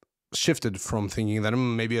shifted from thinking that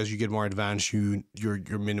maybe as you get more advanced, your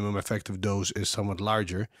minimum effective dose is somewhat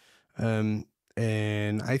larger. And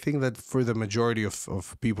I think that for the majority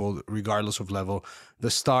of people, regardless of level, the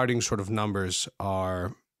starting sort of numbers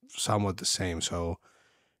are somewhat the same. So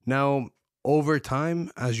now over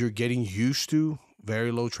time, as you're getting used to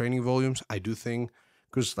very low training volumes, I do think,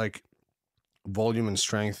 because like volume and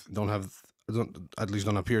strength don't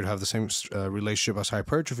appear to have the same relationship as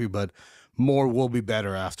hypertrophy, but more will be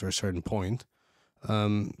better after a certain point.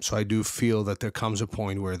 So I do feel that there comes a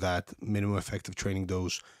point where that minimum effective training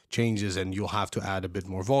dose changes and you'll have to add a bit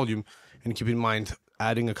more volume. And keep in mind,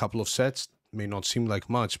 adding a couple of sets may not seem like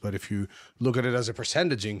much, but if you look at it as a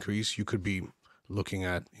percentage increase, you could be looking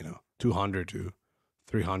at, 200 to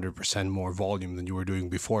 300% more volume than you were doing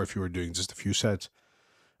before if you were doing just a few sets.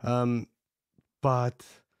 But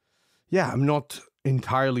yeah, I'm not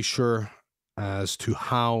entirely sure as to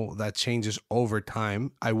how that changes over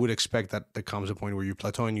time. I would expect that there comes a point where you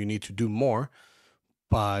plateau and you need to do more,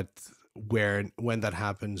 but when that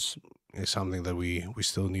happens is something that we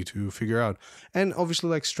still need to figure out. And obviously,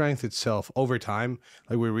 like strength itself over time,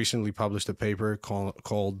 like we recently published a paper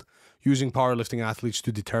called using powerlifting athletes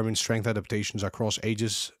to determine strength adaptations across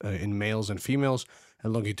ages in males and females,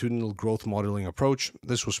 and longitudinal growth modeling approach.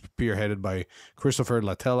 This was spearheaded by Christopher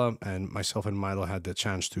Latella, and myself and Milo had the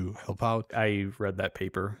chance to help out. I read that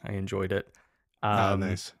paper. I enjoyed it.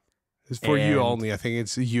 Nice. It's for you only. I think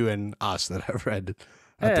it's you and us that have read it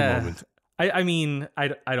at the moment. I mean,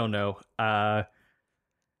 I don't know.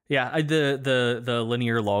 Yeah, the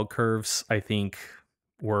linear log curves, I think,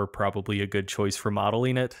 were probably a good choice for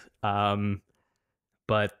modeling it.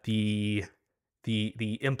 But the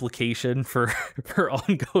implication for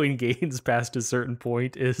ongoing gains past a certain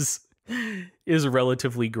point is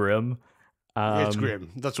relatively grim. It's grim.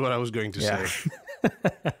 That's what I was going to say.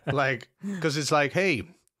 Like, because it's like, hey,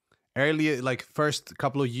 early, like first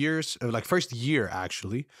couple of years, like first year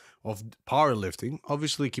actually of powerlifting.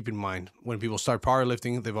 Obviously, keep in mind when people start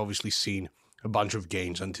powerlifting, they've obviously seen a bunch of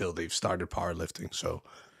gains until they've started powerlifting. So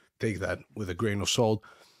take that with a grain of salt.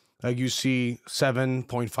 Like you see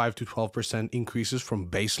 7.5 to 12% increases from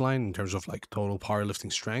baseline in terms of like total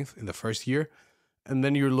powerlifting strength in the first year. And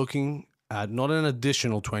then you're looking at not an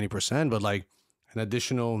additional 20%, but like an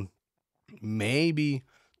additional maybe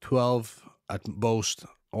 12 at most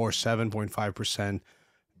or 7.5%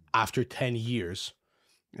 after 10 years.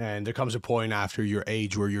 And there comes a point after your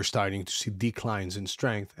age where you're starting to see declines in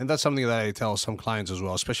strength. And that's something that I tell some clients as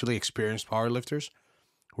well, especially experienced powerlifters,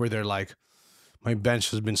 where they're like, my bench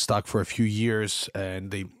has been stuck for a few years, and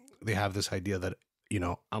they have this idea that, you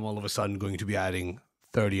know, I'm all of a sudden going to be adding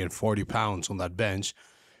 30 and 40 pounds on that bench.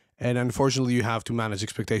 And unfortunately, you have to manage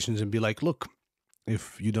expectations and be like, look,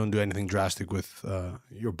 if you don't do anything drastic with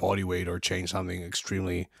your body weight or change something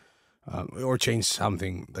extremely, or change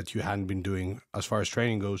something that you hadn't been doing as far as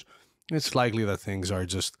training goes, it's likely that things are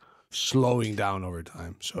just slowing down over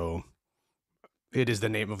time. So it is the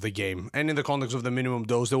name of the game. And in the context of the minimum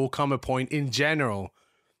dose, there will come a point in general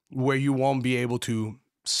where you won't be able to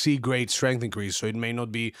see great strength increase. So it may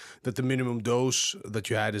not be that the minimum dose that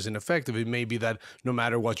you had is ineffective. It may be that no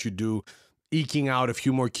matter what you do, eking out a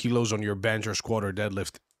few more kilos on your bench or squat or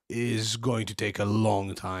deadlift is going to take a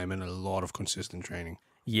long time and a lot of consistent training.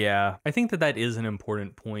 Yeah, I think that is an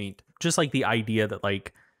important point. Just like the idea that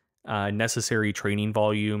like necessary training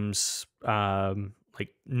volumes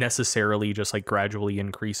like necessarily just like gradually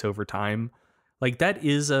increase over time. Like that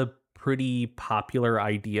is a pretty popular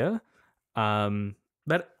idea.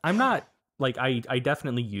 But I'm not like I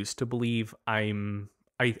definitely used to believe I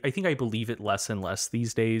think I believe it less and less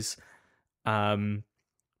these days. But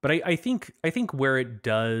I think where it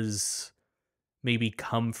does maybe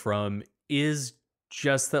come from is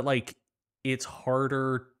just that like it's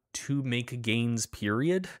harder to make gains,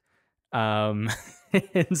 period. And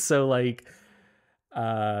so like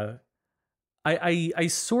I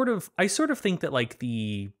sort of think that like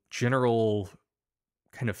the general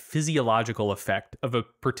kind of physiological effect of a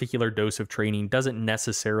particular dose of training doesn't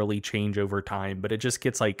necessarily change over time, but it just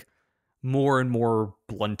gets like more and more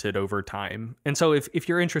blunted over time. And so if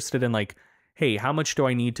you're interested in like, hey, how much do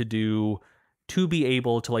I need to do to be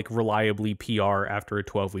able to like reliably PR after a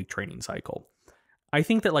 12-week training cycle? I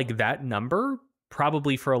think that like that number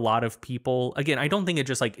probably for a lot of people, again, I don't think it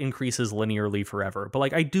just like increases linearly forever, but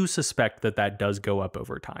like I do suspect that does go up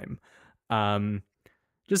over time.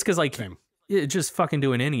 Just because like just fucking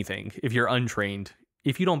doing anything if you're untrained,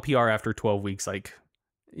 if you don't PR after 12 weeks, like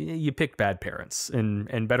you picked bad parents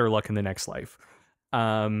and better luck in the next life.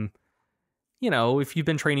 You know, if you've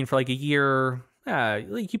been training for like a year,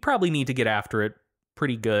 like you probably need to get after it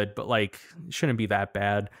pretty good, but like it shouldn't be that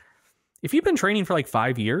bad. If you've been training for like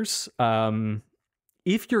 5 years,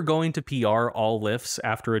 if you're going to PR all lifts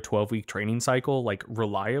after a 12-week training cycle, like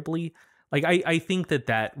reliably, like I think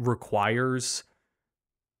that requires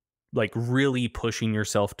like really pushing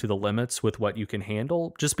yourself to the limits with what you can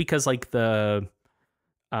handle, just because like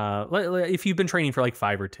if you've been training for like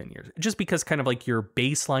 5 or 10 years, just because kind of like your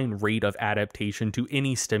baseline rate of adaptation to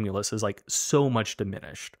any stimulus is like so much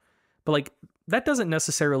diminished. But like that doesn't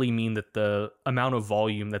necessarily mean that the amount of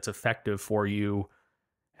volume that's effective for you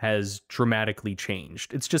has dramatically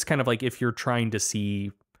changed. It's just kind of like if you're trying to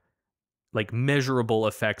see like measurable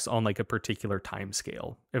effects on like a particular time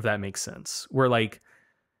scale, if that makes sense. Where like,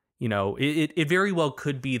 you know, it very well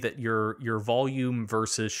could be that your volume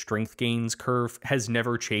versus strength gains curve has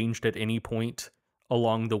never changed at any point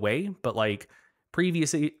along the way. But like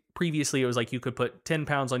previously it was like you could put 10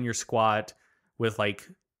 pounds on your squat with like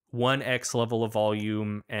 1x level of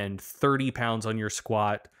volume and 30 pounds on your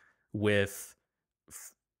squat with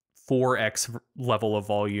 4x level of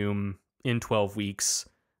volume in 12 weeks.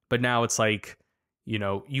 But now it's like, you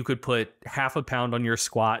know, you could put half a pound on your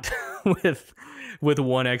squat with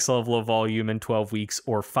 1x level of volume in 12 weeks,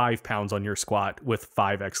 or 5 pounds on your squat with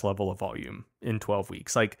 5x level of volume in 12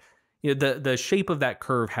 weeks. Like, you know, the shape of that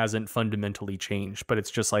curve hasn't fundamentally changed, but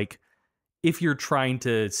it's just like, if you're trying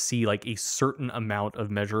to see like a certain amount of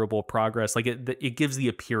measurable progress, like it gives the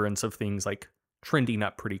appearance of things like trending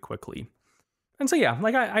up pretty quickly. And so, yeah,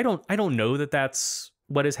 like I don't know that that's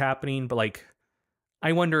what is happening, but like,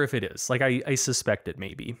 I wonder if it is. Like, I suspect it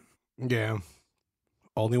may be. Yeah.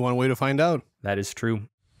 Only one way to find out. That is true.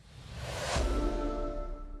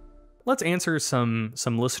 Let's answer some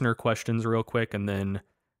listener questions real quick and then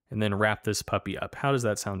wrap this puppy up. How does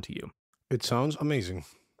that sound to you? It sounds amazing.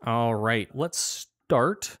 All right. Let's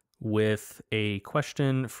start with a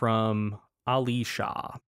question from Ali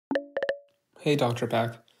Shah. Hey, Dr.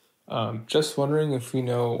 Pak. Just wondering if we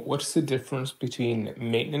know what's the difference between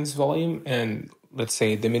maintenance volume and, let's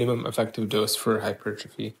say, the minimum effective dose for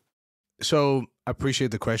hypertrophy. So I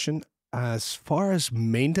appreciate the question. As far as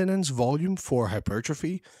maintenance volume for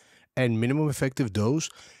hypertrophy and minimum effective dose,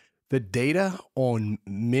 the data on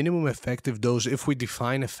minimum effective dose, if we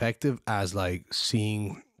define effective as like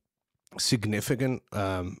seeing significant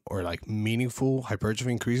or like meaningful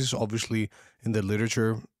hypertrophy increases, obviously in the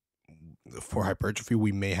literature for hypertrophy,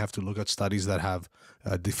 we may have to look at studies that have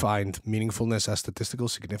defined meaningfulness as statistical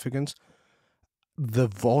significance. The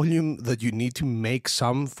volume that you need to make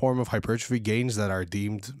some form of hypertrophy gains that are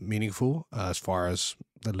deemed meaningful, as far as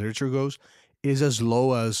the literature goes, is as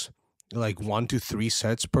low as like 1 to 3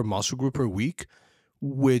 sets per muscle group per week,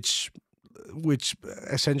 which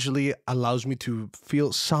essentially allows me to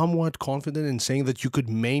feel somewhat confident in saying that you could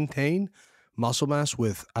maintain muscle mass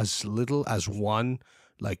with as little as 1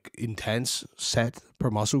 like intense set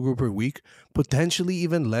per muscle group per week, potentially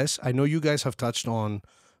even less. I know you guys have touched on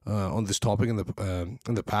this topic in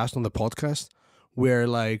the past on the podcast, where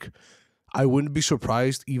like I wouldn't be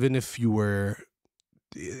surprised even if you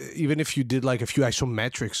did like a few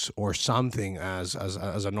isometrics or something as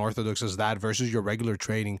unorthodox as that versus your regular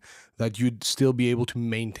training, that you'd still be able to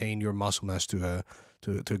maintain your muscle mass to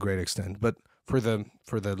a great extent. But for the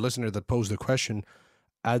listener that posed the question,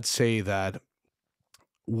 I'd say that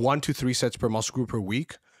 1 to 3 sets per muscle group per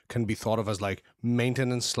week can be thought of as like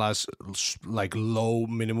maintenance / like low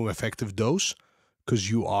minimum effective dose, because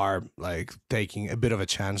you are like taking a bit of a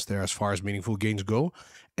chance there as far as meaningful gains go.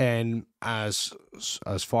 And as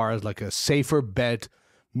far as like a safer bet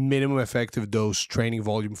minimum effective dose training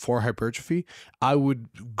volume for hypertrophy, I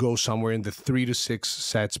would go somewhere in the 3 to 6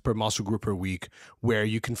 sets per muscle group per week, where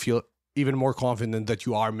you can feel even more confident that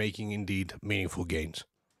you are making indeed meaningful gains.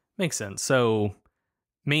 Makes sense. So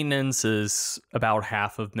maintenance is about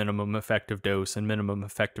half of minimum effective dose, and minimum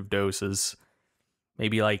effective dose is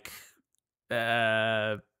maybe like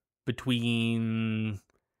between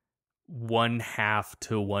 1/2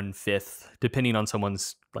 to 1/5, depending on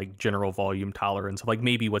someone's like general volume tolerance of like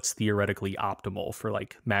maybe what's theoretically optimal for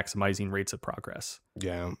like maximizing rates of progress.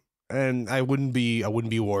 Yeah. And I wouldn't be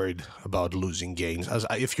worried about losing gains.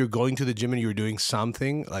 If you're going to the gym and you're doing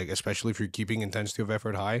something, like especially if you're keeping intensity of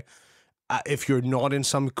effort high, if you're not in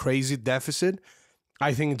some crazy deficit,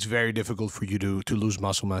 I think it's very difficult for you to lose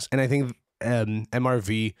muscle mass. And I think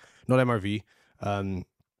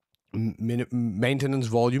maintenance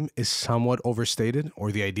volume is somewhat overstated,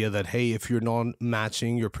 or the idea that, hey, if you're not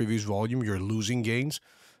matching your previous volume, you're losing gains.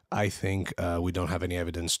 I think we don't have any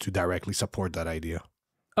evidence to directly support that idea.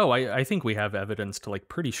 Oh, I think we have evidence to like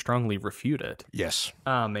pretty strongly refute it. Yes.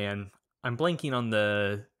 Oh man, I'm blanking on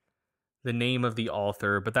the name of the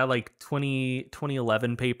author, but that like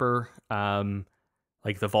 2011 paper,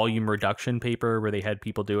 like the volume reduction paper where they had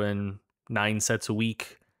people doing 9 sets a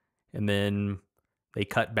week and then they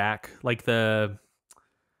cut back like man,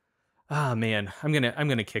 I'm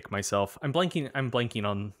gonna kick myself. I'm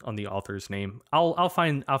blanking on the author's name. I'll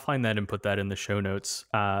find that and put that in the show notes.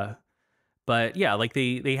 But yeah, like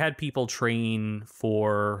they had people train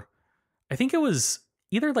for, I think it was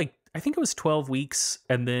 12 weeks,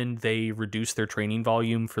 and then they reduced their training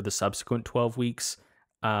volume for the subsequent 12 weeks.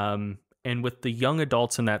 And with the young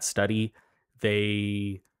adults in that study,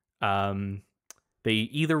 they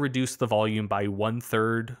either reduced the volume by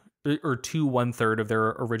 1/3 or to 1/3 of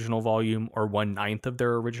their original volume, or 1/9 of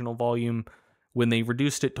their original volume. When they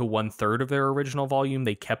reduced it to 1/3 of their original volume,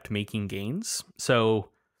 they kept making gains. So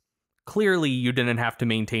clearly you didn't have to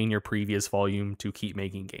maintain your previous volume to keep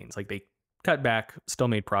making gains. Like they cut back, still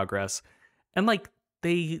made progress. And like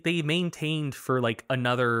they maintained for like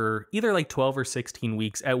another either like 12 or 16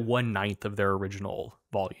 weeks at 1/9 of their original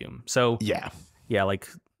volume. So yeah, like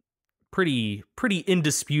pretty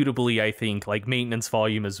indisputably, I think, like maintenance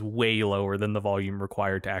volume is way lower than the volume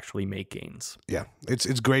required to actually make gains. Yeah,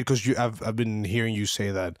 it's great because I've been hearing you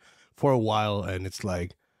say that for a while, and it's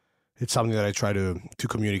like it's something that I try to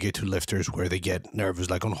communicate to lifters where they get nervous,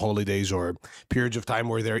 like on holidays or periods of time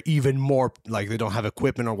where they're even more like they don't have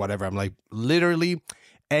equipment or whatever. I'm like, literally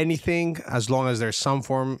anything, as long as there's some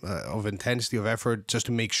form of intensity of effort, just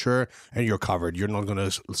to make sure, and you're covered. You're not going to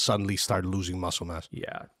suddenly start losing muscle mass.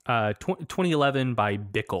 Yeah. 2011 by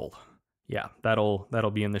Bickel. Yeah,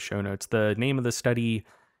 that'll be in the show notes. The name of the study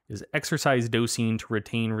is Exercise Dosing to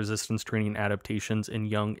Retain Resistance Training Adaptations in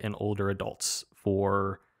Young and Older Adults,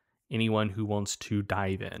 for anyone who wants to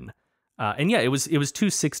dive in. And yeah, it was 2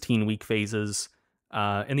 16-week phases.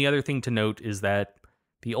 And the other thing to note is that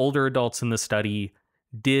the older adults in the study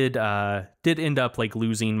did end up like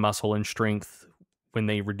losing muscle and strength when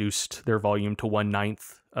they reduced their volume to 1/9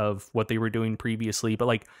 of what they were doing previously. But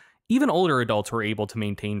like even older adults were able to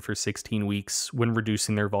maintain for 16 weeks when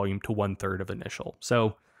reducing their volume to 1/3 of initial.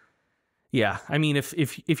 So yeah, I mean,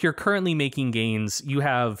 if you're currently making gains, you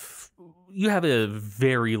have a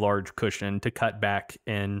very large cushion to cut back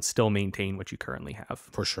and still maintain what you currently have.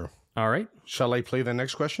 For sure. All right. Shall I play the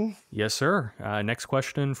next question? Yes, sir. Next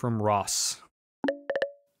question from Ross.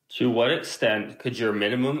 To what extent could your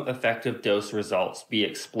minimum effective dose results be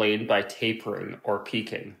explained by tapering or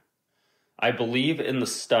peaking? I believe in the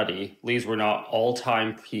study, these were not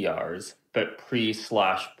all-time PRs, but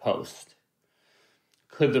pre/post.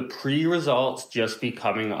 Could the pre-results just be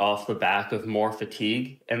coming off the back of more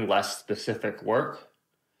fatigue and less specific work?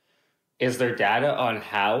 Is there data on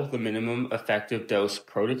how the minimum effective dose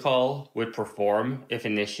protocol would perform if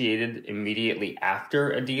initiated immediately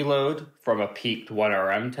after a deload from a peaked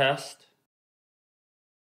 1RM test?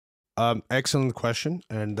 Excellent question,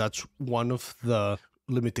 and that's one of the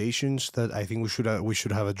limitations that I think we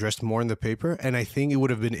should have addressed more in the paper. And I think it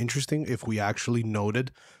would have been interesting if we actually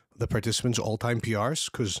noted the participants' all-time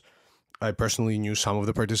PRs, because I personally knew some of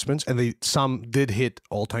the participants, and some did hit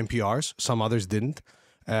all-time PRs, some others didn't.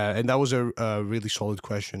 And that was a really solid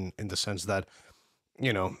question in the sense that,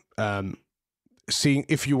 seeing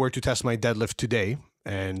if you were to test my deadlift today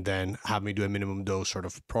and then have me do a minimum dose sort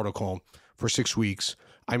of protocol for 6 weeks,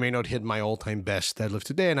 I may not hit my all-time best deadlift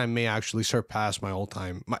today, and I may actually surpass my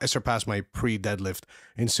pre-deadlift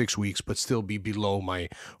in 6 weeks, but still be below my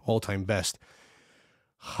all-time best.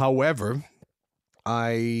 However,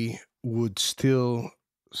 I would still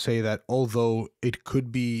say that although it could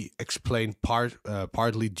be explained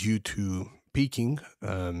partly due to peaking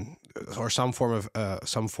or some form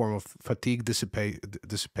of fatigue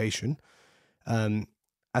dissipation,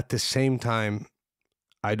 at the same time,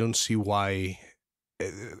 I don't see why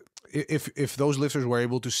if those lifters were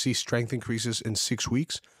able to see strength increases in 6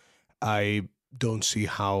 weeks, I don't see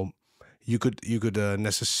how you could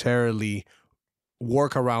necessarily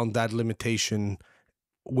work around that limitation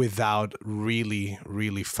without really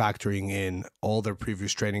factoring in all their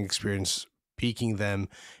previous training experience, peaking them,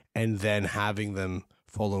 and then having them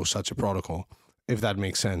follow such a protocol, if that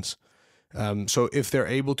makes sense. So if they're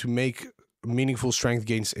able to make meaningful strength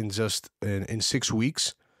gains in 6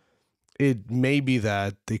 weeks, it may be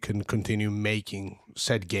that they can continue making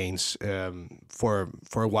said gains for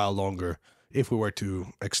a while longer if we were to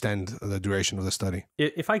extend the duration of the study.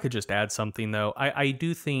 If I could just add something, though, I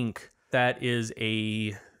do think that is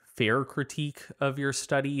a fair critique of your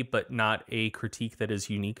study, but not a critique that is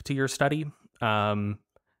unique to your study.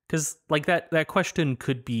 Because like that question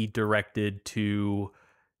could be directed to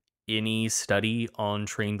any study on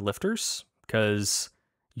trained lifters, because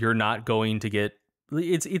you're not going to get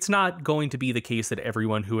it's not going to be the case that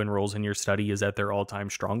everyone who enrolls in your study is at their all-time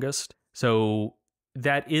strongest. So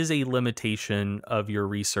that is a limitation of your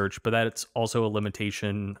research, but that's also a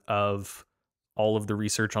limitation of all of the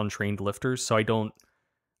research on trained lifters. So I don't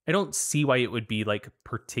see why it would be like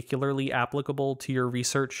particularly applicable to your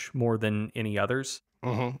research more than any others.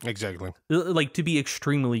 Mm-hmm, exactly. Like, to be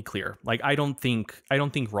extremely clear, like I don't think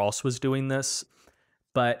Ross was doing this,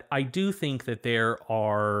 but I do think that there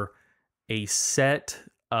are a set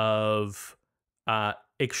of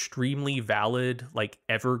extremely valid, like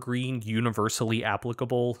evergreen, universally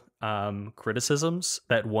applicable criticisms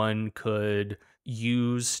that one could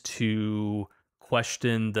use to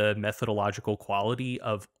question the methodological quality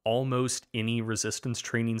of almost any resistance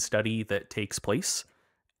training study that takes place.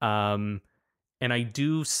 And I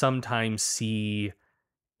do sometimes see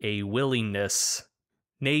a willingness,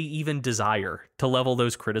 nay, even desire, to level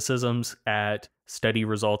those criticisms at study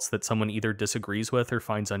results that someone either disagrees with or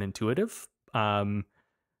finds unintuitive,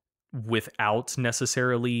 without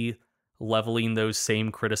necessarily leveling those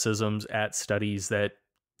same criticisms at studies that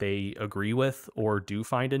they agree with or do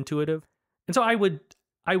find intuitive. And so I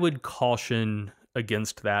would caution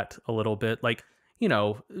against that a little bit. Like,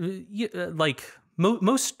 like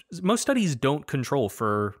most studies don't control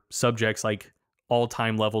for subjects like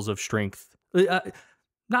all-time levels of strength.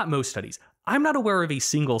 Not most studies. I'm not aware of a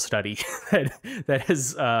single study that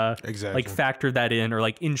has like factored that in or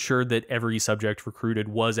like ensured that every subject recruited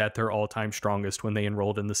was at their all-time strongest when they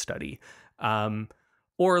enrolled in the study.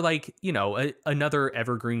 Or like, another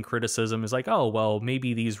evergreen criticism is like, oh, well,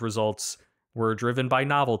 maybe these results were driven by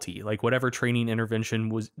novelty. Like whatever training intervention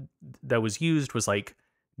was used was like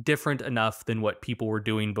different enough than what people were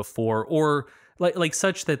doing before, or like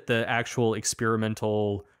such that the actual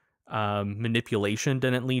experimental manipulation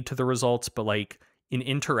didn't lead to the results, but like an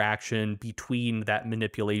interaction between that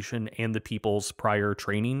manipulation and the people's prior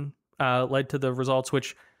training led to the results,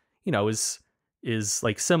 which, is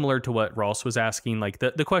like similar to what Ross was asking. Like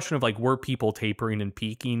the question of like, were people tapering and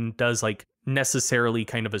peaking does like necessarily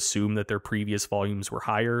kind of assume that their previous volumes were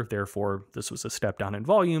higher. Therefore, this was a step down in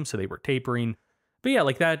volume, so they were tapering. But yeah,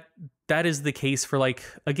 like that is the case for like,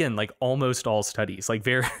 again, like almost all studies. Like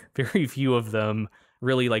very, very few of them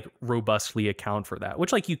really like robustly account for that,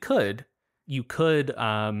 which like you could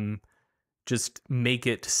just make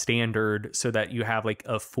it standard so that you have like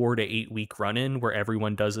a 4 to 8 week run-in where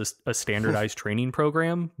everyone does a standardized training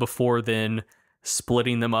program before then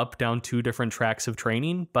splitting them up down 2 different tracks of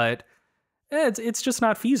training. But it's just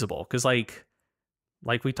not feasible because like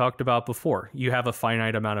we talked about before, you have a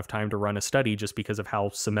finite amount of time to run a study just because of how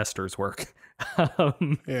semesters work.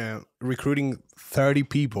 Yeah, recruiting 30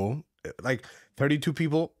 people, like 32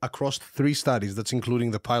 people across 3 studies, that's including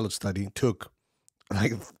the pilot study, took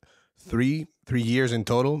like 3 years in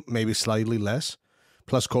total, maybe slightly less.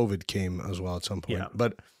 Plus COVID came as well at some point. Yeah.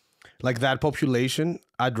 But like that population,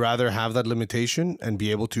 I'd rather have that limitation and be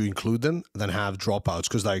able to include them than have dropouts.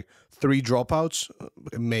 Because like 3 dropouts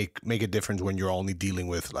make a difference when you're only dealing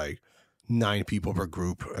with like 9 people per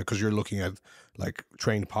group, because you're looking at like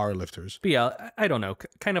trained powerlifters. But yeah, I don't know.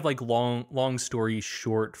 Kind of like long story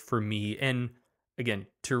short for me. And again,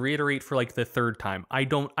 to reiterate for like the 3rd time, I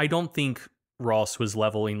don't think Ross was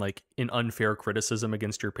leveling like an unfair criticism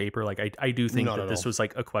against your paper. Like I do think that this was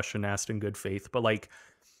like a question asked in good faith, but like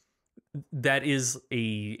that is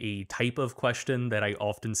a type of question that I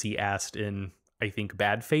often see asked in, I think,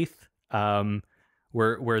 bad faith,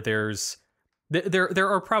 where there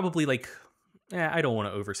are probably like, I don't want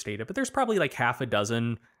to overstate it, but there's probably like half a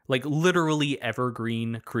dozen like literally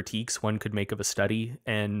evergreen critiques one could make of a study,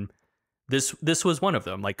 and this was one of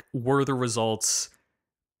them. Like, were the results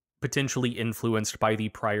potentially influenced by the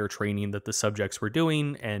prior training that the subjects were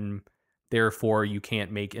doing, and therefore you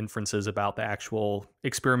can't make inferences about the actual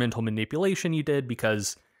experimental manipulation you did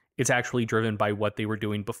because it's actually driven by what they were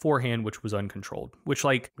doing beforehand, which was uncontrolled. Which,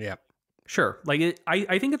 like, yeah, sure, like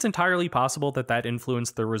I think it's entirely possible that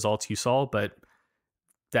influenced the results you saw, but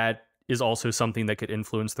that is also something that could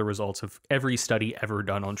influence the results of every study ever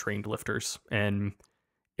done on trained lifters, and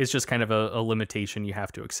it's just kind of a limitation you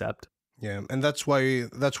have to accept. Yeah, and that's where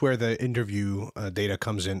the interview data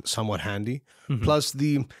comes in somewhat handy. Mm-hmm. Plus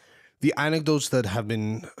the anecdotes that have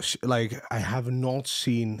been like, I have not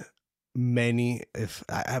seen many. If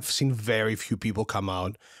I have seen very few people come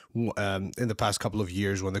out in the past couple of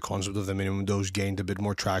years when the concept of the minimum dose gained a bit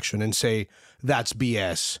more traction and say that's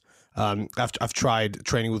BS. I've tried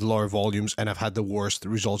training with lower volumes and I've had the worst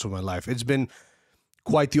results of my life. It's been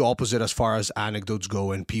quite the opposite as far as anecdotes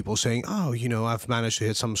go, and people saying, oh, I've managed to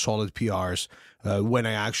hit some solid PRs when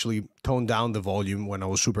I actually toned down the volume when I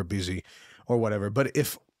was super busy or whatever. But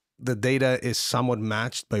if the data is somewhat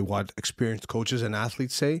matched by what experienced coaches and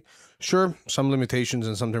athletes say, sure, some limitations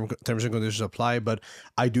and some terms and conditions apply, but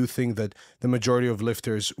I do think that the majority of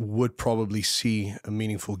lifters would probably see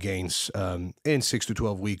meaningful gains in 6 to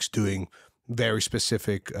 12 weeks doing very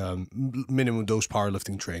specific minimum dose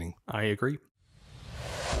powerlifting training. I agree.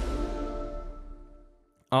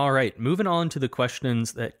 All right, moving on to the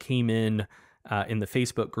questions that came in the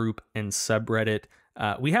Facebook group and subreddit.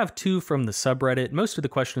 We have 2 from the subreddit. Most of the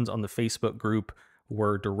questions on the Facebook group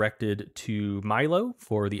were directed to Milo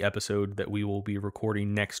for the episode that we will be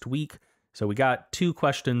recording next week. So we got 2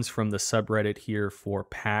 questions from the subreddit here for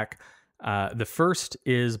Pack. The first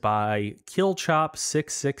is by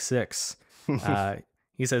Killchop666.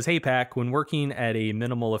 He says, hey, Pack, when working at a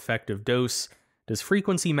minimal effective dose, does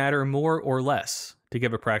frequency matter more or less? To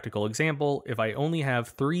give a practical example, if I only have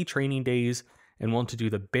 3 training days and want to do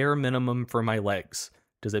the bare minimum for my legs,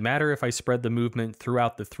 does it matter if I spread the movement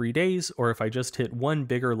throughout the 3 days or if I just hit one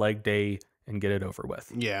bigger leg day and get it over with?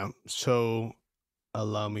 Yeah, so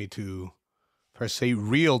allow me to per se,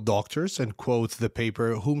 real doctors, and quote the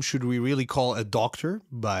paper, Whom Should We Really Call a Doctor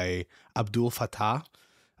by Abdul Fattah,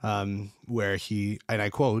 where he, and I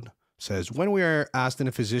quote, says, when we are asked in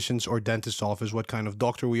a physician's or dentist's office what kind of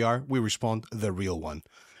doctor we are, we respond, the real one.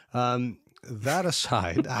 That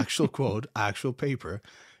aside, actual quote, actual paper,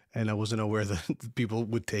 and I wasn't aware that people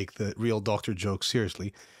would take the real doctor joke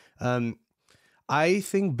seriously. I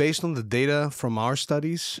think based on the data from our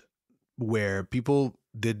studies where people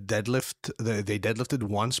did deadlift, they deadlifted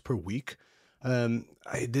once per week,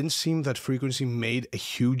 it didn't seem that frequency made a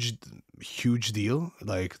huge deal.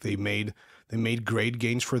 Like they made great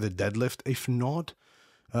gains for the deadlift. If not,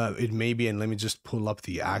 it may be, and let me just pull up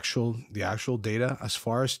the actual data as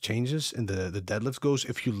far as changes in the deadlift goes.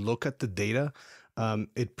 If you look at the data,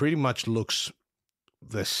 it pretty much looks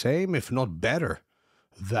the same, if not better,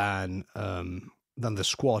 than the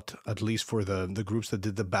squat, at least for the groups that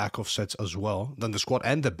did the back off sets as well, than the squat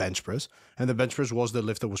and the bench press. And the bench press was the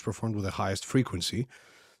lift that was performed with the highest frequency.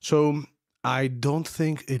 So I don't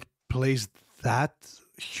think it plays that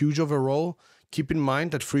huge of a role. Keep in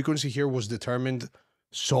mind that frequency here was determined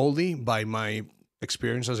solely by my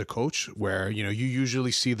experience as a coach, where you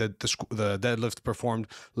usually see that the deadlift performed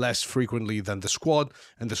less frequently than the squat,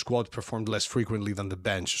 and the squat performed less frequently than the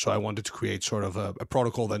bench. So I wanted to create sort of a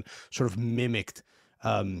protocol that sort of mimicked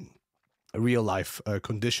real life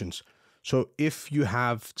conditions. So if you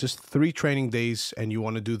have just 3 training days and you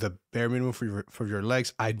want to do the bare minimum for your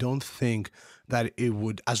legs, I don't think that it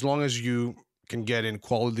would, as long as you can get in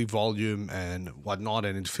quality volume and whatnot,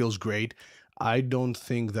 and it feels great, I don't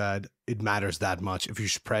think that it matters that much if you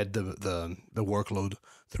spread the workload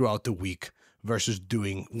throughout the week versus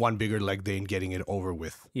doing one bigger leg day and getting it over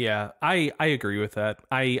with. Yeah, I agree with that.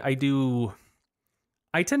 I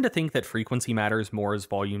tend to think that frequency matters more as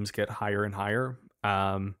volumes get higher and higher.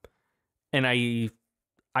 And I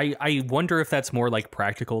wonder if that's more like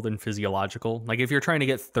practical than physiological. Like if you're trying to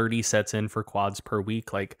get 30 sets in for quads per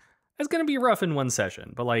week, like that's going to be rough in one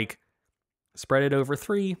session, but like spread it over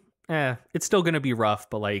 3, it's still going to be rough,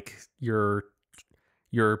 but like your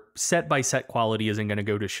set by set quality isn't going to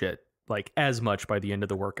go to shit like as much by the end of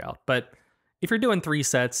the workout. But if you're doing 3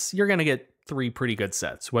 sets, you're going to get 3 pretty good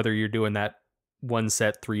sets, whether you're doing that 1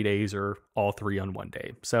 set 3 days or all 3 on 1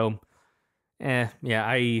 day. So yeah,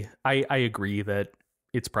 I agree that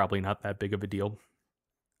it's probably not that big of a deal.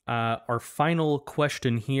 Our final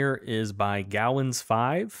question here is by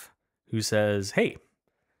Gowans5, who says, hey,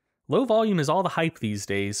 low volume is all the hype these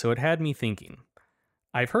days, so it had me thinking.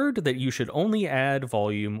 I've heard that you should only add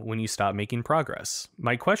volume when you stop making progress.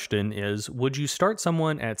 My question is, would you start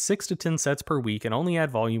someone at 6 to 10 sets per week and only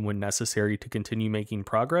add volume when necessary to continue making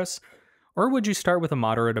progress? Or would you start with a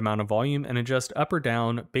moderate amount of volume and adjust up or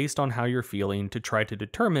down based on how you're feeling to try to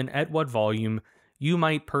determine at what volume you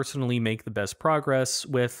might personally make the best progress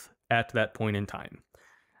with at that point in time?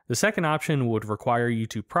 The second option would require you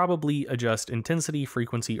to probably adjust intensity,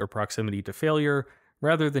 frequency, or proximity to failure,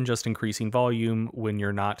 rather than just increasing volume when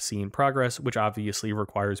you're not seeing progress, which obviously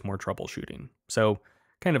requires more troubleshooting. So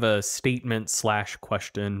kind of a statement /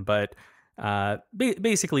 question, but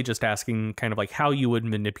basically just asking kind of like how you would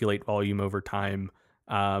manipulate volume over time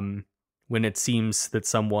when it seems that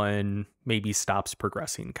someone maybe stops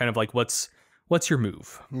progressing. Kind of like what's your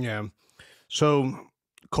move? Yeah. So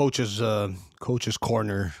coach's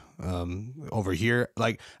corner over here.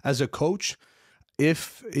 Like as a coach,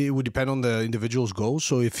 if it would depend on the individual's goals.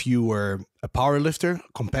 So if you were a powerlifter,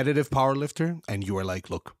 competitive powerlifter, and you were like,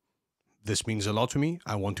 look, this means a lot to me.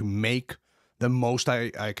 I want to make the most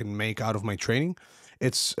I can make out of my training.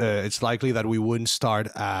 It's likely that we wouldn't start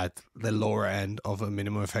at the lower end of a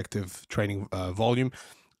minimum effective training volume.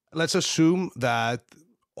 Let's assume that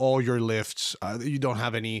all your lifts, you don't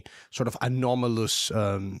have any sort of anomalous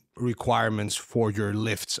requirements for your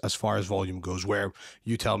lifts as far as volume goes, where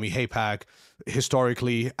you tell me, hey, Pak,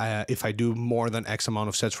 historically, if I do more than X amount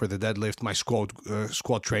of sets for the deadlift, my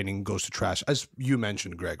squat training goes to trash, as you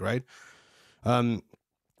mentioned, Greg, right?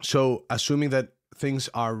 So assuming that things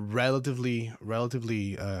are relatively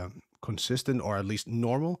consistent or at least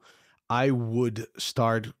normal, I would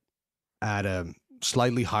start at a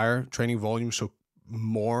slightly higher training volume, so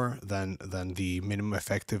more than the minimum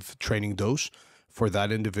effective training dose for that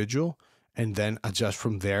individual, and then adjust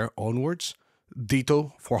from there onwards.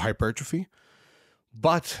 Ditto for hypertrophy.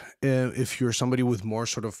 But if you're somebody with more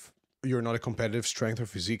sort of, you're not a competitive strength or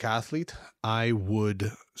physique athlete, I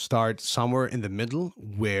would start somewhere in the middle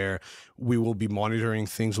where we will be monitoring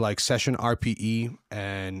things like session RPE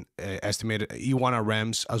and estimated E1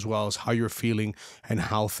 RMs, as well as how you're feeling and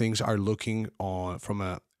how things are looking on from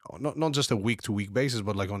a not just a week-to-week basis,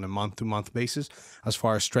 but like on a month-to-month basis as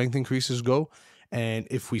far as strength increases go. And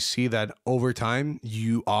if we see that over time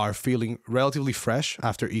you are feeling relatively fresh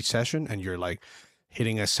after each session, and you're like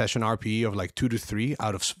hitting a session RPE of like 2 to 3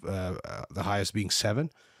 out of the highest being 7,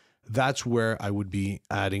 that's where I would be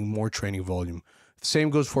adding more training volume. Same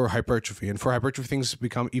goes for hypertrophy. And for hypertrophy, things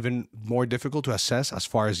become even more difficult to assess as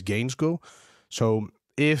far as gains go. So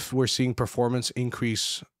if we're seeing performance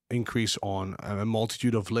increase on a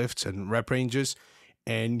multitude of lifts and rep ranges,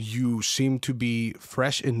 and you seem to be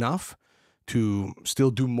fresh enough to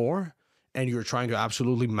still do more, and you're trying to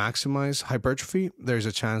absolutely maximize hypertrophy, there's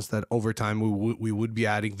a chance that over time we would be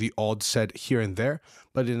adding the odd set here and there,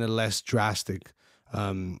 but in a less drastic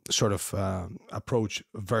sort of approach,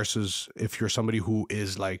 versus if you're somebody who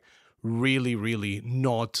is like really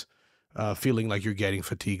not feeling like you're getting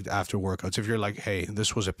fatigued after workouts. If you're like, hey,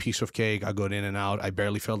 this was a piece of cake, I got in and out, I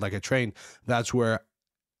barely felt like I trained, that's where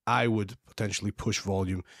I would potentially push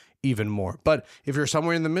volume even more. But if you're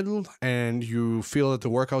somewhere in the middle and you feel that the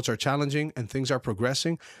workouts are challenging and things are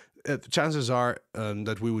progressing, chances are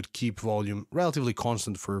that we would keep volume relatively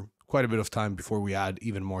constant for quite a bit of time before we add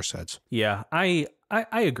even more sets. Yeah, I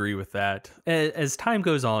agree with that. As time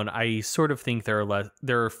goes on, I sort of think there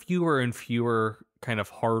are fewer and fewer kind of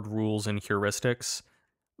hard rules and heuristics.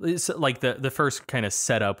 It's like the first kind of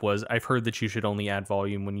setup was, I've heard that you should only add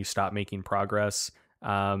volume when you stop making progress.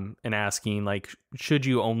 And asking like, should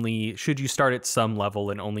you start at some level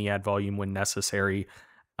and only add volume when necessary?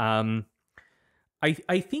 I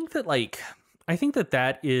think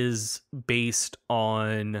that is based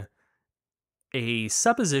on a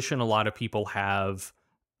supposition a lot of people have,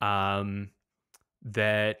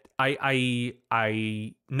 that I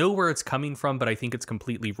know where it's coming from, but I think it's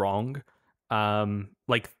completely wrong.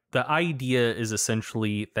 Like the idea is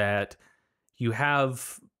essentially that you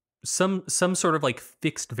have some sort of like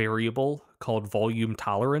fixed variable called volume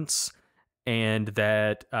tolerance, and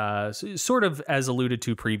that sort of as alluded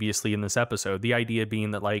to previously in this episode, the idea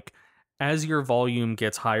being that like as your volume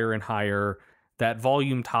gets higher and higher, that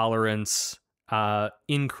volume tolerance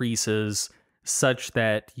increases such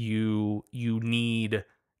that you need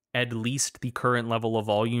at least the current level of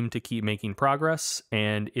volume to keep making progress,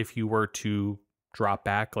 and if you were to drop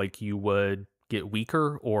back, like you would get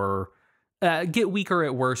weaker or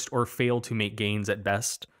at worst, or fail to make gains at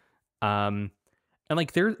best. And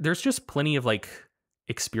like there's just plenty of like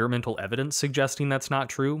experimental evidence suggesting that's not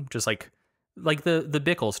true. Just like the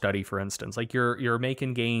Bickle study, for instance, like you're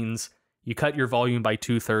making gains, you cut your volume by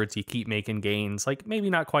 2/3, you keep making gains, like maybe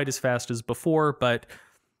not quite as fast as before, but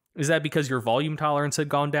is that because your volume tolerance had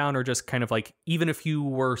gone down, or just kind of like, even if you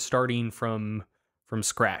were starting from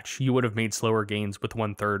scratch, you would have made slower gains with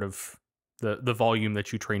 1/3 of the volume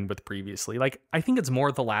that you trained with previously? Like, I think it's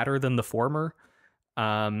more the latter than the former.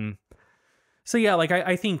 So yeah, like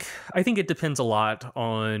I think it depends a lot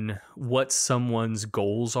on what someone's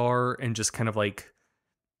goals are, and just kind of like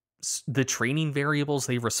the training variables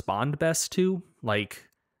they respond best to. Like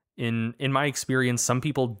in my experience, some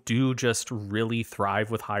people do just really thrive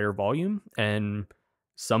with higher volume, and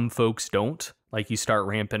some folks don't. Like you start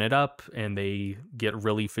ramping it up and they get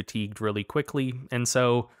really fatigued really quickly. And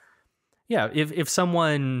so yeah, if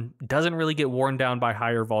someone doesn't really get worn down by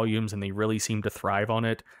higher volumes and they really seem to thrive on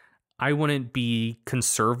it, I wouldn't be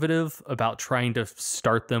conservative about trying to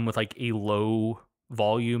start them with like a low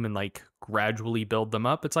volume and like gradually build them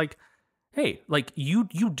up. It's like, hey, like you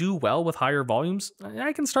do well with higher volumes,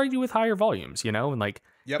 I can start you with higher volumes, you know? And like,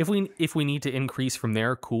 Yep. if we need to increase from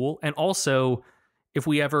there, cool. And also, if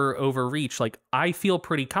we ever overreach, like I feel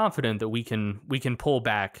pretty confident that we can pull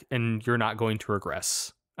back and you're not going to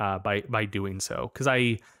regress by doing so. Because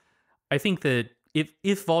I think that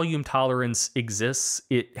if volume tolerance exists,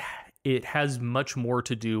 it has much more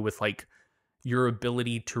to do with like your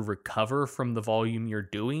ability to recover from the volume you're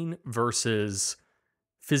doing versus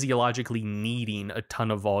physiologically needing a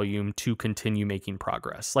ton of volume to continue making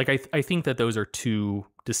progress. Like I think that those are two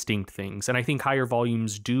distinct things. And I think higher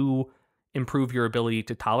volumes do improve your ability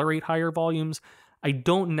to tolerate higher volumes. I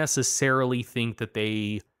don't necessarily think that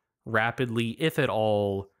they rapidly, if at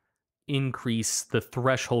all, increase the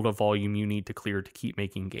threshold of volume you need to clear to keep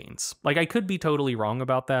making gains. Like I could be totally wrong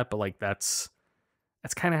about that, but like that's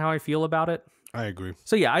kind of how I feel about it. I agree.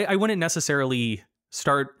 So yeah, I wouldn't necessarily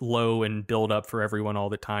start low and build up for everyone all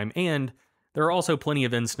the time. And there are also plenty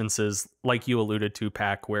of instances, like you alluded to,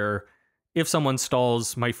 Pac, where if someone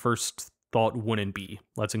stalls, my first thought wouldn't be,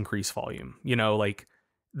 let's increase volume. You know, like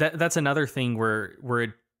that's another thing where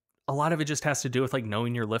a lot of it just has to do with like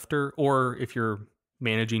knowing your lifter, or if you're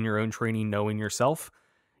managing your own training, knowing yourself.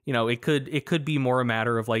 You know, it could be more a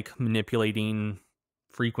matter of like manipulating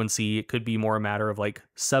frequency. It could be more a matter of like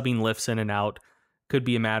subbing lifts in and out, could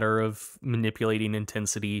be a matter of manipulating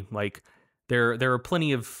intensity. Like there are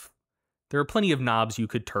plenty of knobs you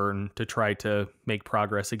could turn to try to make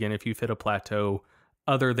progress again if you've hit a plateau,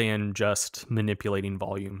 other than just manipulating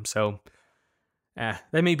volume. So that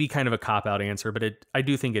may be kind of a cop-out answer, but I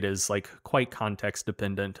do think it is like quite context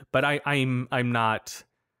dependent. But I'm not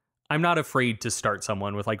afraid to start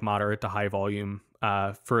someone with like moderate to high volume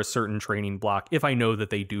for a certain training block if I know that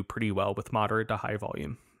they do pretty well with moderate to high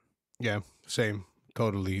volume. Yeah, same.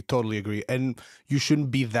 Totally agree. And you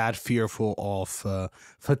shouldn't be that fearful of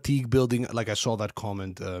fatigue building. Like I saw that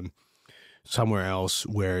comment somewhere else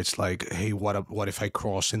where it's like, hey, what if I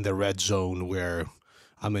cross in the red zone where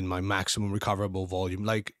I'm in my maximum recoverable volume?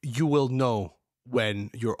 Like, you will know when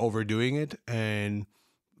you're overdoing it, and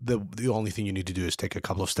the only thing you need to do is take a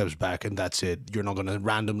couple of steps back, and that's it. You're not going to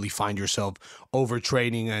randomly find yourself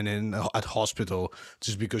overtraining and at hospital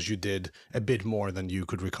just because you did a bit more than you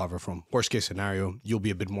could recover from. Worst case scenario, you'll be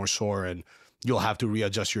a bit more sore and you'll have to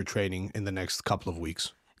readjust your training in the next couple of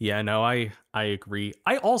weeks. Yeah, no, I agree.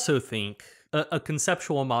 I also think a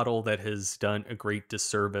conceptual model that has done a great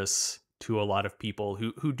disservice to a lot of people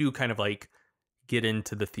who do kind of like get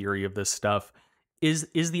into the theory of this stuff is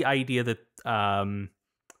the idea that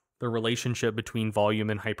the relationship between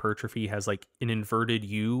volume and hypertrophy has like an inverted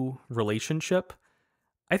U relationship.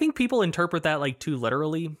 I think people interpret that like too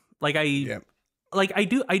literally. Like I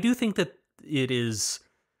do think that it is.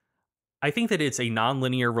 I think that it's a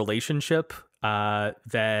nonlinear relationship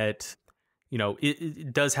that, you know,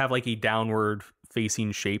 it does have like a downward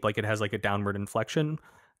facing shape, like it has like a downward inflection.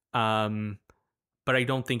 But I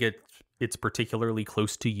don't think it's particularly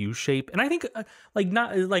close to U shape. And I think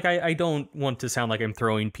I don't want to sound like I'm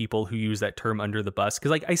throwing people who use that term under the bus,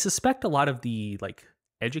 because like I suspect a lot of the like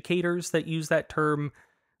educators that use that term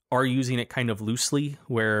are using it kind of loosely,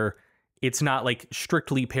 where it's not like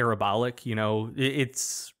strictly parabolic, you know. It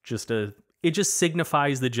just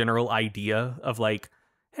signifies the general idea of like,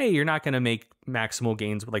 hey, you're not going to make maximal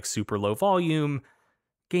gains with like super low volume.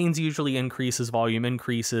 Gains usually increases, volume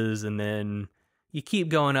increases, and then you keep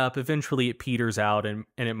going up. Eventually it peters out and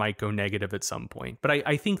it might go negative at some point. But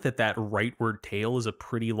I think that rightward tail is a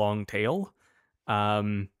pretty long tail.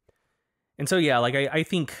 And so, yeah, like I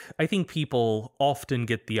think people often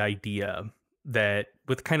get the idea that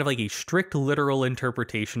with kind of like a strict literal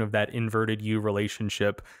interpretation of that inverted U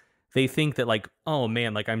relationship, they think that like, oh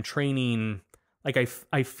man, like I'm training, like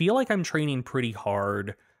I feel like I'm training pretty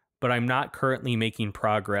hard, but I'm not currently making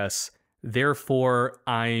progress. Therefore,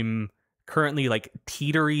 I'm currently like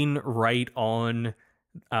teetering right on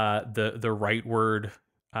the rightward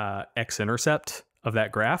x-intercept of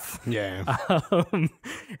that graph. Yeah.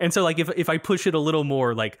 And so like if I push it a little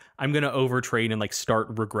more, like I'm gonna overtrain and like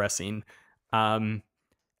start regressing. And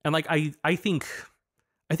like I think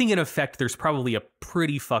in effect there's probably a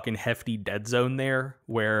pretty fucking hefty dead zone there,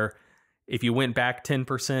 where if you went back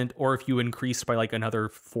 10% or if you increased by like another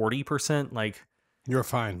 40%, like you're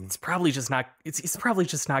fine. It's probably just not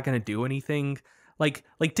going to do anything. Like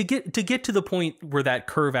to get to the point where that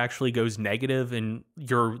curve actually goes negative and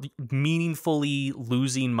you're meaningfully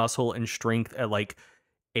losing muscle and strength at like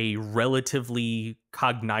a relatively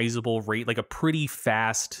cognizable rate, like a pretty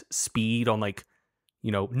fast speed on like,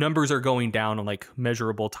 you know, numbers are going down on like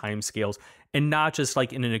measurable time scales, and not just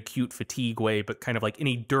like in an acute fatigue way, but kind of like in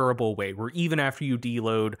a durable way where even after you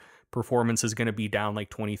deload, performance is going to be down like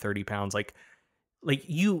 20, 30 pounds. I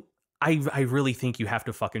really think you have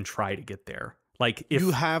to fucking try to get there. Like if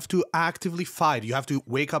you have to actively fight, you have to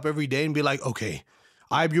wake up every day and be like, okay,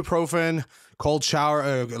 ibuprofen, cold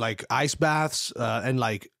shower, like ice baths, and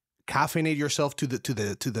like caffeinate yourself to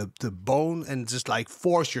the bone, and just like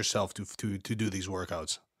force yourself to do these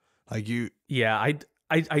workouts. Like you, yeah,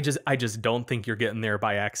 I just don't think you're getting there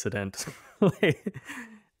by accident.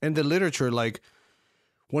 And the literature, like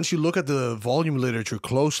once you look at the volume literature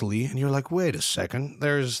closely, and you're like, wait a second,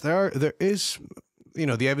 there is, you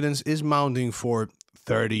know, the evidence is mounting for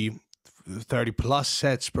 30 plus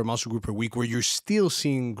sets per muscle group per week, where you're still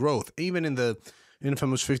seeing growth, even in the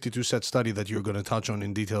infamous 52 set study that you're going to touch on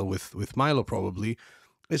in detail with Milo probably.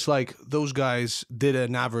 It's like those guys did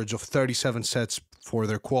an average of 37 sets for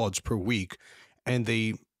their quads per week, and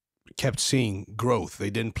they kept seeing growth. They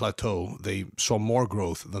didn't plateau. They saw more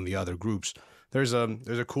growth than the other groups. There's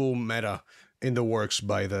a cool meta in the works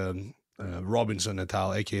by the Robinson et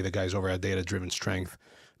al., aka the guys over at Data Driven Strength,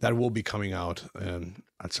 that will be coming out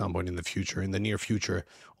at some point in the future, in the near future,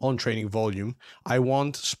 on training volume. I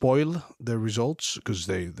won't spoil the results because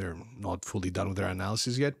they're not fully done with their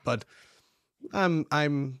analysis yet, but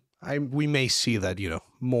we may see that, you know,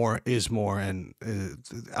 more is more, and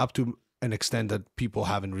up to an extent that people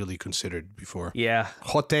haven't really considered before. Yeah.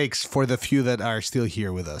 Hot takes for the few that are still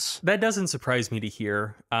here with us. That doesn't surprise me to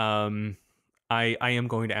hear. I am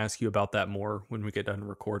going to ask you about that more when we get done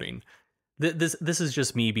recording. This is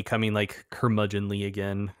just me becoming like curmudgeonly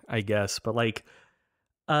again, I guess. But like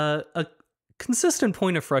a consistent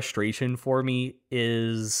point of frustration for me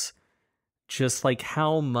is just like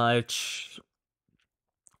how much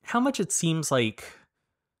it seems like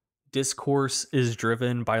discourse is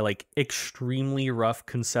driven by like extremely rough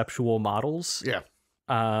conceptual models. Yeah.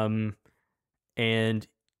 And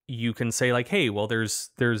you can say like, hey, well, there's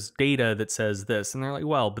data that says this, and they're like,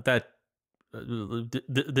 well, but that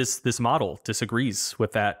this model disagrees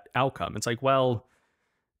with that outcome. It's like, well,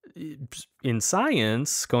 in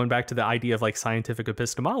science, going back to the idea of like scientific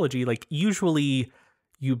epistemology, like usually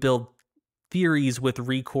you build theories with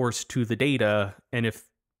recourse to the data, and if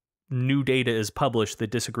new data is published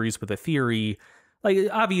that disagrees with a theory, like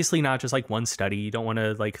obviously not just like one study, you don't want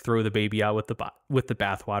to like throw the baby out with the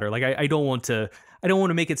bathwater. Like I don't want to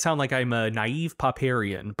make it sound like I'm a naive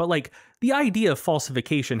Popperian, but like the idea of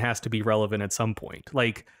falsification has to be relevant at some point.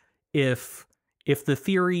 Like if the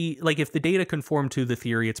theory, like if the data conform to the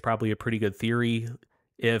theory, it's probably a pretty good theory.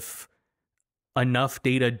 If enough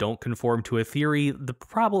data don't conform to a theory, the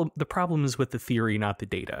problem is with the theory, not the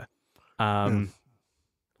data.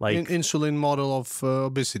 Like insulin model of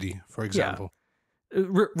obesity, for example. Yeah.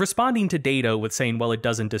 Responding to data with saying, well, it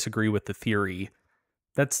doesn't disagree with the theory,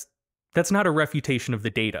 that's not a refutation of the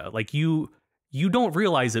data. Like you don't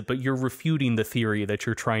realize it, but you're refuting the theory that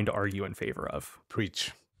you're trying to argue in favor of.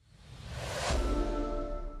 Preach.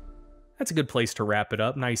 That's a good place to wrap it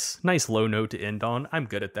up. Nice low note to end on. I'm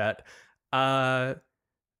good at that.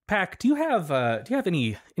 Pac, do you have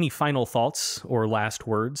any final thoughts or last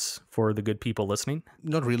words for the good people listening?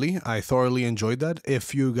 Not really. I thoroughly enjoyed that.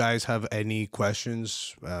 If you guys have any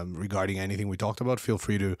questions regarding anything we talked about, feel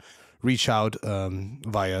free to reach out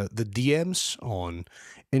via the DMs on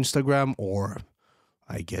Instagram or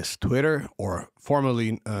I guess Twitter, or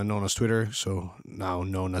formerly known as Twitter, so now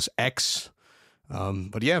known as X.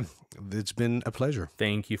 But yeah, it's been a pleasure.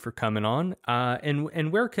 Thank you for coming on.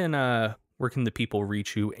 And where can the people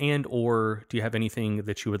reach you, and or do you have anything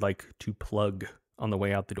that you would like to plug on the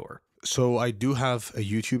way out the door? So I do have a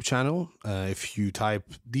YouTube channel. If you type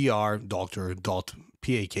dr.pak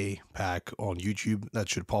on YouTube, that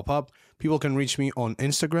should pop up. People can reach me on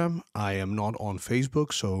Instagram. I am not on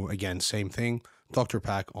Facebook, so again, same thing. Dr.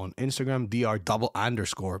 Pak on Instagram,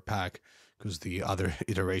 dr_pak, because the other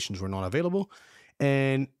iterations were not available.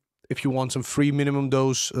 And if you want some free minimum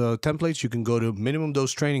dose templates, you can go to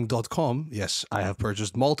minimumdosetraining.com. Yes, I have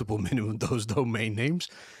purchased multiple minimum dose domain names.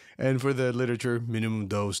 And for the literature,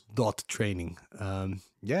 minimumdose.training.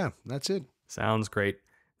 Yeah, that's it. Sounds great.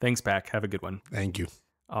 Thanks, Pac. Have a good one. Thank you.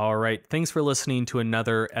 All right. Thanks for listening to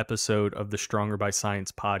another episode of the Stronger by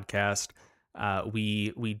Science podcast.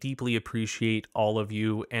 We deeply appreciate all of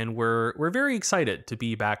you, and we're very excited to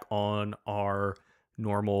be back on our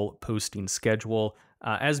normal posting schedule.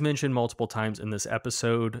 As mentioned multiple times in this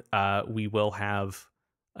episode, we will have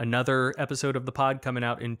another episode of the pod coming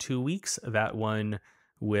out in 2 weeks. That one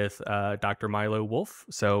with Dr. Milo Wolf.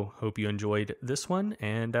 So hope you enjoyed this one,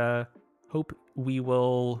 and hope we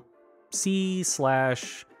will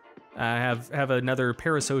have another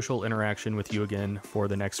parasocial interaction with you again for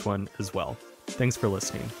the next one as well. Thanks for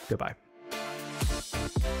listening. Goodbye.